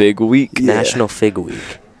 National Fig Week. Yeah. National Fig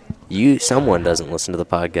Week. Someone doesn't listen to the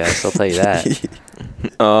podcast, I'll tell you that.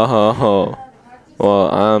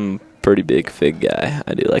 Well, I'm pretty big fig guy.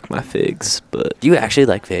 I do like my figs, but Do you actually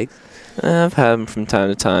like figs? I've had them from time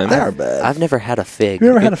to time. They are bad. I've never had a fig. you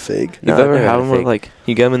ever had a fig? No, You've I've ever never had had a them with fig. like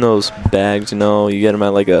you get them in those bags, you know? You get them at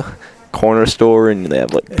like a corner store and they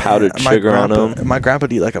have like powdered Yeah, sugar on them. My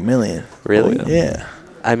grandpa'd eat like a million. Really? Oh, Yeah.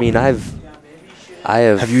 I mean, I have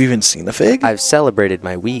Have you even seen a fig? I've celebrated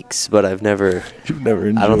my weeks, but I've never. You've never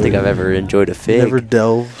enjoyed I don't think I've ever enjoyed a fig. Never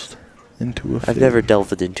delved into a fig. I've never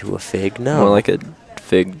delved into a fig. No. More like a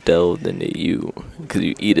fig delved into you because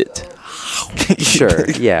you eat it. Sure.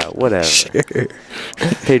 Yeah. Whatever. Sure.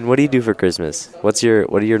 Hayden, what do you do for Christmas? What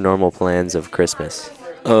are your normal plans of Christmas?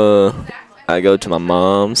 I go to my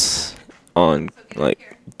mom's on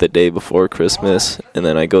like the day before Christmas, and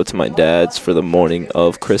then I go to my dad's for the morning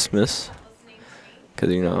of Christmas.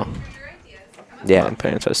 because my Yeah.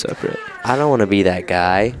 parents are separate. I don't want to be that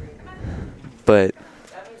guy, but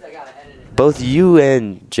both you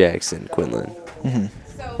and Jackson, Quinlan,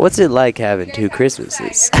 what's it like having 2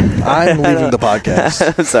 Christmases? I'm leaving the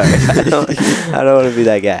podcast. I'm sorry. I don't want to be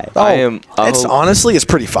that guy. Honestly, it's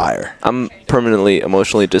pretty fire. I'm permanently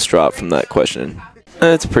emotionally distraught from that question.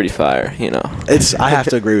 It's pretty fire, I have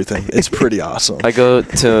to agree with him. It's pretty awesome. I go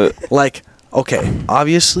to Like, okay,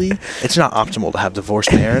 obviously, it's not optimal to have divorced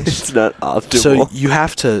parents. It's not optimal. So you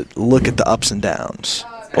have to look at the ups and downs.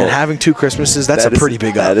 And having 2 Christmases, that's a pretty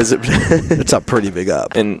big up. It's a pretty big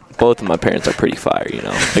up. and both of my parents are pretty fire,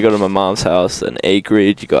 I go to my mom's house, an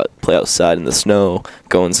acreage, you got to play outside in the snow,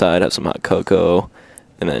 go inside, have some hot cocoa,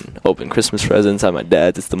 and then open Christmas presents at my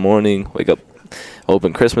dad's. It's the morning, wake up,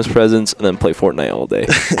 open Christmas presents, and then play Fortnite all day.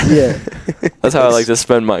 Yeah. That's how I like to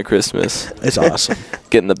spend my Christmas. It's awesome.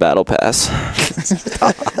 Getting the battle pass.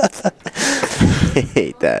 I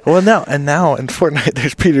hate that. Well, now in Fortnite,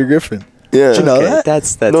 there's Peter Griffin. Yeah. Did you know that?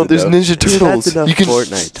 That's No, there's enough. Ninja Turtles. That's enough You can-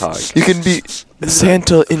 Fortnite talk. You can be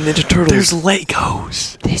Santa in Ninja Turtles. There's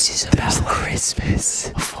Legos. This is about Christmas.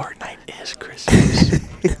 Fortnite is Christmas.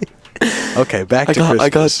 Okay, back to Christmas. I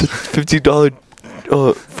got the $50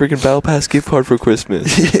 freaking battle pass gift card for Christmas.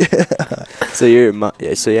 So you're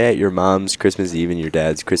at your mom's Christmas Eve and your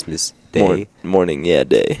dad's Christmas Day. Morning,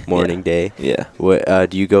 day. Morning day. Yeah. What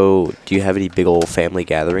do you have any big old family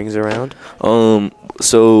gatherings around?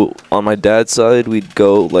 So on my dad's side, we'd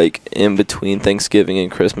go like in between Thanksgiving and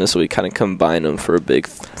Christmas, so we kind of combine them for a big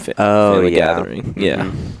family gathering. Yeah.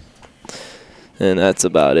 Mhm. And that's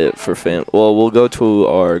about it for fam. Well, we'll go to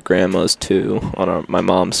our grandma's too on my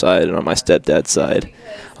mom's side and on my stepdad's side.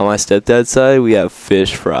 On my stepdad's side, we have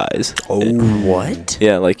fish fries. Oh, What?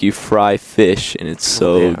 Yeah, like you fry fish and it's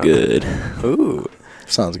so yeah. good. Ooh.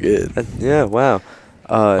 sounds good. Yeah. Wow.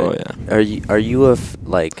 Oh, yeah. Are you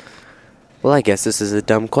like? Well, I guess this is a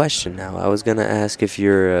dumb question now. I was gonna ask if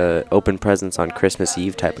you're open presents on Christmas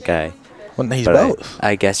Eve type of guy. Well, he's But both.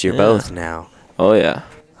 I guess you're Yeah. both now. Oh yeah.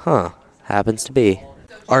 Huh. Happens to be.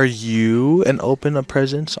 Are you an open of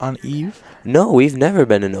presents on Eve? No, we've never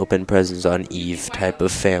been an open presents on Eve type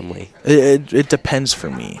of family. It depends for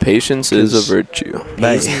me. Patience is a 'Cause virtue.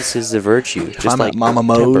 Like, Patience is a virtue. if Just I'm like at Mama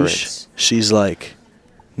Mo's, temperance. she's like,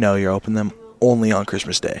 no, you're open them only on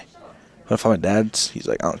Christmas Day. But if I'm at Dad's, he's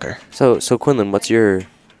like, I don't care. So Quinlan, do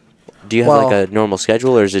you have Well, like a normal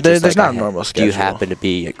schedule, or is it there- just there's like not a normal Do you schedule. happen to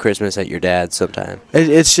be at Christmas at your dad's sometime?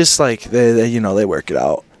 It's just like they work it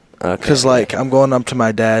out. Okay. Because like I'm going up to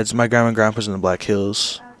my dad's. My grandma and grandpa's in the Black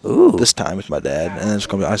Hills. Ooh, This time with my dad, and then it's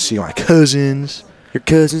gonna be I see my cousins. your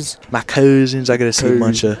cousins. My cousins, I get to see a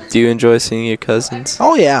bunch of. Do you enjoy seeing your cousins?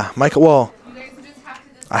 Oh yeah, Well,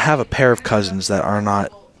 I have a pair of cousins that are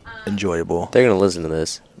not enjoyable. They're gonna listen to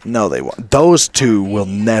this. No, they won't. Those two will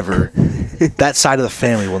never. That side of the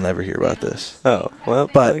family will never hear about this. Oh well,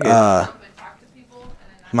 But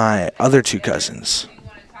my other 2 cousins,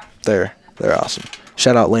 they're awesome.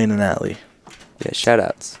 Shout out Lane and Natalie. yeah, shout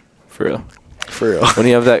outs. For real. For real. When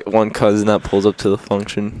you have that one cousin that pulls up to the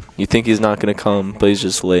function, you think he's not gonna come, but he's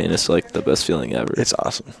just late, and it's like the best feeling ever. It's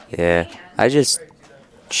awesome. Yeah, I just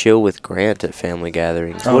chill with Grant at family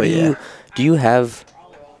gatherings. Oh, What yeah. do you have?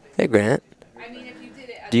 Hey Grant,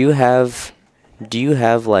 do you have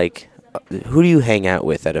like who do you hang out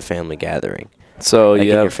with at a family gathering? So Like you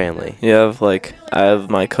in your have family. I have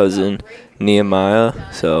my cousin Nehemiah.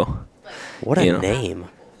 So What a You know. name.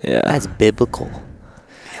 yeah. That's biblical.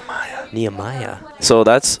 Nehemiah. So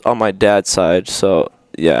that's on my dad's side. So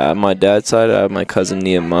yeah, on my dad's side, I have my cousin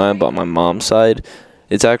Nehemiah. But on my mom's side,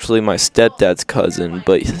 it's actually my stepdad's cousin.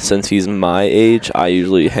 But since he's my age, I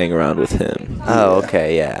usually hang around with him. Oh,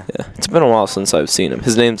 okay, yeah. Yeah, it's been a while since I've seen him.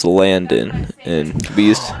 His name's Landon, and we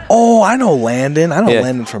used. Oh, I know Landon. I know Yeah.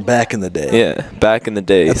 Landon from back in the day. Yeah, back in the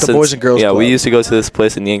day. At the Boys and Girls Yeah, we Club. used to go to this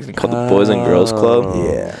place in Yankton called the Boys and Girls Club.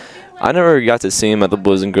 Oh. Yeah. I never got to see him at the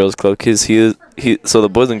Boys and Girls Club because so the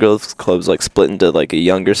Boys and Girls Club's like split into like a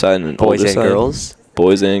younger side and an Boys older and side. girls?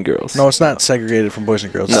 Boys and girls. No, it's not segregated from boys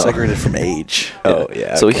and girls. It's No. segregated from age. Oh,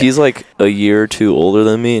 yeah. So okay. he's like a year or 2 older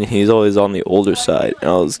than me, and he's always on the older side.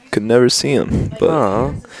 And could never see him. But Aw.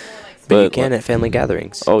 But but you can at family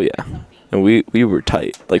gatherings. oh yeah, and we were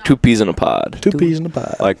tight, like 2 peas in a pod. 2 peas in a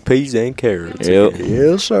pod. Like peas and carrots. Yep.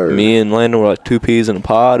 Yes, sir. Me and Landon were like 2 peas in a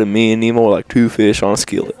pod, and me and Nemo were like 2 fish on a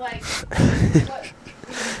skillet.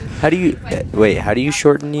 How do you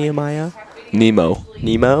shorten Nehemiah? Nemo.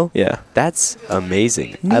 Nemo? Yeah. That's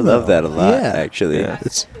amazing. I Nemo. love that a lot, Yeah. actually. Yeah.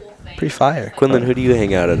 It's pretty fire. Quinlan, who do you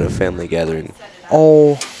hang out at a family gathering?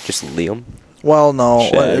 Oh, Just Liam? well, no.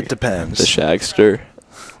 Well, Shag. it depends. The Shagster.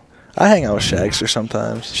 I hang out with Shagster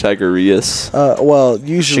sometimes. Shagarius. Well,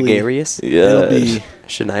 usually Shagarius? it'll be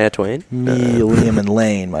Shania Twain? me, Liam, and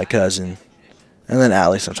Lane, my cousin. And then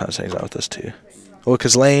Allie sometimes hangs out with us, too. Well,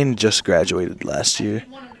 because Lane just graduated last year.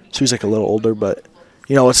 So he's like a little older, but,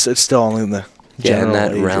 it's still only in the Yeah, in general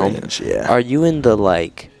that age realm. range. Yeah. Are you in the,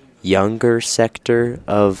 like, younger sector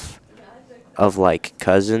of like,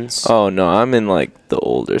 cousins? Oh, no, I'm in, like, the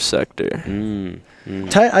older sector.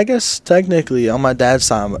 I guess technically on my dad's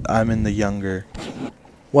side, I'm in the younger.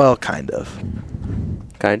 Well, kind of.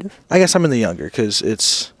 Kind of? I guess I'm in the younger because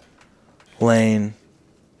it's Lane,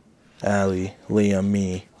 Allie, Liam,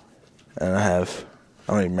 me, and I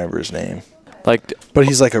don't even remember his name. Like, But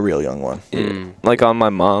he's like a real young one. like on my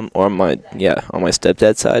mom or on my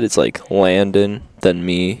stepdad's side, it's like Landon, then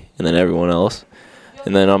me, and then everyone else.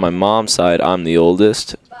 And then on my mom's side, I'm the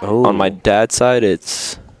oldest. Oh. On my dad's side,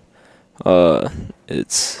 it's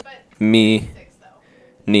me,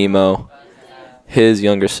 Nemo, his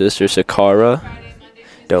younger sister Sakara,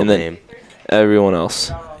 Dope and then name. everyone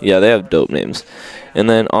else. Yeah, they have dope names. And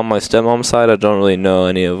then on my stepmom's side, I don't really know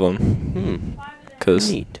any of them.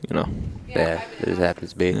 Because, Neat. Yeah, it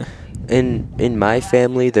happens to be. In my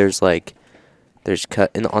family, there's on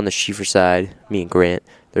the Schiefer side, me and Grant,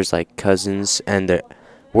 there's like cousins, and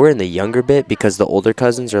we're in the younger bit because the older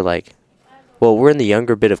cousins are like, well, we're in the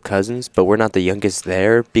younger bit of cousins, but we're not the youngest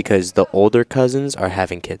there because the older cousins are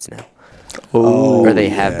having kids now. Or they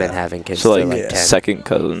have been having kids. so They're like 10. second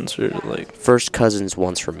cousins or like First cousins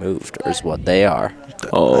once removed is what they are. I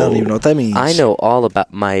don't even know what that means. I know all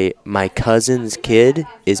about my cousin's kid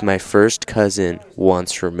is my first cousin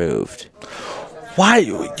once removed. Why?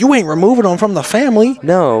 You ain't removing them from the family.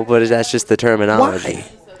 No, but that's just the terminology.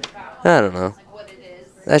 Why? I don't know.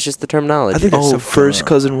 That's just the terminology. I think that's so first fun.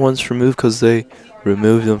 cousin once removed because they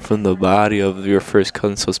removed them from the body of your first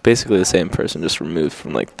cousin. So it's basically the same person, just removed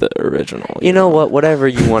from like the original. You know what? Whatever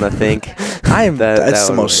you want to think. That's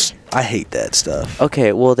the would most. I hate that stuff.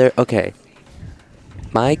 Okay, well, okay.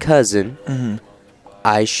 My cousin,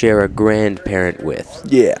 I share a grandparent with.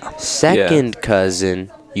 Yeah. Second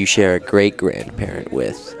cousin, you share a great grandparent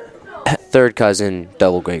with. Third cousin,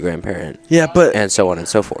 double great grandparent. Yeah, but And so on and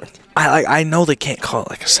so forth. I know they can't call it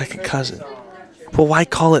like a second cousin. But why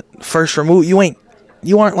call it first remove?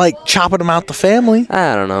 You aren't like chopping them out the family.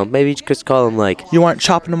 I don't know. Maybe just call them like You aren't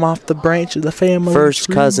chopping them off the branch of the family. first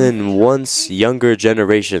cousin, once younger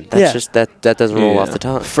generation. That's Yeah. just that doesn't roll off Yeah. the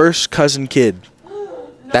tongue. First cousin kid.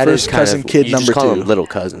 That is first kind cousin of, kid you number just call 2. them little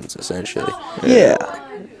cousins essentially. Yeah.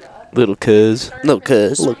 little cuz. Little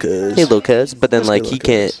cuz. Little cuz. Hey, little cuz. But then Let's like go, he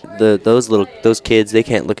little can't. Those kids, they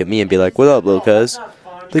can't look at me and be like, "What up, little cuz?"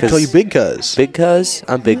 They call you 'Cause- big cuz. Big cuz.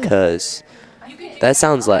 I'm big cuz. That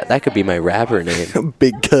sounds like that could be my rapper name.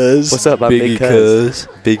 Big cuz. What's up, I'm Biggie big cuz.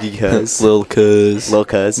 Biggie cuz. Lil cuz. Lil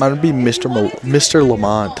cuz. Mine would be Mr.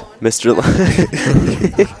 Lamont. Mr.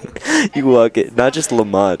 You walk it. Not just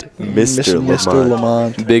Lamont. Mr. Mr. Lamont.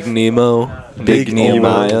 Lamont. Big Nemo. Big Big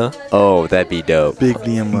Nehemiah. Oh, that'd be dope. Big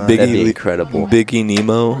Nehemiah. Big- That'd be Biggie- incredible. Biggie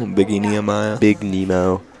Nemo. Biggie Nehemiah. Big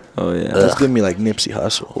Nemo. Oh yeah. That's giving me like Nipsey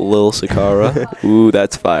Hussle. Lil Sakara. Ooh,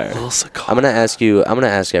 that's fire. I'm gonna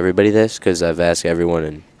ask everybody this because I've asked everyone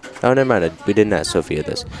and oh, never mind. We didn't ask Sophia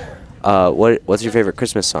this. What's your favorite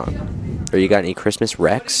Christmas song? Or you got any Christmas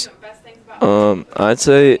recs? I'd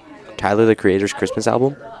say, Tyler the Creator's Christmas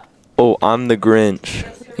album, oh, I'm the Grinch.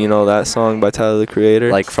 You know that song by Tyler the Creator?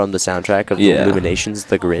 like from the soundtrack of Yeah. the Illuminations,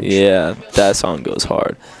 The Grinch. Yeah, that song goes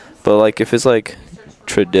hard. But like if it's like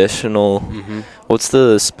traditional, what's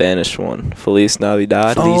the Spanish one? Feliz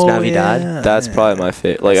Navidad. Feliz Navidad? yeah. That's probably my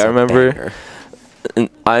favorite. Like That's I a remember, banger. and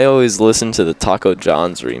I always listen to the Taco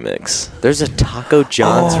John's remix. There's a Taco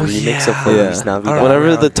John's Oh, remix of yeah. Feliz Yeah. Navidad. Whenever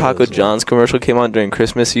how the it Taco goes, yeah. John's commercial came on during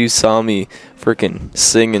Christmas, you saw me freaking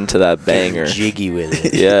singing to that banger. Jiggy with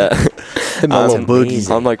it. Yeah. Hit my That's little boogie.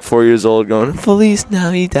 amazing. I'm like 4 years old going, Feliz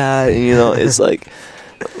Navidad. And, you know, it's like.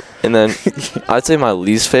 And then I'd say my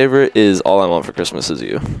least favorite is All I Want for Christmas Is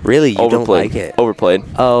You. Really, you don't Overplayed. like it? Overplayed.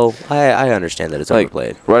 Oh, I understand that it's Like,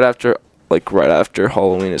 overplayed. right after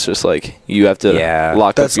Halloween, it's just like you have to Yeah.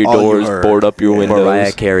 lock up That's your all you doors, heard. board up your Yeah. windows.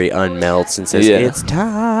 Mariah Carey unmelts and says, Yeah. "It's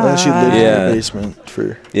time." And then she lived in Yeah. the basement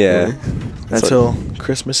for Yeah. until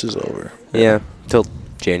Christmas is over. Yeah. Till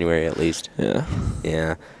January at least. Yeah.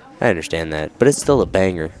 Yeah. I understand that, but it's still a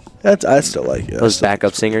banger. I still like it. I Those still think backup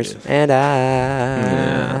it's pretty singers, good. and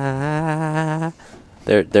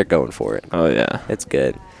they're going for it. Oh yeah. It's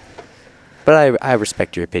good. But I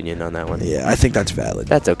respect your opinion on that one. Yeah, I think that's valid.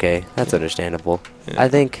 That's okay. That's understandable. Yeah. I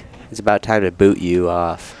think it's about time to boot you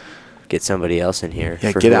off. get somebody else in here.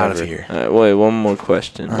 Yeah, for get out of whoever. here. All right, wait, one more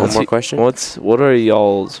question. One more question? What are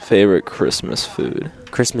y'all's favorite Christmas food?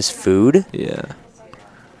 Christmas food? Yeah.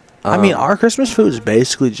 I mean, our Christmas food is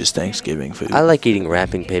basically just Thanksgiving food. I like eating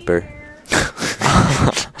wrapping paper.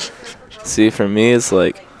 See, for me, it's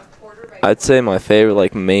like, I'd say my favorite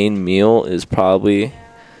like main meal is probably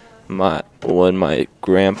when my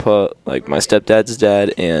grandpa, like my stepdad's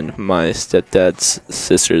dad and my stepdad's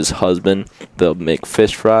sister's husband, they'll make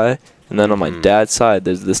fish fry. And then on my dad's side,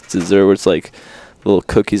 there's this dessert where it's like little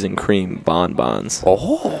cookies and cream bonbons.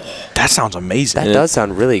 Oh, that sounds amazing. that does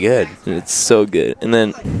sound really good. And it's so good.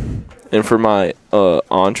 And for my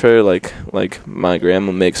entree, like my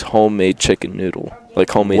grandma makes homemade chicken noodle, like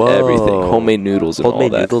homemade Whoa. everything, homemade noodles and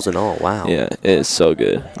Homemade all that. noodles and all. Wow. Yeah, it is so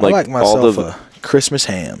good. I like all myself the a Christmas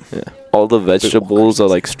ham. all the vegetables are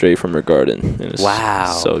like straight from her garden. And it's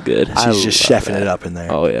Wow. so good. She's just love chefing that. it up in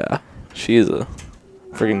there. Oh yeah, she's a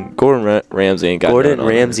freaking Gordon Ramsay ain't got Gordon none on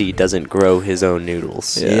her. Ramsay doesn't grow his own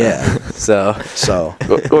noodles. Yeah. So So,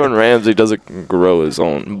 Gordon Ramsay doesn't grow his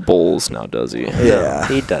own bowls now, does he? yeah.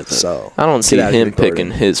 he doesn't. So, I don't see Get out of him here, Gordon.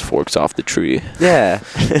 picking his forks off the tree. Yeah.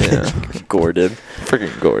 Yeah. Gordon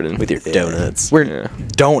Freaking Gordon. with your Yeah. donuts. Yeah.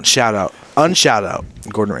 don't unshout out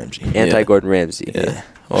Gordon Ramsay. Anti Gordon Ramsay. Yeah.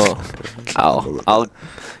 Well, I'll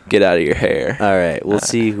get out of your hair. All right. We'll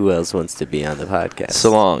see who else wants to be on the podcast.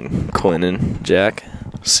 So long, Quinn and Jack.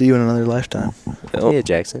 See you in another lifetime. Oh, Yeah,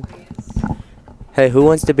 Jackson. Hey, who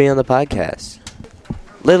wants to be on the podcast?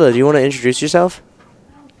 Leila, do you want to introduce yourself?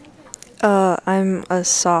 I'm a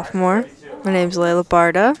sophomore. My name's Leila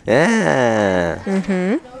Barda. Yeah.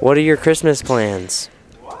 Mm-hmm. What are your Christmas plans?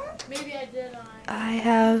 I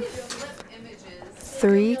have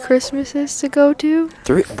 3 Christmases to go to.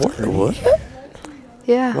 3? What?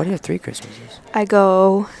 Yeah. Why do you have 3 Christmases? I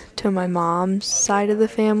go to my mom's side of the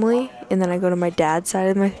family, and then I go to my dad's side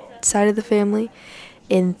of the family,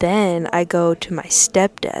 and then I go to my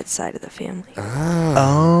stepdad's side of the family.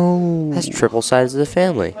 Oh. That's triple sides of the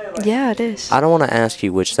family. Yeah, it is. I don't want to ask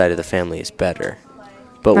you which side of the family is better.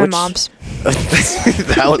 But My which, mom's.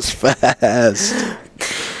 That was fast.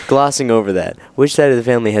 Glossing over that. Which side of the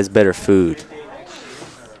family has better food?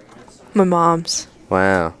 My mom's.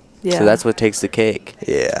 Wow. Yeah. So that's what takes the cake.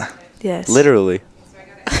 Yeah. Yes. Literally.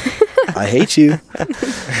 I hate you.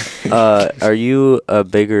 Are you a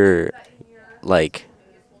bigger, like,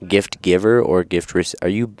 gift giver or gift are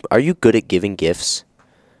you good at giving gifts?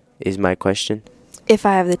 Is my question. If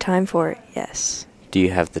I have the time for it, yes. Do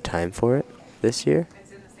you have the time for it this year?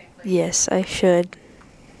 Yes, I should.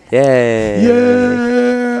 Yay!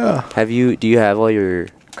 Yeah. Do you have all your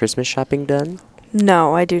Christmas shopping done?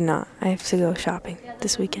 No, I do not. I have to go shopping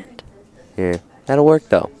this weekend. Yeah. That'll work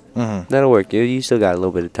though. Mm-hmm. That'll work. You still got a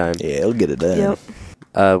little bit of time. Yeah, it'll get it done.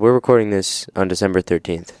 Yep. We're recording this on December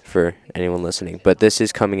 13th for anyone listening, but this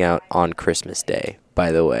is coming out on Christmas Day,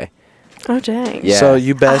 by the way. Oh, dang. Yeah. So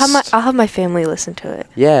you best. I'll have my family listen to it.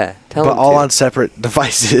 Yeah, tell but them all to. on separate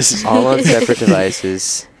devices. all on separate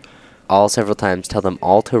devices, all several times. Tell them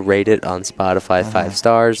all to rate it on Spotify 5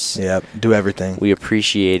 stars. Yep. Do everything. We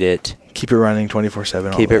appreciate it. Keep it running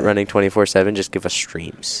 24/7. Keep it running 24/7. Just give us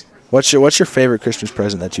streams. What's your favorite Christmas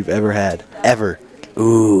present that you've ever had? Ever?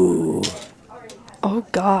 Ooh. Oh,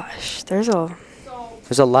 gosh. There's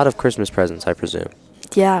a lot of Christmas presents, I presume.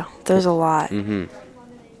 there's a lot. Mm-hmm.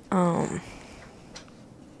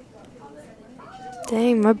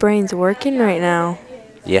 Dang, my brain's working right now.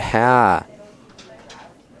 Yeah.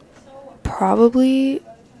 Probably.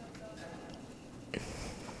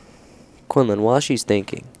 Quinlan, while she's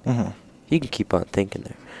thinking, Mm-hmm. you can keep on thinking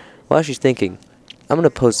there. While she's thinking, I'm going to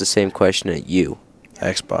pose the same question at you.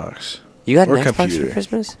 Xbox. You got Or an Xbox computer. for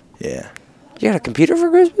Christmas? Yeah. You got a computer for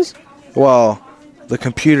Christmas? Well, the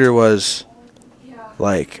computer was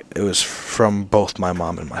it was from both my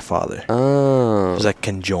mom and my father. Oh. It was like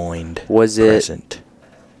conjoined Was it- present.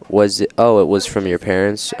 Oh, it was from your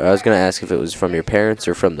parents? I was going to ask if it was from your parents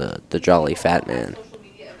or from the Jolly Fat Man.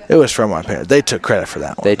 It was from my parents. They took credit for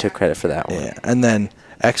that one. They took credit for that one. Yeah. And then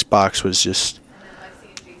Xbox was just,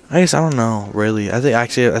 I guess, I don't know, really. I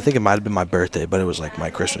think it might have been my birthday, but it was like my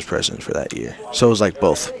Christmas present for that year. So it was like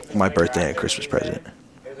both my birthday and Christmas present.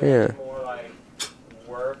 Yeah.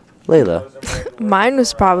 Leila. Mine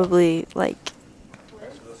was probably like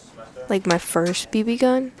my first BB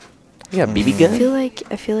gun. You got a BB I gun?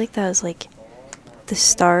 feel like that was like the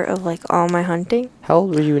start of like all my hunting. How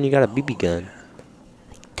old were you when you got a BB gun?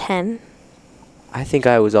 10. I think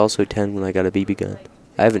I was also 10 when I got a BB gun.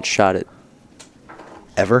 I haven't shot it.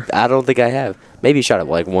 Ever? I don't think I have. Maybe shot it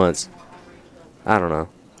like once. I don't know.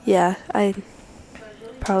 Yeah,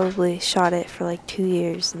 probably shot it for like 2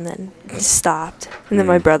 years and then stopped. And then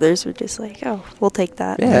my brothers were just like, "Oh, we'll take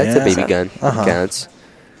that." Yeah, that's a Yeah. BB gun. Uh-huh. It counts.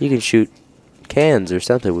 You can shoot cans or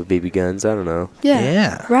something with BB guns. I don't know.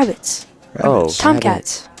 Yeah. Rabbits. Oh, Rabbits.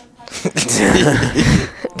 Tomcats.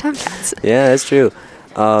 Tomcats. Yeah, that's true.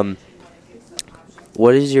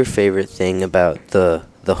 What is your favorite thing about the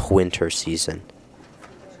winter season?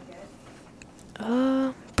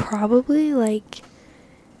 Probably like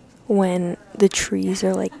when the trees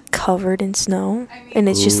are like covered in snow and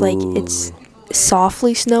it's just like it's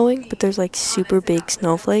softly snowing, but there's like super big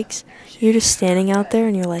snowflakes. You're just standing out there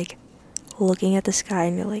and you're like looking at the sky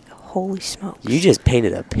and you're like, holy smokes. You just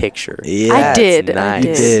painted a picture. Yeah. I did. That's I nice.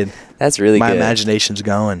 You did. That's really My good. imagination's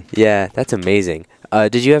going. Yeah, that's amazing.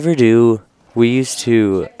 Did you ever do? We used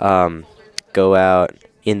to go out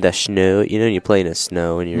in the snow. You know, you play in the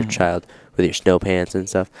snow when you're a child with your snow pants and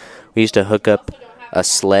stuff. We used to hook up a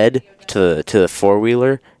sled to the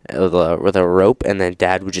 4-wheeler with a rope, and then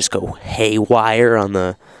Dad would just go haywire on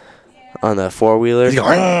the 4-wheeler. He's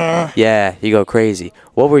going, "Argh." Yeah, you go crazy.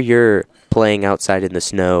 What were your playing outside in the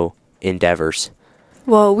snow endeavors?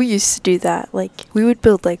 Well, we used to do that. Like, we would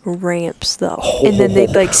build like ramps though, and then they'd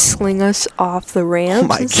like sling us off the ramps. Oh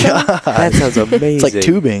my and stuff. god. That sounds amazing. It's like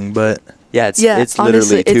tubing, but Yeah, it's Yeah, literally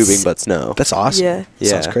honestly, tubing it's- but snow. that's awesome. Yeah.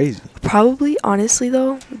 Sounds Yeah. crazy. Probably, honestly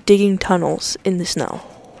though, digging tunnels in the snow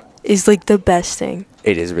is like the best thing.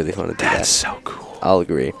 It is really fun to do That's that. so cool. I'll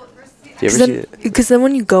agree. You ever see it? Because then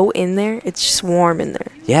when you go in there, it's just warm in there.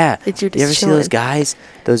 Yeah. You're You ever just see those chilling. guys?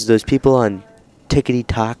 Those people on Tickety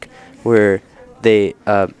Talk where they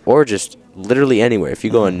or just literally anywhere. If you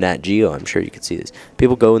go on Nat Geo, I'm sure you could see this.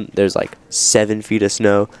 People go in, there's like 7 feet of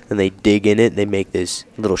snow, and they dig in it. And they make this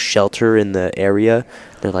little shelter in the area.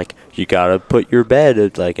 They're like, you gotta put your bed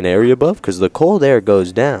at like an area above because the cold air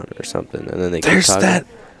goes down or something. And then they keep There's talking.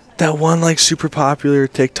 that one like super popular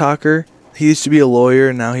TikToker. He used to be a lawyer,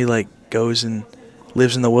 and now he like goes and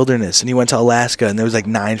lives in the wilderness. And he went to Alaska, and there was like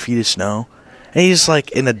 9 feet of snow. And he's just like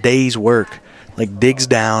in a day's work, like digs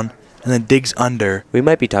down and then digs under. We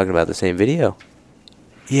might be talking about the same video.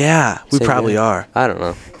 Yeah, we Same probably video. are. I don't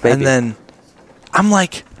know. Maybe. And then I'm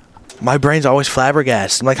like, my brain's always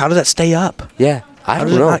flabbergasted. I'm like, how does that stay up? Yeah, I How don't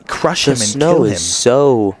does it know. not crush the him and snow kill is him?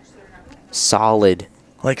 so solid.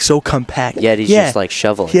 Like so compact. Yet he's just like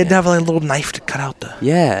shoveling. He had to it. have like a little knife to cut out the.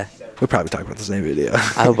 Yeah. We're probably talking about the same video.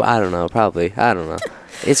 I don't know. Probably. I don't know.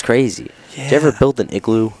 It's crazy. Did you ever Yeah. build an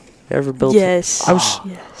igloo? You ever built? Yes. I was-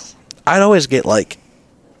 Yes. I'd always get like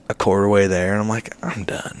a quarter way there, and I'm like, I'm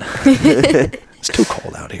done. It's too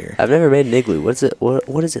cold out here. I've never made an igloo. What's it?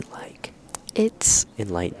 What is it like? It's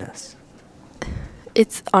Enlighten us.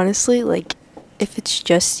 honestly like if it's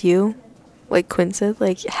just you, like Quinn said,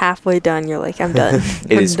 like halfway done, you're like, I'm done.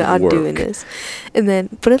 It I'm is not work. doing this. And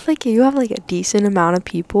then, but if like you have like a decent amount of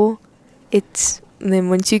people, and then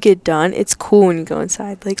once you get done, it's cool when you go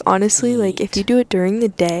inside. Like honestly, like if you do it during the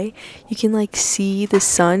day, you can like see the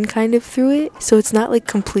sun kind of through it, so it's not like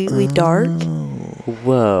completely dark.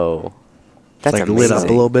 Whoa. That's like amazing. lit up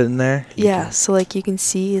a little bit in there. Yeah, so like you can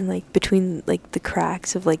see in like between like the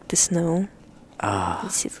cracks of like the snow. Ah, You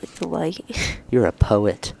see like the light. you're a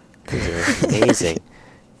poet. These are amazing.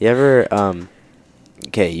 You ever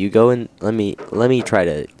okay, you go in. Let me try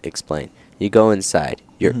to explain. You go inside.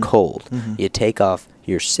 You're cold. You take off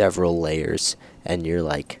your several layers, and you're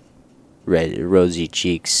like red, rosy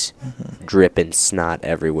cheeks, dripping snot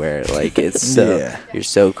everywhere. Like it's so Yeah. you're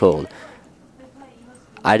so cold.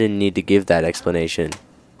 I didn't need to give that explanation.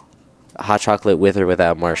 Hot chocolate with or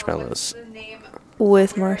without marshmallows.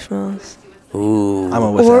 With marshmallows. Ooh, I'm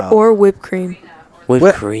a without. Or whipped cream. whipped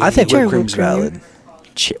Whip- cream. I think Sure, whipped cream's whipped cream.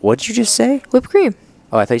 valid. What did you just say? Whipped cream.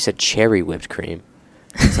 Oh, I thought you said cherry whipped cream.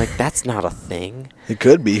 It's like that's not a thing. It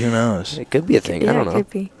could be. Who knows? It could be a thing. I Yeah, don't it know. could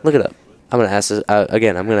be. Look it up. I'm gonna ask this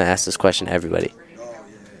again. I'm gonna ask this question to everybody.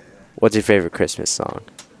 What's your favorite Christmas song?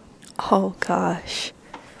 Oh gosh.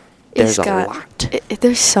 There's a lot.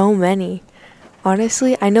 There's so many.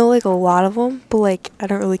 Honestly, I know like a lot of them, but like I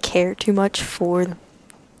don't really care too much for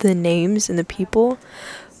the names and the people.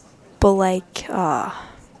 But like,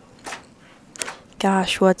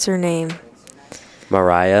 gosh, what's her name?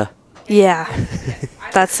 Mariah. Yeah,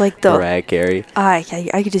 that's like the. Mariah Carey. I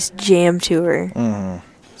could just jam to her.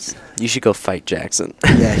 You should go fight Jackson.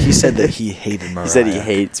 Yeah, he said that he hated Mariah. He said he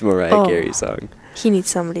hates Mariah Oh. Carey's song. He needs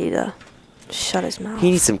somebody to shut his mouth.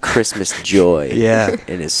 He needs some Christmas joy. Yeah.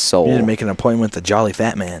 In his soul. You need to make an appointment with the Jolly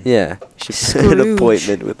Fat Man. Yeah. Should set an Scrooge.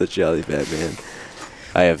 appointment with the Jolly Fat Man.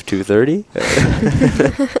 I have 2:30.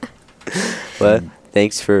 But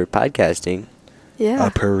thanks for podcasting. Yeah.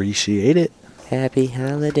 Appreciate it. Happy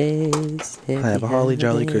holidays. Have a holly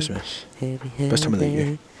jolly Christmas. Happy Best time of the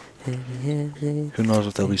year. holidays. Who knows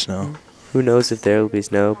if there'll be snow? Who knows if there will be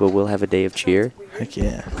snow, but we'll have a day of cheer. Heck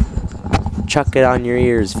yeah. Chuck it on your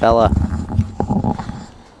ears, fella.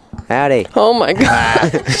 Howdy. Oh my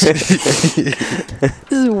god. This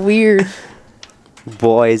is weird.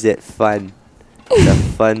 Boy, is it fun. It's a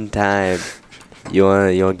fun time. You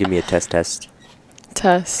wanna give me a test?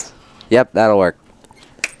 Test. Yep, that'll work.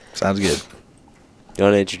 Sounds good. You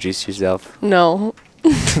wanna introduce yourself? No.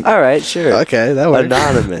 All right, sure. Okay, that works.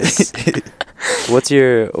 Anonymous. What's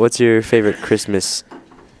your favorite Christmas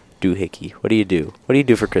doohickey? What do you do? What do you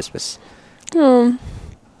do for Christmas?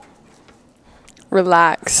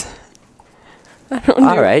 Relax. I don't know.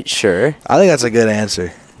 All right, sure. I think that's a good answer.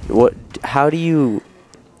 What? How do you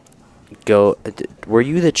go? Were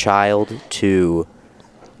you the child to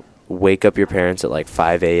wake up your parents at like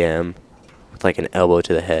 5 a.m. with like an elbow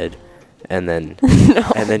to the head, and then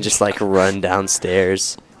and then just like run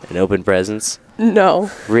downstairs and open presents?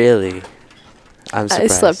 No. Really? I'm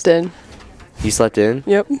surprised. I slept in. You slept in?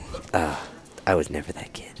 Yep. I was never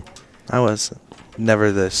that kid. I was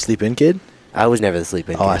never the sleep-in kid. I was never the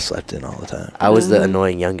sleeping kid. Oh, I slept in all the time. I was the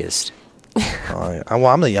annoying youngest. Oh, well,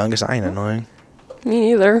 I'm the youngest. I ain't annoying. Me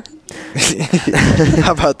neither.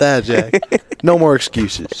 How about that, Jack? No more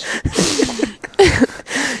excuses.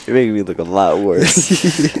 You're making me look a lot worse.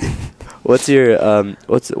 What's your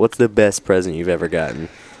what's the best present you've ever gotten?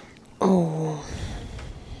 Oh.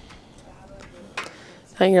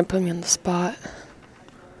 How you gonna put me on the spot?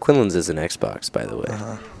 Quinlan's is an Xbox, by the way.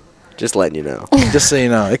 Uh-huh. Just letting you know. Just so you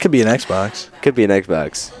know, it could be an Xbox. Could be an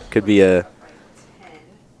Xbox. Could be a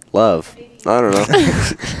love. I don't know.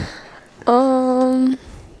 I'm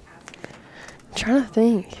trying to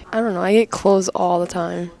think. I don't know. I get clothes all the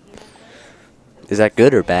time. Is that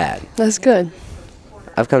good or bad? That's good.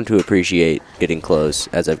 I've come to appreciate getting clothes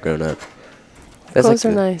as I've grown up. That's Clothes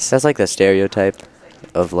like are nice. That's like the stereotype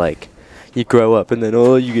of like you grow up and then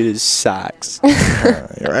all you get is socks.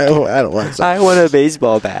 I don't want socks. I want a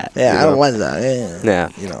baseball bat. Yeah, you I don't know? want that. Yeah. Yeah.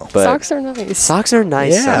 You know. But Socks are nice. socks are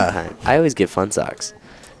nice Yeah. sometimes. I always get fun socks.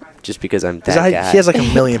 Just because I'm 'Cause that guy. he has like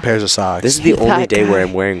a million pairs of socks. This is the That only day where guy.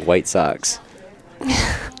 I'm wearing white socks. I was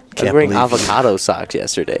Can't wearing believe you. avocado socks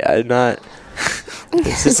yesterday. I'm not.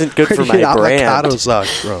 This isn't good Where'd for you get my brand. avocado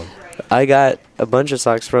socks from? I got a bunch of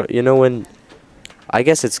socks from. When. I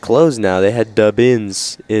guess it's closed now. They had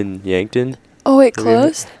Dub-Ins in Yankton. Oh, it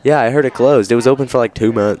closed? Yeah, I heard it closed. It was open for like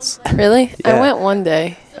 2 months. Really? I Yeah. went one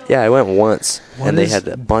day. Yeah, I went once, What and they is had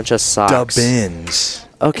a bunch of socks. Dub-Ins.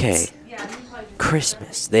 Okay.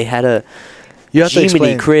 Christmas. They had a You have to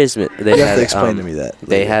Jiminy explain. Christmas. They You have had, to explain to me that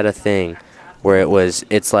They later. had a thing where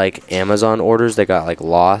it's like Amazon orders that got like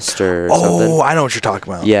lost or something. Oh, I know what you're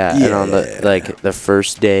talking about. Yeah, and on the yeah. like the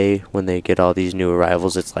first day when they get all these new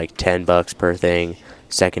arrivals, it's like $10 per thing.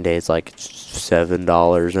 Second day it's like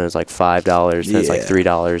 $7, and it's like $5, and it's like Yeah.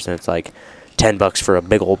 $3, and it's like $10 for a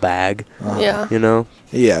big old bag. Yeah. You know,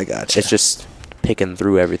 Yeah, I got you. it's just picking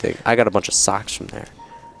through everything. I got a bunch of socks from there.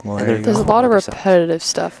 Well, and there they're you There's a go. lot of 100%. repetitive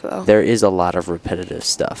stuff, though. There is a lot of repetitive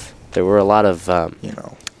stuff. There were a lot of You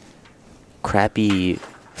know. crappy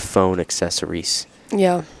phone accessories.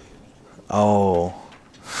 Yeah. Oh,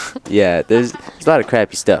 Yeah, there's a lot of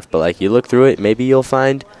crappy stuff, but like you look through it, maybe you'll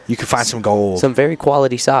find you can find some gold. some very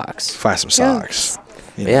quality socks. Find some socks.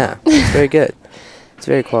 You know. Yeah, it's very good. It's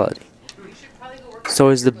very quality. So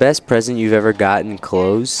is the best present you've ever gotten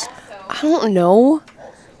clothes? I don't know.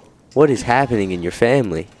 What is happening in your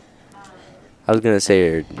family? I was going to say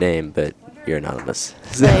your name, but you're anonymous.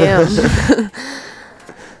 I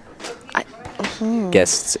am.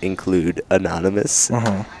 Guests include Anonymous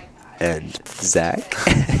Uh-huh. and Zach.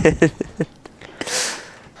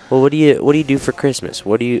 Well, what do you do for Christmas?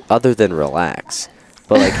 What do you other than relax?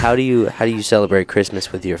 But like how do you celebrate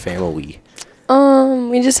Christmas with your family?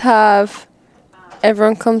 We just have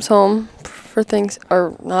everyone comes home for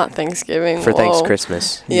not Thanksgiving. For thanks whoa.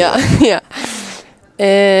 Christmas. Yeah, yeah.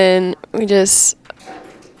 And we just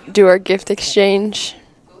do our gift exchange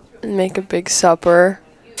and make a big supper.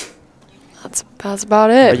 That's about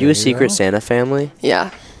Are it. you a Secret Santa family? Yeah.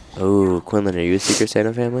 Oh, Quinlan, are you a Secret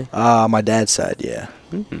Santa family? My dad's side, yeah.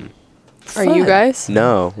 Are you guys?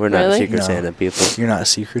 No, we're not Really? Secret No. Santa people. You're not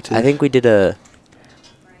secretive. I think we did a.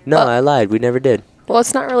 No, I lied. We never did. Well,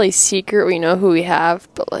 it's not really secret. We know who we have,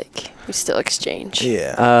 but like we still exchange.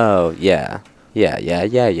 Yeah. Oh, yeah. Yeah.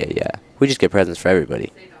 We just get presents for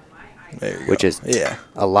everybody, There you which go. is Yeah.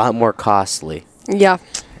 a lot more costly. Yeah.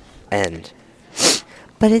 And.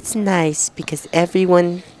 But it's nice because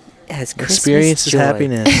everyone has Christmas Experiences joy.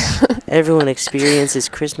 happiness. Everyone experiences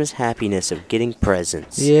Christmas happiness of getting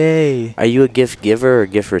presents. Yay. Are you a gift giver or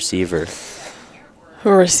gift receiver?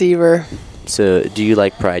 Receiver. So, do you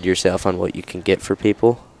like pride yourself on what you can get for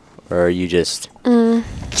people, or are you just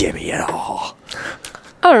give me it all?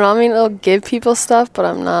 I don't know. I mean, I'll give people stuff, but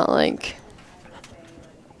I'm not like.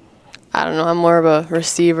 I don't know. I'm more of a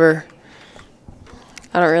receiver.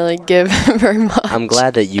 I don't really give very much. I'm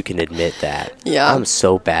glad that you can admit that. Yeah. I'm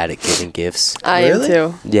so bad at giving gifts. I am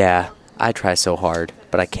too. Yeah, I try so hard,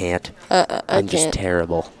 but I can't. I'm just can't.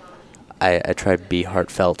 terrible. I try to be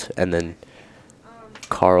heartfelt, and then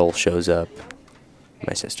Carl shows up,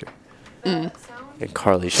 my sister. And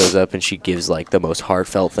Carly shows up, and she gives, like, the most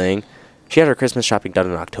heartfelt thing. She had her Christmas shopping done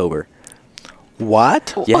in October.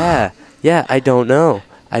 What? Yeah, I don't know.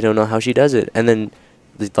 I don't know how she does it. And then,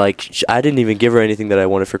 like, I didn't even give her anything that I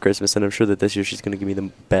wanted for Christmas, and I'm sure that this year she's going to give me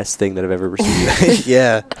the best thing that I've ever received.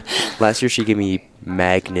 Yeah. Last year she gave me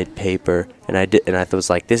magnet paper, and I was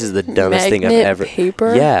like, this is the dumbest thing I've Magnet ever.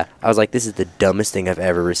 paper? Yeah, I was like, this is the dumbest thing I've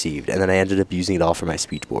ever received, and then I ended up using it all for my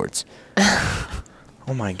speech boards.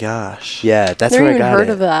 Oh my gosh. Yeah, that's Never where I even got heard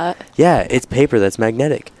it. of that. Yeah, it's paper that's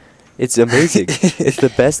magnetic. It's amazing. It's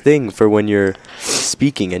the best thing for when you're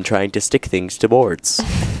speaking and trying to stick things to boards.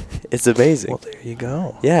 It's amazing. Well, there you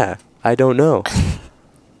go. Yeah, I don't know.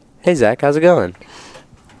 Hey, Zach, how's it going?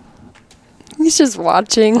 He's just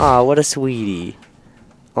watching. Aw, what a sweetie.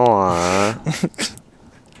 Aw.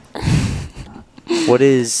 What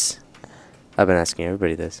is... I've been asking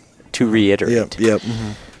everybody this. To reiterate. Yep.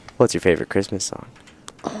 What's your favorite Christmas song?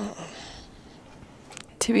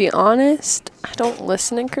 To be honest, I don't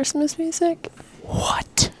listen to Christmas music.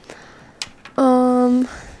 What?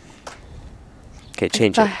 Okay,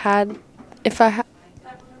 change If it. I had,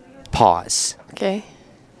 Pause. okay.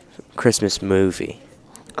 Christmas movie.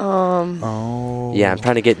 Oh. Yeah, I'm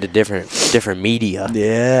trying to get into different media.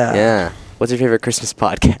 Yeah. Yeah. What's your favorite Christmas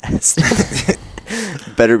podcast?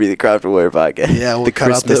 Better be the Craft Warrior podcast. Yeah, we'll the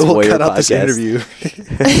cut out, Warrior this interview.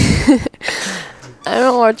 I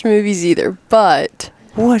don't watch movies either, but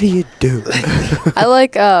What do you do? I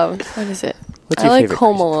like what is it? What's I your like favorite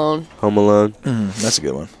Home Christmas- Alone. Home Alone. That's a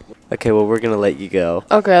good one. Okay, well, we're going to let you go.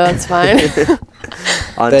 Okay, that's fine.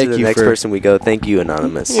 On Thank to the you next for- person we go. Thank you,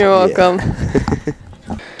 Anonymous. You're welcome. Do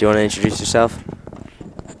you want to introduce yourself?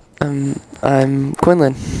 I'm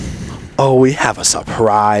Quinlan. Oh, we have a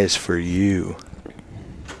surprise for you.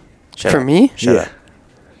 Shut For up. me? Shut Yeah.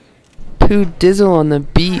 up. Who dizzle on the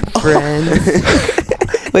beat, friend?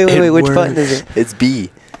 wait, which button is it? It's B.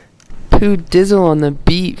 Who dizzle on the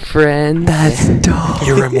beat, friend? That's dope.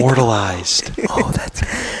 You're immortalized. Oh, that's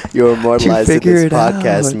You're immortalized in figure this it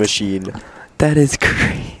podcast out? machine. that is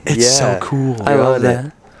great. It's Yeah. so cool. I You're love on that.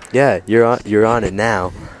 it. Yeah, you're on it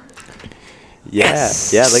now. Yeah,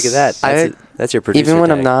 Yes. yeah. Look at that. That's your producer. Even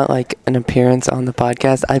when I'm tag. not like an appearance on the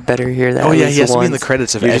podcast, I better hear that. Oh at yeah, least he has to be in the once.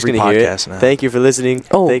 credits of You're just every gonna hear podcast it. now. Thank you for listening.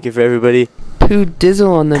 Oh. Thank you for everybody. Who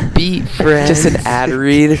dizzle on the beat, friend? Just an ad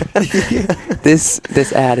read. This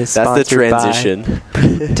ad is That's the sponsored transition.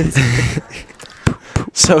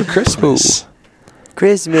 So Christmas.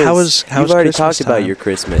 Christmas. How's You've already Christmas talked about time? your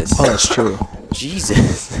Christmas. Oh, that's true.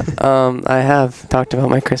 Jesus. I have talked about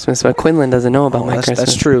my Christmas, but Quinlan doesn't know about my that's, Christmas.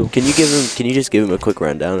 that's true. Can you just give him a quick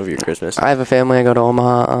rundown of your Christmas? I have a family. I go to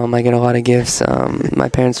Omaha. I get a lot of gifts. My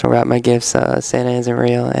parents don't wrap my gifts. Santa isn't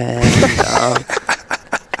real. And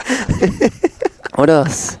what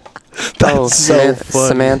else? That's so funny.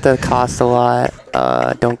 Samantha costs a lot.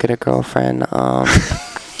 Don't get a girlfriend.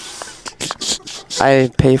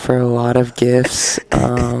 I pay for a lot of gifts.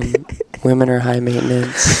 Women are high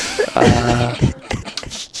maintenance.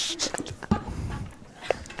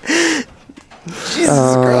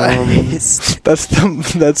 Jesus Christ.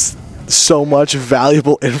 That's so much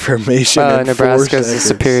valuable information. in 4 Nebraska's a seconds.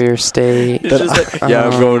 superior state. It's just like, yeah,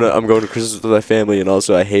 Um, I'm going to Christmas with my family, and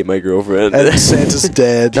also I hate my girlfriend. And Santa's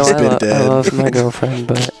dead. No, He's I, been I dead. love my girlfriend,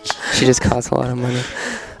 but she just costs a lot of money.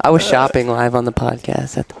 I was shopping live on the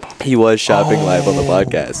podcast at the He was shopping live on the Oh.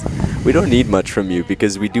 podcast. We don't need much from you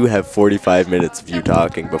because we do have 45 minutes of you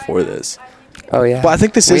talking before this. Oh yeah. Well, I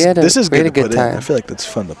think this We is had a- this is we had good a to good put in. time. I feel like that's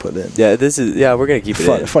fun to put in. Yeah, we're gonna keep it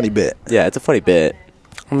in. Funny bit. Yeah, it's a funny bit.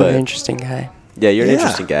 I'm but- an interesting guy Yeah, you're an Yeah.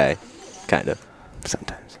 interesting guy, kind of.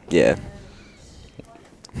 sometimes. Yeah.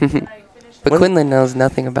 But When- Quinlan knows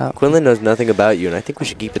nothing about. Quinlan knows nothing about you, and I think we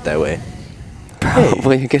should keep it that way.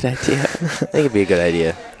 Probably a good idea. I think it'd be a good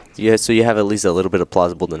idea. Yeah, so you have at least a little bit of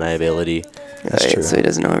plausible deniability. That's Right, true. So he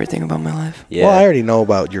doesn't know everything about my life. Yeah. Well, I already know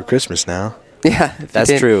about your Christmas now. Yeah,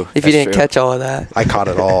 That's true. If you That's didn't true. catch all of that, I caught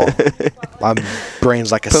it all. My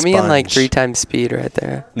brain's like a put sponge. me in like 3 times speed right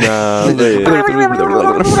there. No.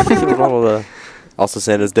 Also,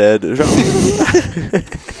 Santa's dead.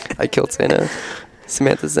 I killed Santa.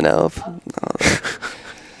 Samantha's an elf.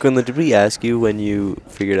 Quinlan, did we ask you when you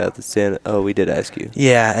figured out that Santa? Oh, we did ask you.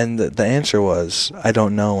 Yeah, and the answer was I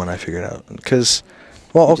don't know when I figured out. Because,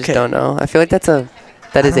 well, I okay. just don't know. I feel like that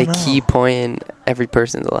is a don't key know. point in every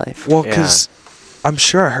person's life. Well, because I'm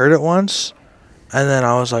sure I heard it once, and then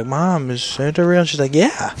I was like, Mom, is Santa real? And she's like,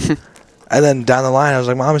 yeah. And then down the line, I was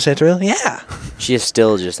like, Mom, is Santa real? Yeah. She is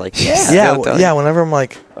still just like, yeah. Yeah, Still telling yeah. you. Whenever I'm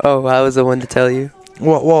like, Oh, I was the one to tell you.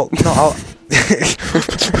 well, no, I'll.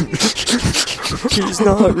 He's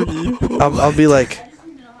not real. I'll be like,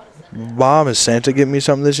 Mom, is Santa getting me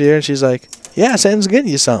something this year? And she's like, yeah, Santa's getting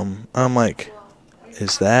you something. I'm like,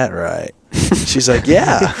 is that right? She's like,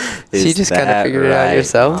 yeah. She just kind of figured it out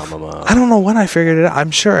yourself. Mama? I don't know when I figured it out. I'm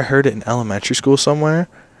sure I heard it in elementary school somewhere.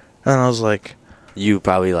 And I was like, You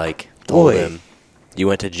probably like told Boy. him. You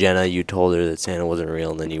went to Jenna, you told her that Santa wasn't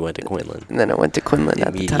real, and then you went to Quinlan. And then I went to Quinlan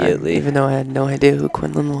at the time, Immediately. even though I had no idea who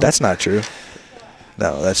Quinlan was. that's not true.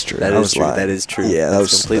 No, that's true. That I is was true. lying. That is true. Yeah,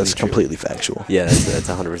 That's that's true. completely factual. Yeah, that's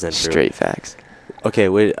 100% true. straight facts. Okay,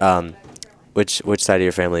 wait, which side of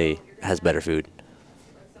your family has better food?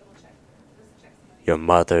 Your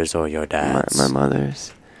mother's or your dad's? My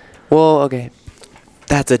mother's. Well, okay.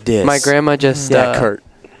 That's a diss. My grandma just Yeah, Kurt.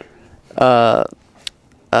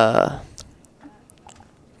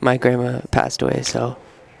 my grandma passed away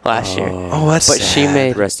last year. Oh, that's But sad. she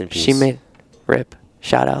made Rest in peace. She made rip.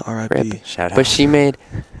 Shout out. R.I.P. Rip. Shout out. But she made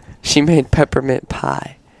peppermint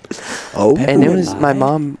pie. Oh, And it was pie? my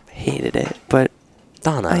mom hated it, but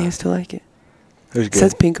Donna. I used to like it. it was It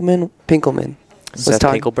says good. Pinkelman. Seth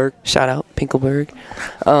Pinkelberg? Shout out Pinkelberg.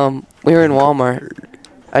 We were in Walmart.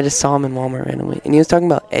 I just saw him in Walmart randomly, and he was talking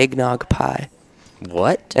about eggnog pie.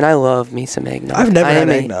 What? And I love me some eggnog. I've never I had am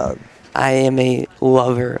eggnog. I am a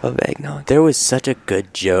lover of eggnog. There was such a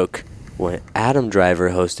good joke when Adam Driver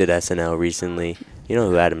hosted SNL recently. You know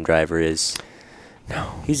who Adam Driver is?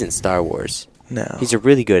 No. He's in Star Wars. No. He's a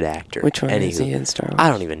really good actor. Which one is Anywho, he in Star Wars? I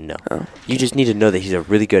don't even know. Oh. You just need to know that he's a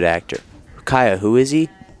really good actor. Kaya, who is he?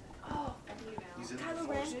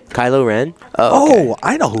 Kylo Ren? Oh,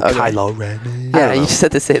 I know who Okay. Kylo Ren is. Yeah, don't you know. just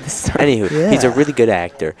had to say the story. Anywho, he's a Yeah. really good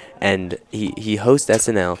actor, and he hosts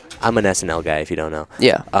SNL. I'm an SNL guy, if you don't know.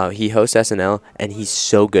 Yeah. He hosts SNL, and he's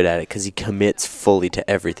so good at it because he commits fully to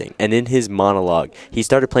everything. And in his monologue, he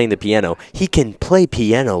started playing the piano. He can play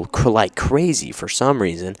piano like crazy for some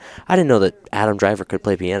reason. I didn't know that Adam Driver could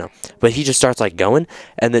play piano, but he just starts like going,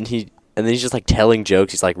 and then he's just like telling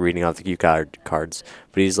jokes. He's like reading off the cue cards,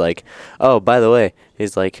 but he's like, "Oh, by the way,"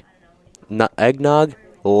 he's like, "Eggnog,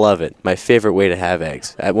 love it. My favorite way to have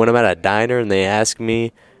eggs. When I'm at a diner and they ask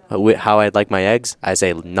me how I'd like my eggs, I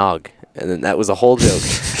say nog." And then that was a whole joke.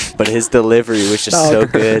 But his delivery was just so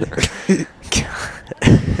good.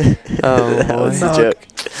 Oh, That was the Nog. joke.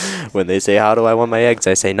 When they say, "How do I want my eggs?"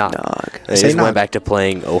 I say nog. Nog. And Say he just nog. went back to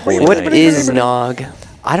playing Oh Holy What Night. is nog?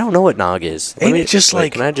 I don't know what nog is. Ain't it just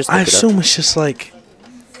like, can I just I look it up? assume it's just like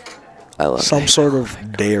I love some eggnog. sort of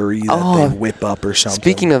dairy that Oh, they whip up or something.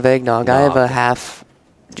 Speaking of eggnog, I have a Nog. half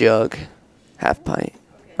jug, half pint.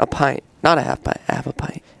 A pint. Not a half pint, half a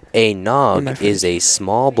pint. A In my nog fridge. is a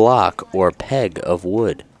small block or peg of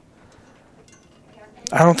wood.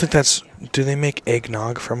 I don't think that's. Do they make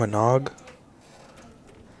eggnog from a nog?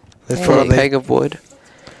 They A throw, peg of wood.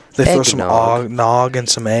 they throw some Eggnog. nog and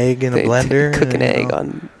some egg in a They blender. cook an and, egg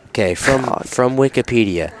on. Okay, from Nog.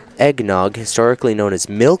 Wikipedia. Eggnog, historically known as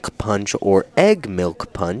milk punch or egg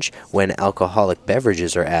milk punch, when alcoholic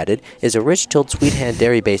beverages are added, is a rich chilled sweet hand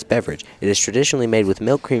dairy-based beverage. It is traditionally made with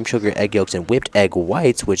milk, cream, sugar, egg yolks, and whipped egg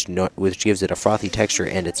whites, which gives it a frothy texture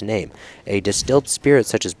and its name. A distilled spirit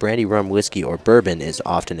such as brandy, rum, whiskey, or bourbon is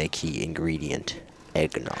often a key ingredient.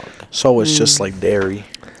 Eggnog. So it's just like dairy.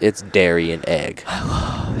 It's dairy and egg.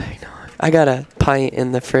 I got a pint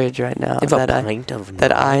in the fridge right now If a pint of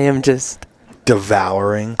that nog. I am just.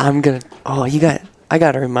 Devouring. I'm gonna. Oh, I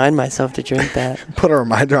gotta remind myself to drink that. Put a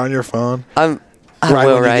reminder on your phone. I Right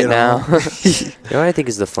will when you right get now. You know what I think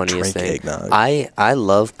is the funniest Drink thing? eggnog. I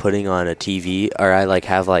love putting on a TV, or I like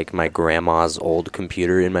have like my grandma's old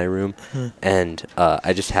computer in my room, and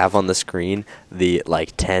I just have on the screen the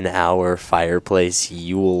like 10-hour fireplace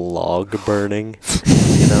Yule log burning.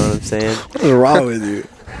 You know what I'm saying? What is wrong with you?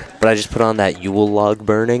 But I just put on that Yule log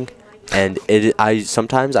burning, and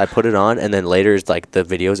sometimes I put it on, and then later it's like the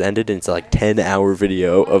video's ended, and it's like 10-hour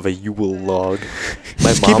video of a Yule log.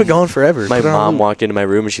 Just keep it going forever. My Put it on mom loop. walked into my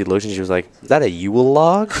room and she looked and she was like, "Is that a Yule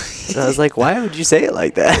log?" And I was like, "Why would you say it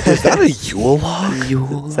like that? Is that a Yule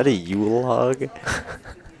log? Is that a Yule log?"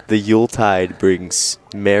 The Yuletide brings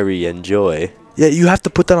merry and joy. Yeah, you have to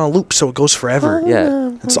put that on loop so it goes forever.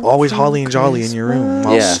 Yeah. It's always holly and jolly in your room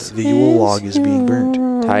while Yeah. the Yule log is being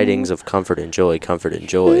burnt. Tidings of comfort and joy, comfort and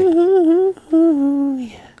joy.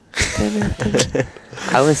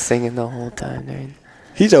 I was singing the whole time during.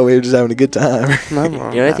 He's over here just having a good time. My mom. You know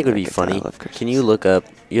what I got think would me be a guitar. I funny? love Christmas. Can you look up,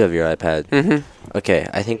 you have your iPad. Mm-hmm. Okay,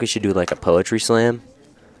 I think we should do like a poetry slam,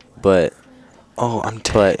 but Oh, I'm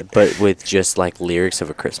dead. but with just like lyrics of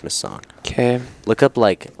a Christmas song. Okay. Look up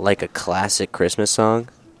like a classic Christmas song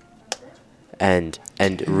and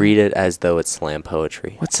read it as though it's slam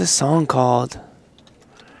poetry. What's this song called?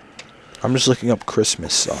 I'm just looking up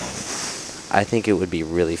Christmas song. I think it would be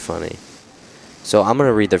really funny. So I'm going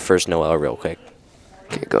to read the first Noel real quick.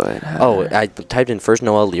 Okay, go ahead. Oh, I typed in first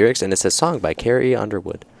Noel lyrics and it says song by Carrie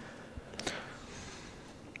Underwood.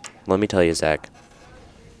 Let me tell you, Zach.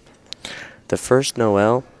 The first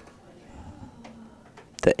Noel,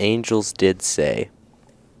 the angels did say,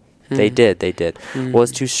 they did,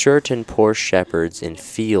 was to certain poor shepherds in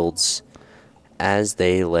fields as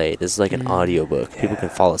they lay. This is like an audiobook. People can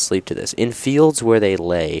fall asleep to this. In fields where they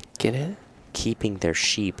lay, Get it? keeping their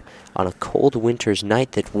sheep on a cold winter's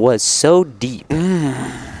night that was so deep.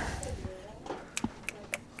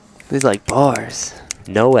 These like bars.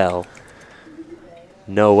 Noel,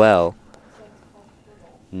 Noel,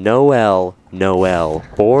 Noel, Noel,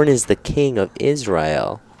 born is the King of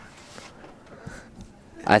Israel.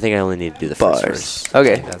 I think I only need to do the first Bars. verse.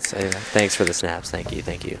 Okay. That's, thanks for the snaps. Thank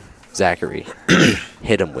you. Zachary,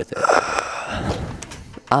 hit him with it.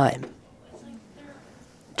 I'm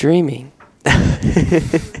dreaming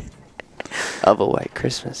of a white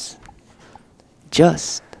Christmas.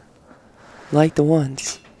 Just like the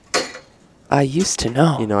ones I used to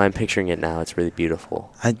know. You know, I'm picturing it now. It's really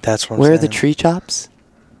beautiful. That's what I'm Where saying. the treetops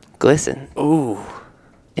glisten. Ooh.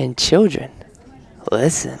 And children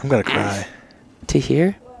listen I'm going to cry. to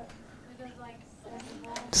hear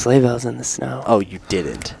sleigh bells in the snow. Oh, you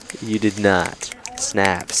didn't. You did not.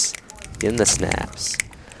 Snaps. In the snaps.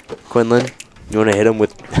 Quinlan, you want to hit him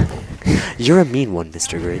with... You're a mean one,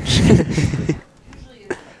 Mr. Grinch.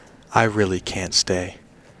 I really can't stay.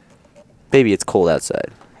 Baby, it's cold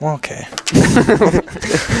outside. Well, okay.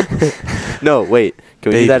 No, wait.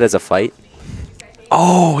 Can we Baby. do that as a fight?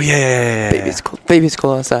 Oh, yeah. Baby's cold. Baby's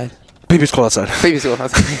cold outside. Baby's cold outside. Baby's cold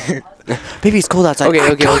outside. Baby, it's cold outside. Okay.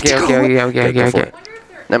 I got to go. Go for it.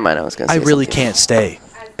 Never mind. I was gonna say I really something. can't stay.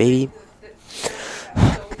 Baby,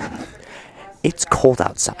 it's cold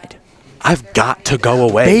outside. I've got to go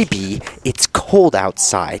away. Baby, it's cold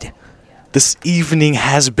outside. This evening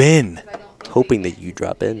has been Hoping that you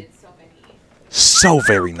drop in. so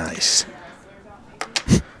very nice.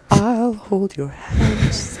 I'll hold your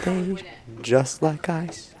hand, stay just like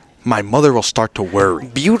ice. My mother will start to worry.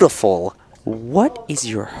 Beautiful. What is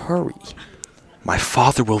your hurry? My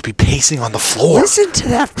father will be pacing on the floor. Listen to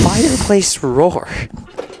that fireplace roar.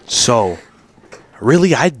 So,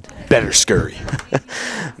 really, I'd better scurry.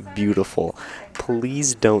 Beautiful.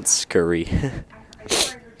 Please don't scurry.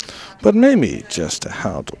 But maybe just a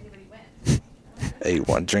how to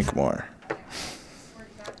A1 drink more.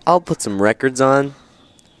 I'll put some records on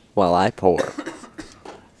while I pour.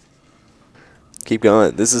 Keep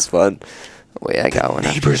going. This is fun. Wait, I got one.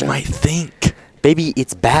 Neighbors might think. Baby,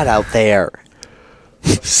 it's bad out there.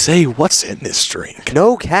 Say, what's in this drink?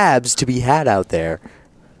 No cabs to be had out there.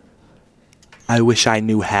 I wish I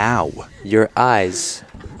knew how Your eyes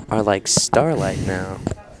are like starlight now.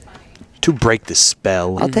 to break the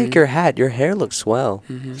spell. I'll take your hat. Your hair looks swell.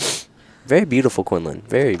 Very beautiful, Quinlan.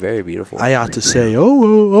 Very, very beautiful. I ought to say,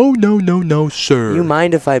 oh, no, sir. You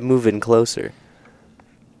mind if I move in closer?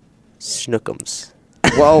 Snookums.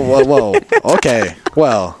 Whoa. Okay,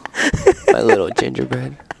 well. My little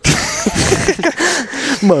gingerbread.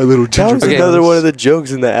 My little That was Okay. another one of the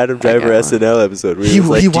jokes in the Adam Driver got one. SNL episode. Where He was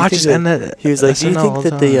like, he "Do you watches think that-" and He was like, "Do you SNL all think the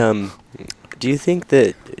that the time. do you think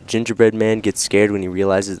that Gingerbread Man gets scared when he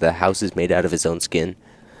realizes the house is made out of his own skin?"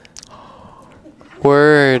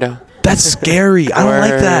 Word. That's scary. I don't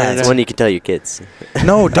like It's that. one you can tell your kids.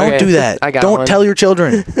 No, don't Okay, do that. I got Don't one. tell your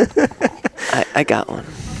children. I got one.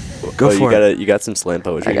 Go Oh, for it. You got some slam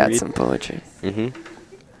poetry. I got some poetry. Mm-hmm.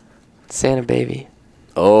 Santa baby.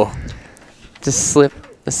 Oh. Just slip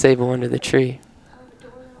a sable under the tree.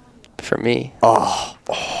 For me. Oh.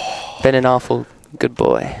 Been an awful good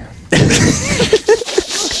boy.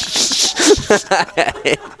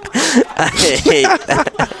 I hate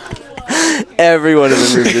that. Everyone in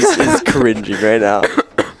the room is cringing right now.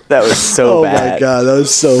 That was so Oh bad. my god, that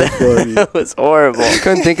was so funny. That was horrible.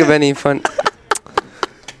 Couldn't think of any fun.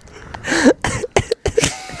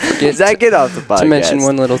 Zach, get off the podcast. To mention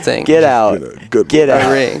one little thing. Get out. Good Get boy. A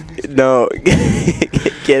out. ring. No.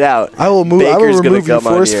 Get out. I will move. I Baker's will gonna remove you come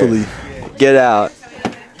on forcefully. here. Get out.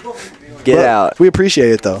 Get But out. We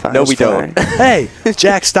appreciate it though. No, we don't. Hey,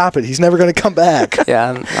 Jack, stop it. He's never gonna come back.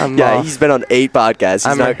 Yeah, I'm Yeah, off. he's been on 8 podcasts. He's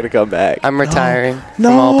I'm not a- going to come back. I'm retiring No.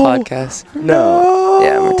 from all podcasts. No.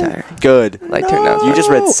 Yeah, I'm retiring. Good. Like turned out. You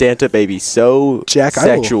just read Santa Baby so Jack, I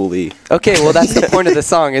will. sexually. Okay, well that's the point of the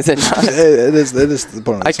song, is it not? It is the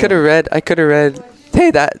point. Of the I could have read.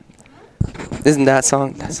 Hey, that isn't that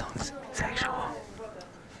song. That song's song.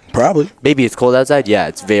 Probably. Baby, it's cold outside? Yeah,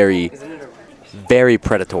 it's very, very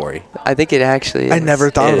predatory. I think it actually is. I never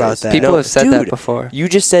thought It about is. that. People No, have said that dude, before. You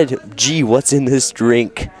just said, gee, what's in this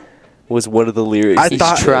drink? Was one of the lyrics. I He's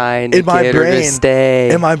thought trying to in my get her to brain.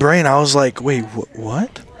 stay. In my brain, I was like, wait,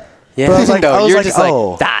 what? Yeah. But I was like, no, I was you're like, just oh.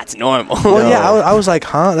 like, that's normal. Well, No. yeah, I was like,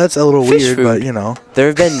 huh? That's a little Fish weird, food. but you know. There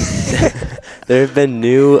have been there have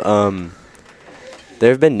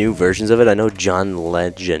been new versions of it. I know John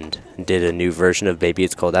Legend did a new version of Baby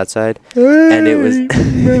It's Cold Outside, and it was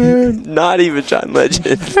not even John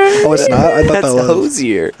Legend. Oh, it's not. I thought That's that was.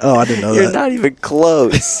 Hosier. Oh, I didn't know You're that. not even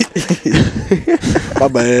close. My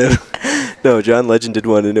bad. No, John Legend did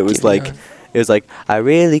one, and it was like, I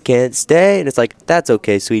really can't stay, and it's like, that's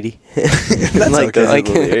okay, sweetie. That's like okay. those are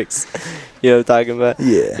the lyrics. You know what I'm talking about?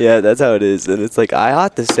 Yeah. Yeah, that's how it is, and it's like, I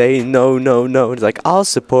ought to say no, no, no. It's like, I'll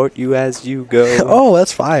support you as you go. Oh,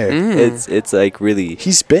 that's fire. It's like really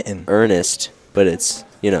He's spitting. earnest, but it's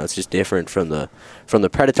it's just different from the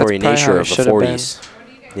predatory That's nature probably how it of the should've been.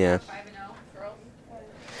 40s. Yeah.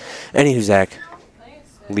 Anywho, Zach,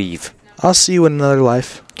 leave. I'll see you in another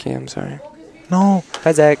life. Okay, I'm sorry. No.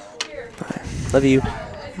 Bye, Zach. Love you.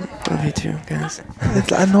 Love you too, guys.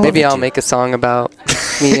 I know. Maybe I'll make a song about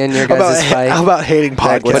me and your guys' fight. How about hating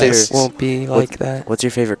Zach, but it podcasts? won't be like that. What's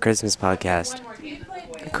your favorite Christmas podcast?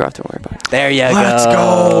 Girl, don't worry about it. There you Let's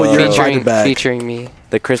go. You're invited back. Featuring me.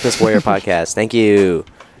 The Christmas Warrior podcast. Thank you.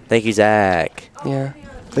 Thank you, Zach. Yeah.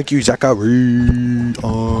 Thank you, Zachary.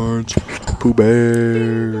 Arns. Pooh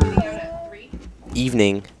Bear.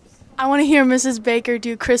 Evening. I want to hear Mrs. Baker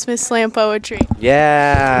do Christmas slam poetry.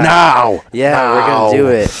 Yeah. Now. Yeah, we're going to do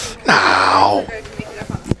it. Now.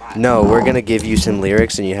 No, we're going to give you some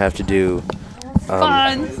lyrics and you have to do...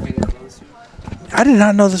 Fun. I did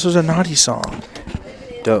not know this was a naughty song.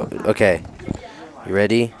 Okay. You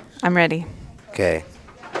ready? I'm ready. Okay.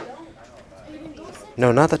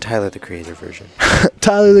 No, not the Tyler the Creator version.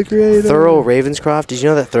 Tyler the Creator. Thurl Ravenscroft. Did you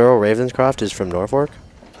know that Thurl Ravenscroft is from Norfolk?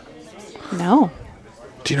 No.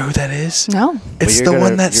 Do you know who that is? No. It's Well, the you're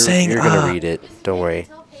one gonna- that sang. You're going to read it. Don't worry.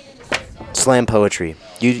 Slam poetry.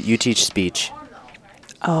 You teach speech.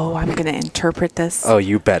 Oh, I'm going to interpret this Oh,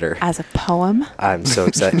 you better. as a poem. I'm so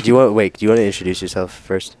excited. Do you want to introduce yourself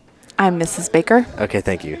first? I'm Mrs. Baker. Okay,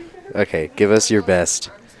 thank you. Okay, give us your best.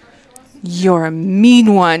 You're a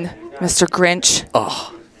mean one, Mr. Grinch.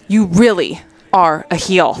 Oh, You really are a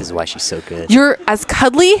heel. this is why she's so good. You're as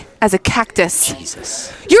cuddly as a cactus.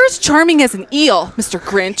 Jesus. You're as charming as an eel, Mr.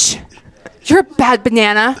 Grinch. You're a bad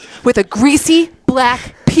banana with a greasy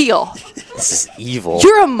black peel. This is evil.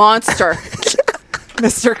 You're a monster,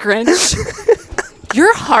 Mr. Grinch.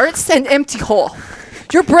 Your heart's an empty hole.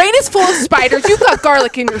 Your brain is full of spiders. You've got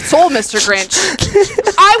garlic in your soul, Mr. Grinch.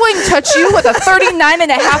 I wouldn't touch you with a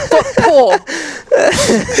 39.5-foot pole.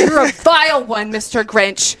 You're a vile one, Mr.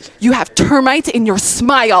 Grinch. You have termites in your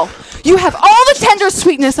smile. You have all the tender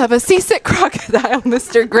sweetness of a seasick crocodile,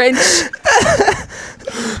 Mr. Grinch.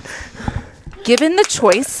 Given the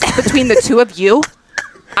choice between the two of you,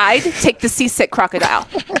 I'd take the seasick crocodile.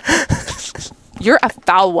 You're a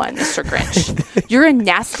foul one, Mr. Grinch. You're a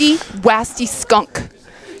nasty, wasty skunk.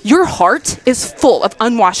 Your heart is full of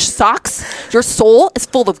unwashed socks. Your soul is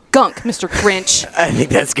full of gunk, Mr. Grinch. I think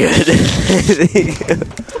that's good.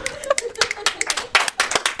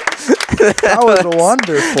 That was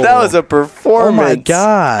wonderful. That was a performance. Oh my I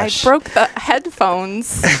gosh. broke the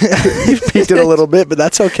headphones. You peaked it a little bit, but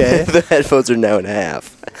that's okay. The headphones are now in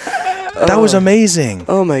half. That was amazing.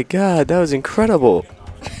 Oh my god, that was incredible.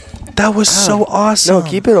 That was so awesome. No,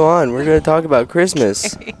 keep it on. We're going to talk about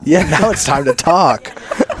Christmas. Yeah, now it's time to talk.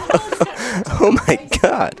 Oh my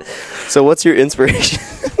god. So what's your inspiration?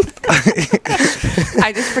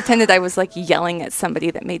 I just pretended I was like yelling at somebody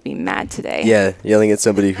that made me mad today. Yeah, yelling at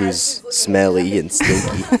somebody who's smelly and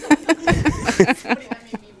stinky.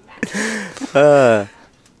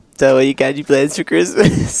 So what you got any plans for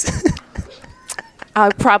Christmas?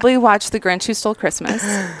 I'll probably watch The Grinch Who Stole Christmas.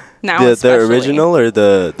 Now the especially. original or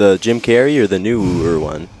the Jim Carrey or the newer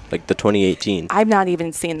one? like the 2018. I've not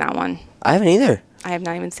even seen that one. I haven't either. I have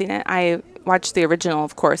not even seen it. I watched the original,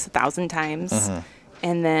 of course, 1,000 times.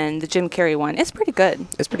 And then the Jim Carrey one. It's pretty good.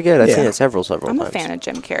 It's pretty good. I've seen it several I'm times. a fan of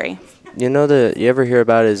Jim Carrey. You know you ever hear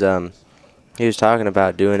about his he was talking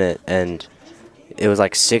about doing it, and it was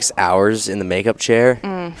like 6 hours in the makeup chair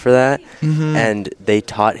for that. And they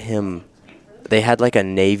taught him, they had like a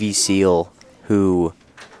Navy SEAL who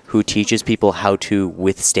teaches people how to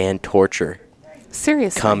withstand torture.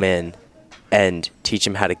 Seriously. Come in and teach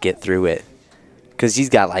him how to get through it. Because he's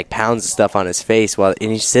got like pounds of stuff on his face and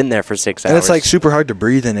he's sitting there for 6 hours. And it's like super hard to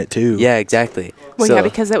breathe in it too. Yeah, exactly. Well, yeah,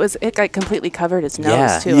 because it got completely covered his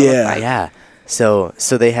nose too. Yeah. So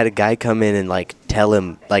they had a guy come in and like tell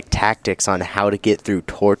him like tactics on how to get through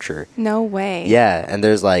torture. No way. Yeah, and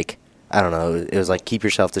there's like, I don't know, it was like keep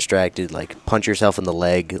yourself distracted, like punch yourself in the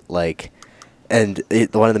leg, like, and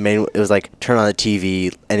it was like turn on the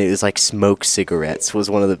TV, and it was like smoke cigarettes was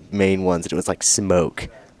one of the main ones, and it was like smoke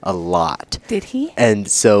a lot. Did he? And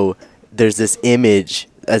so there's this image,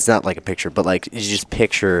 it's not like a picture, but like you just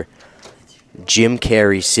picture Jim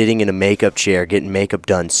Carrey sitting in a makeup chair getting makeup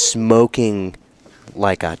done, smoking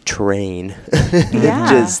like a train.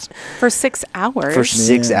 For 6 hours. For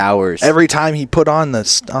 6 hours. Every time he put on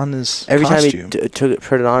his costume. Time he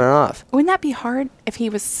put it on and off. Wouldn't that be hard if he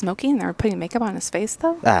was smoking or putting makeup on his face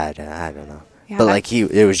though? I don't know. Yeah, but like he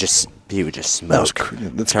would just smoke. That's turn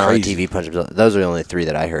on the crazy. TV, punch himself. Those are the only 3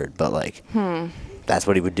 that I heard. But like, that's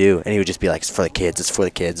what he would do, and he would just be like, "It's for the kids. It's for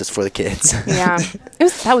the kids. It's for the kids." Yeah,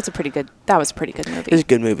 that was a pretty good movie. It was a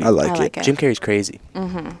good movie. I like it. Jim Carrey's crazy.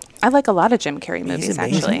 I like a lot of Jim Carrey movies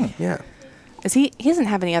actually. Yeah. He doesn't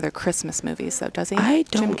have any other Christmas movies though, does he? I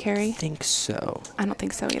Jim don't Carrey? think so. I don't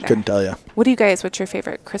think so either. Couldn't tell you. What's your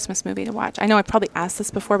favorite Christmas movie to watch? I know I probably asked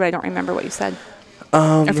this before, but I don't remember what you said.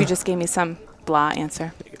 Or if you just gave me some blah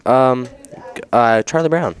answer. Charlie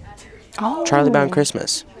Brown. Oh. Charlie Brown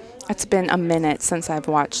Christmas. It's been a minute since I've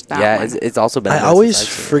watched that Yeah, one. it's also been. I always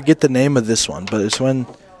forget the name of this one, but it's when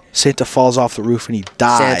Santa falls off the roof and he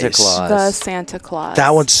dies. Santa Claus. The Santa Claus.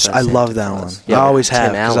 That one's. I Santa love that Claus. one. Yeah, I always Tim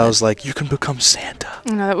have because I Allen. was like, you can become Santa.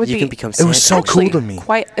 No, that would You be. can become It Santa. was so cool to me.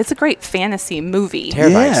 It's a great fantasy movie.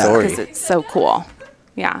 Terrifying Yeah. story. Because it's so cool.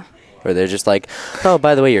 Yeah. Where they're just like, oh,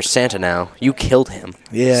 by the way, you're Santa now. You killed him.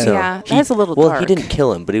 Yeah. Yeah, that's a little Well, dark. he didn't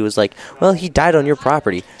kill him, but he was like, well, he died on your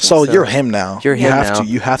property. So you're him now. You're you him have now. To,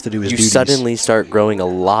 you have to do his You duties. suddenly start growing a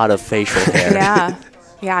lot of facial hair. Yeah.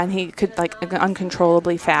 Yeah, and he could like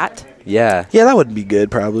uncontrollably fat. Yeah. Yeah, that wouldn't be good,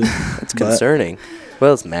 probably. It's concerning.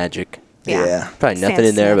 Well, it's magic. Yeah. Probably nothing Santa's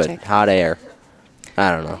in there magic. but hot air. I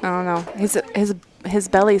don't know. I don't know. His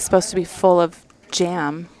belly is supposed to be full of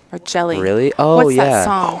jam or jelly. Really? Oh, What's yeah. that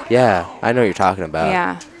song? Yeah, I know what you're talking about.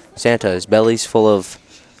 Yeah. Santa's belly's full of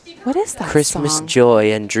What is that Christmas song?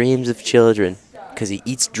 joy and dreams of children. Because he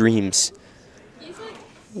eats dreams.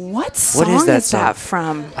 What song is that is song? that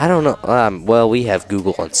from? I don't know. Well, we have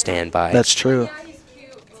Google on standby. That's true.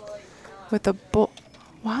 With the bull.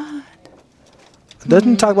 What?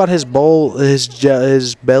 Doesn't it talk about his bowl,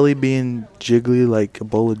 his belly being jiggly like a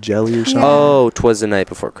bowl of jelly or something? Oh, 'twas the night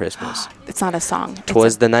before Christmas. It's not a song. It's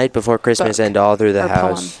 'Twas the night before Christmas book and all through the or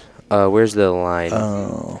house. Where's the line?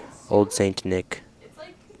 Oh. Old Saint Nick.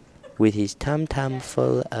 With his tum-tum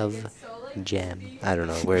full of jam. I don't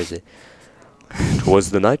know. Where is it?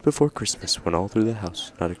 'Twas the night before Christmas when all through the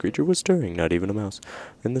house not a creature was stirring, not even a mouse.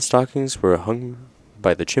 Then the stockings were hung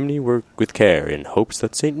by the chimney with care, in hopes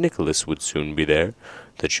that St. Nicholas would soon be there.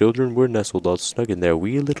 The children were nestled all snug in their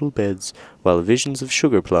wee little beds, while visions of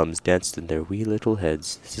sugar plums danced in their wee little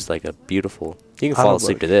heads. This is like a beautiful... You can fall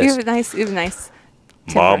asleep to You this. have a nice.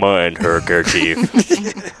 Mama and her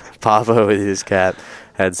kerchief. Papa with his cap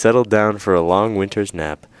had settled down for a long winter's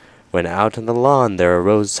nap, when out on the lawn there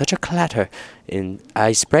arose such a clatter.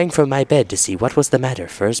 I sprang from my bed to see what was the matter.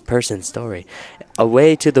 First person story.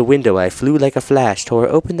 Away to the window I flew like a flash, tore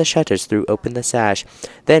open the shutters, threw open the sash.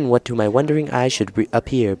 Then what to my wondering eyes should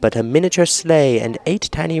appear but a miniature sleigh and 8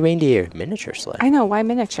 tiny reindeer. Miniature sleigh. I know, why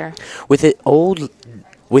miniature? With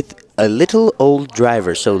a little old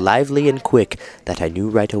driver so lively and quick that I knew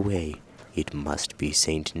right away it must be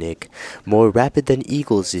Saint Nick. More rapid than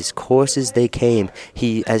eagles his courses they came,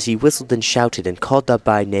 as he whistled and shouted and called up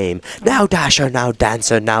by name. Now Dasher, now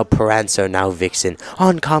Dancer, now Prancer, now Vixen,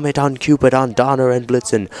 on Comet, on Cupid, on Donner and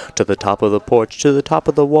Blitzen, to the top of the porch, to the top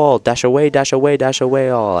of the wall, dash away, dash away, dash away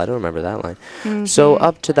all. I don't remember that line. Mm-hmm. So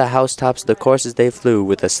up to the housetops the courses they flew,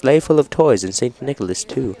 with a sleigh full of toys and Saint Nicholas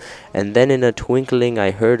too. And then in a twinkling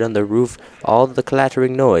I heard on the roof all the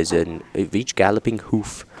clattering noise and of each galloping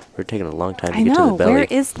hoof. We're taking a long time to I get to know. the belly. Where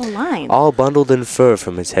is the line? All bundled in fur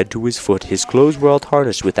from his head to his foot, his clothes were all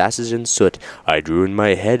tarnished with ashes and soot. I drew in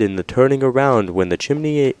my head in the turning around when the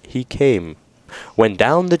chimney he came. When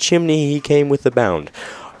down the chimney he came with a bound.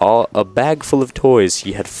 All a bag full of toys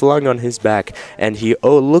he had flung on his back, and he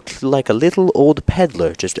looked like a little old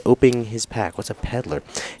peddler just opening his pack. What's a peddler?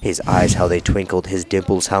 His eyes how they twinkled, his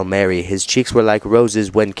dimples how merry, his cheeks were like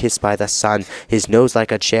roses when kissed by the sun, his nose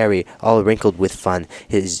like a cherry, all wrinkled with fun,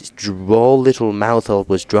 his droll little mouth all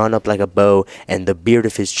was drawn up like a bow, and the beard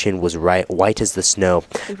of his chin was white as the snow.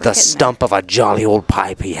 The stump of a jolly old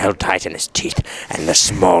pipe he held tight in his teeth, and the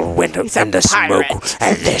small window and the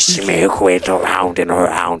smoke went around and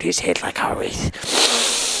around his head like a wreath.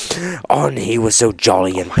 On he was so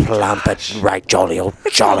jolly and plump, and right jolly old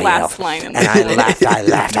jolly elf. And I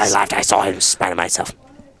laughed, I saw him spite of myself.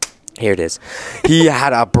 Here it is. He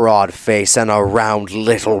had a broad face and a round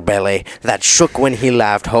little belly that shook when he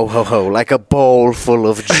laughed, ho ho ho, like a bowl full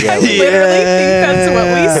of jelly. I literally think that's what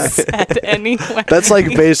we said anyway. That's like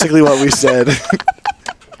basically what we said.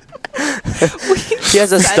 He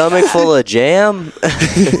has a stomach full of jam.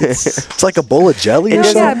 It's like a bowl of jelly. It Or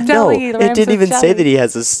something? it didn't even say that he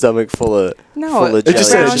has a stomach full of jelly. It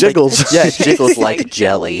just said it jiggles. Yeah, it jiggles like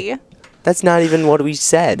jelly. That's not even what we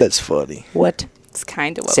said. That's funny. What? It's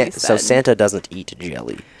kind of what we said. So Santa doesn't eat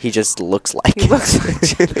jelly. He just looks like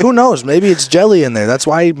it. Who knows? Maybe it's jelly in there. That's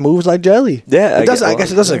why he moves like jelly. Yeah, I guess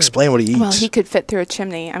it doesn't explain what he eats. Well, he could fit through a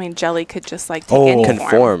chimney. I mean, jelly could just like take any form.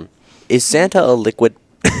 Conform. Is Santa a liquid?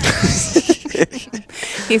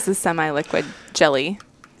 He's a semi-liquid jelly.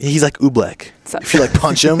 He's like Oobleck. So- If you like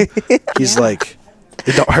punch him, he's like,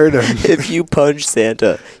 it don't hurt him. If you punch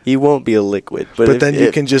Santa, he won't be a liquid. But then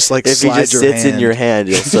you can just like if he slide just your sits hand. in your hand,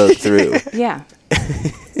 you'll sew through. Yeah.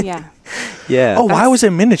 Yeah. Yeah. Oh, why was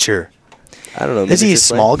it miniature? I don't know. Is he a miniature's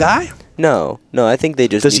small like- guy? No. I think they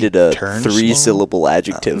just Does he needed a turn 3-syllable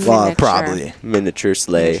adjective. Miniature. Probably. Miniature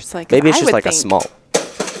sleigh. Just like- Maybe it's I just would like a think- small.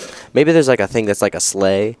 Maybe there's like a thing that's like a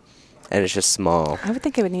sleigh, and it's just small. I would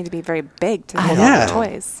think it would need to be very big to hold yeah. all the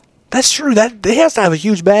toys. That's true. That he has to have a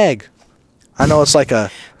huge bag. I know it's like a.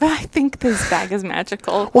 But I think this bag is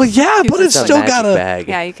magical. Well, yeah, but it's It's a still magic got a. bag.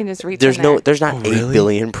 Yeah, you can just reach There's in there. there's not Oh, 8 really?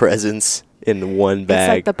 billion presents in one It's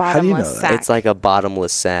bag. like the How do you know bottomless that? sack. It's like a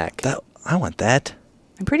bottomless sack. I want that.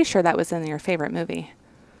 I'm pretty sure that was in your favorite movie.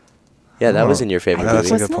 Yeah, that was Oh, in your favorite that's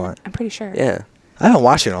movie. a good Wasn't point. it? I'm pretty sure. Yeah. I haven't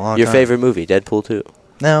watched it in a long Your time. favorite movie, Deadpool 2.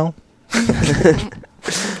 No.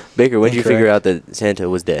 Baker, when did you Incorrect. figure out that Santa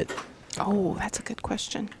was dead? Oh, that's a good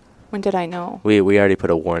question. When did I know? We already put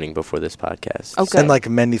a warning before this podcast. Oh, good. And like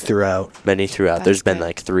many throughout. Many throughout. That's There's been good.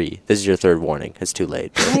 like 3. This is your 3rd warning. It's too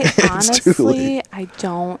late. I honestly, late. I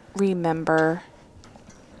don't remember.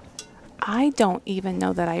 I don't even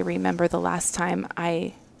know that I remember the last time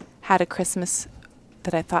I had a Christmas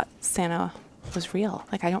that I thought Santa was real.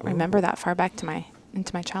 Like, I don't remember that far back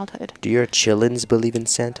into my childhood. Do your chillins believe in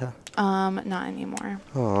Santa? Not anymore.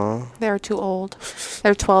 Aw. They're too old.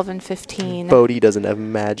 They're 12 and 15. Bodie doesn't have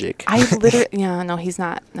magic. I literally, yeah, no, he's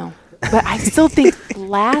not. No, but I still think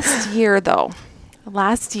last year,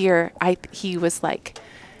 he was like,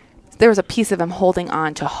 there was a piece of him holding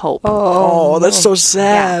on to hope. Oh, that's so Yeah,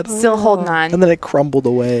 sad. still holding on. And then it crumbled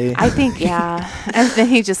away. I think, yeah. And then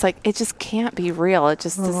he just like, it just can't be real. It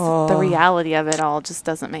just, the reality of it all just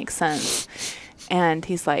doesn't make sense. And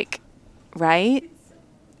he's like, right?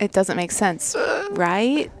 It doesn't make sense,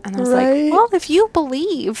 right? And I was like, well, if you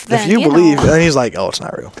believe, then if you believe, and then he's like, "Oh, it's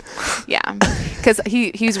not real." yeah, because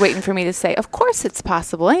he was waiting for me to say, "Of course, it's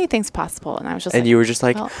possible. Anything's possible." And I was just, And like, you were just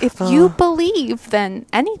like, well, if you believe, then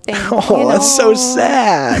anything. Oh, you know? that's so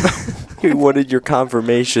sad. you wanted your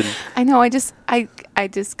confirmation. I know. I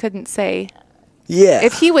just couldn't say. Yeah.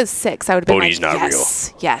 If he was 6, I would have been Bodie's like, not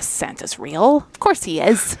yes, yes, Santa's real. Of course he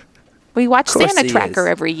is. We watch course Santa he Tracker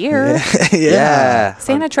is. every year. yeah.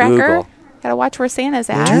 Santa on Tracker. Google. Gotta watch where Santa's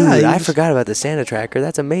at. Dude, Yeah, I you just- forgot about the Santa Tracker.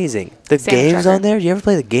 That's amazing. The Santa games Tracker. on there? You ever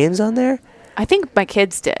play the games on there? I think my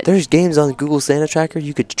kids did. There's games on Google Santa Tracker.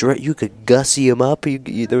 You could gussy him up.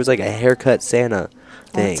 There was like a haircut Santa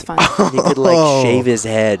thing. That's fun. And you could like shave his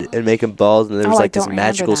head and make him bald, and there was Oh, I like this don't remember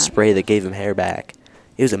magical that. spray that gave him hair back.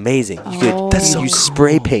 It was amazing. You could Oh. That's so use cool.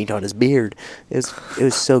 spray paint on his beard. It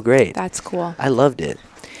was so great. That's cool. I loved it.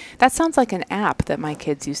 That sounds like an app that my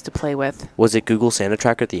kids used to play with. Was it Google Santa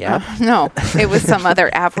Tracker the app? No, it was some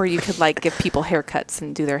other app where you could like give people haircuts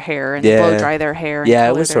and do their hair and Yeah. blow dry their hair. And Yeah, it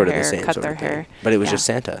color was their sort of hair, the same cut sort their of thing. hair. But it was Yeah. just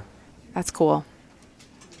Santa. That's cool.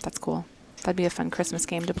 That's cool. That'd be a fun Christmas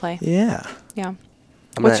game to play. Yeah. Yeah. I'm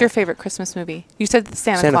What's gonna- your favorite Christmas movie? You said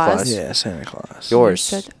Santa Santa Claus. Claus. Yeah, Santa Claus.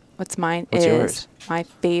 Yours. You said, what's mine What's is yours? my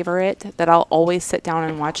favorite that I'll always sit down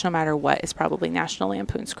and watch no matter what is probably National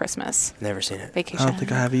Lampoon's Christmas Never seen it. Vacation. I don't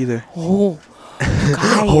think I have either. Oh, you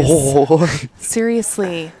guys.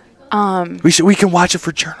 Seriously. We can watch it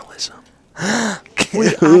for journalism.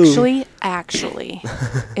 We actually,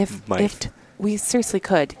 if Might. we seriously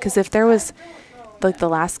could, because if there was like the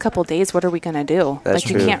last couple days, what are we gonna do? That's like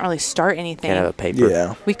you true. can't really start anything. Can't have a paper.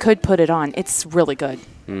 Yeah. We could put it on. It's really good,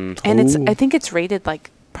 and I think it's rated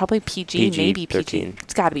like probably PG, maybe 13. PG.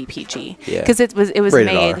 It's got to be PG. Yeah. Because it was Rated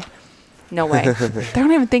made. R. No way. I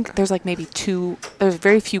don't even think there's like maybe there's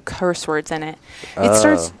very few curse words in it. It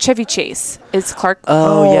starts Chevy Chase. Is Clark?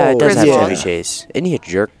 Oh, yeah, it does have Griswold. Chevy Chase. Isn't he a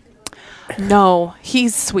jerk? No,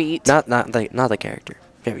 he's sweet. Not the character.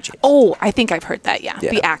 Chevy Chase. Oh, I think I've heard that. Yeah,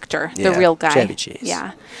 Yeah. the actor, Yeah, the real guy. Chevy Chase.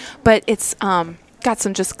 Yeah, but it's got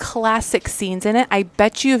some just classic scenes in it. I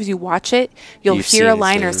bet you if you watch it, you'll You've hear a seen the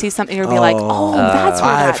line or scene. see something, you'll be like, "Oh, that's where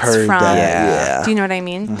I've that's heard from." that. Yeah. Do you know what I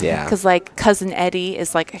mean? Yeah. Because like Cousin Eddie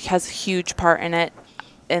is like has a huge part in it,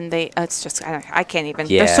 and it's just I can't even.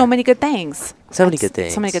 Yeah. There's so many good things. So many good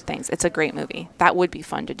things. So many good things. It's a great movie. That would be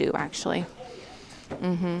fun to do actually.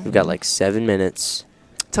 We've got like 7 minutes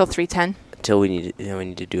Till 3:10. until we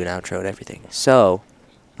need to do an outro and everything. So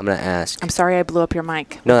I'm gonna ask. I'm sorry I blew up your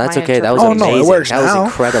mic. No, with that's my okay. That was Oh, no, it amazing. works that now.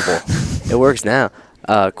 was incredible. It works now.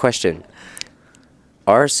 Question: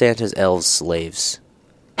 are Santa's elves slaves?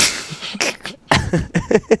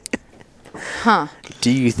 Huh.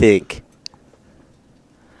 Do you think?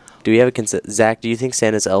 Do we have a consent? Zach, do you think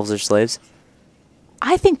Santa's elves are slaves?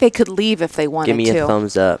 I think they could leave if they wanted Give me to. a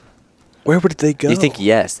thumbs up. Where would they go? You think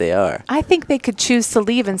yes, they are. I think they could choose to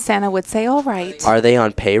leave, and Santa would say, "All right." Are they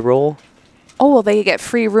on payroll? Oh, well, they get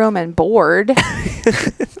free room and board,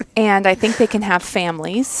 and I think they can have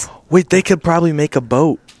families. Wait, they could probably make a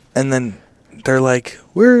boat, and then they're like,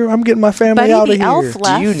 I'm getting my family Buddy out the of here. elf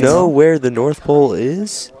left. Do you know where the North Pole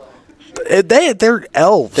is? They're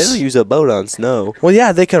elves. They don't use a boat on snow. Well,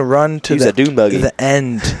 yeah, they can run to Use a dune buggy. the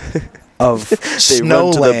end of They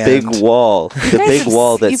run to the Snowland. big wall. The big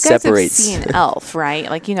wall that you guys separates. have seen Elf, right?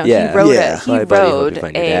 Like Yeah. he rode Yeah. he My buddy helped rode me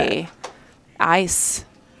find your a ice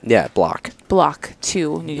Yeah, block. block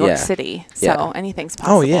to New York Yeah. City, so Yeah. anything's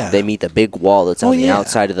possible. Oh, yeah. They meet the big wall that's Oh, on the yeah.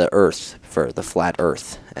 outside of the Earth for the flat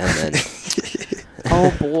Earth, and then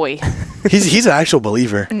Oh boy, He's an actual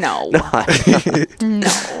believer. no, no.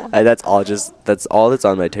 that's all. That's all that's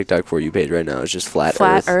on my TikTok for you page right now. Is just flat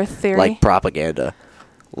Earth theory? like propaganda.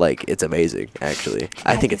 Like it's amazing, actually.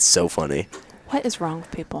 I think it's so funny. What is wrong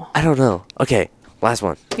with people? I don't know. Okay, last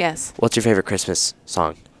one. Yes. What's your favorite Christmas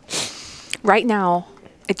song? Right now,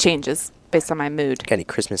 it changes based on my mood. Got any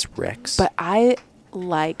Christmas wrecks? But I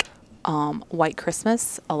like White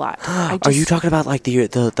Christmas a lot. Are you talking about like the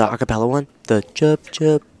acapella one? The chup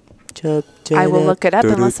chup chup. I will look it up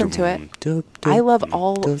and listen to it. I love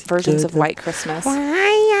all versions of White Christmas.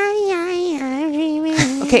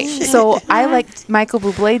 Okay, so I like Michael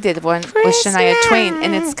Bublé did one with Shania Twain,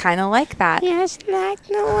 and it's kind of like that.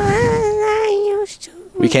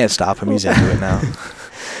 We can't stop him. He's into it now.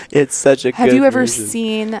 It's such a. Have good you ever version.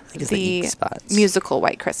 seen it's the the Eat Spots. musical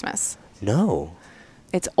White Christmas? No.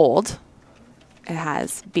 It's old. It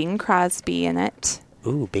has Bing Crosby in it,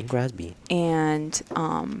 Ooh, Bing Crosby. and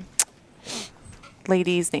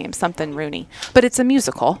lady's name something Rooney, but it's a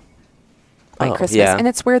musical. White Oh, Christmas, yeah. and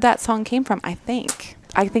it's where that song came from. I think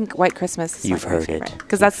White Christmas is You've like my heard it. favorite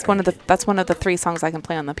because that's one of the 3 songs I can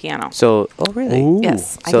play on the piano. So, oh really? Ooh.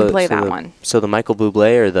 Yes, I can play that one. So the Michael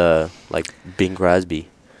Bublé or the like Bing Crosby?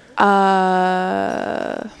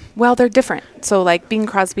 Well, they're different. So like Bing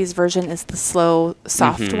Crosby's version is the slow,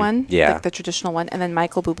 soft one, Yeah. like the traditional one, and then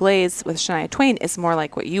Michael Bublé's with Shania Twain is more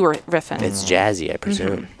like what you were riffing. It's jazzy, I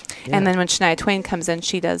presume. And then when Shania Twain comes in,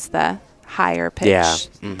 she does the higher pitch Yeah.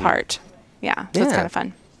 part. Yeah, so it's Yeah. kind of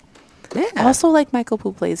fun. Yeah. I also like Michael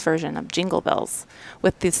Bublé's version of Jingle Bells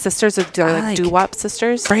with the sisters of they're like like doo-wop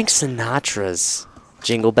sisters. Frank Sinatra's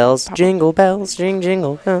Jingle Bells, Jingle Bells,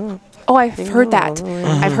 jingle bells. Oh, I've heard that.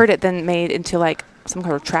 I've heard it then made into like some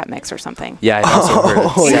kind of trap mix or something. Yeah, I've also heard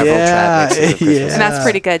Oh, several yeah, trap mixes of Christmas. yeah. And that's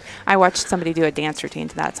pretty good. I watched somebody do a dance routine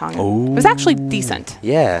to that song. It was actually decent.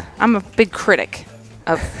 Yeah. I'm a big critic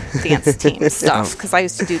of dance team stuff because I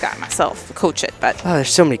used to do that myself, coach it. But Oh, there's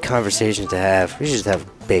so many conversations to have. We should just have a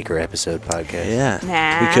Baker episode podcast. Yeah.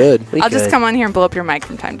 nah, We could. We I'll just could. come on here and blow up your mic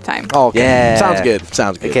from time to time. Oh, okay. Yeah. Sounds good.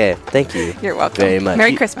 Sounds good. Okay, thank you. You're welcome. Very much.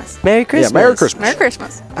 Merry You- Christmas. Merry Christmas. Merry Christmas. Merry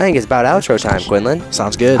Christmas. I think it's about outro time, Quinlan.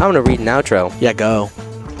 Sounds good. I'm going to read an outro. Yeah, go.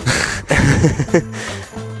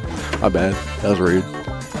 My bad. That was rude.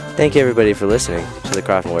 Thank you, everybody, for listening to the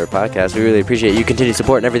Craft and Warrior podcast. We really appreciate you continued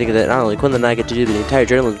support and everything that not only Quinlan and I get to do, but the entire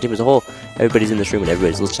journalism team as a whole. Everybody's in this room and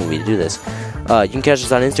everybody's listening to me to do this. You can catch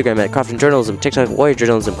us on Instagram at Crofton Journalism, TikTok Warrior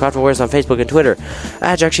Journalism, Crofton Warriors on Facebook and Twitter.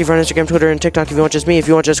 At Jack Sheever on Instagram, Twitter, and TikTok if you want just me. If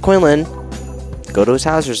you want just Quinlan, go to his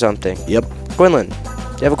house or something. Yep. Quinlan, do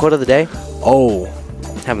you have a quote of the day? Oh.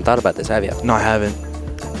 Haven't thought about this, have you? No, I haven't.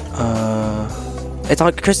 It's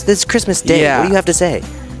on this is Christmas Day. Yeah. What do you have to say?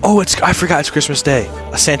 Oh, I forgot it's Christmas Day.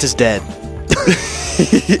 Santa's dead.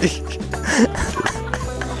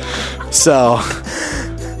 So,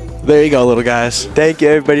 there you go, little guys. Thank you,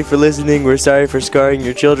 everybody, for listening. We're sorry for scarring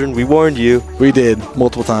your children. We warned you. We did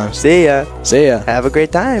multiple times. See ya. See ya. Have a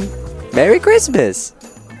great time. Merry Christmas.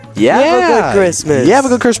 Yeah. Have a good Christmas. Yeah, have a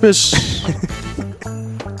good Christmas.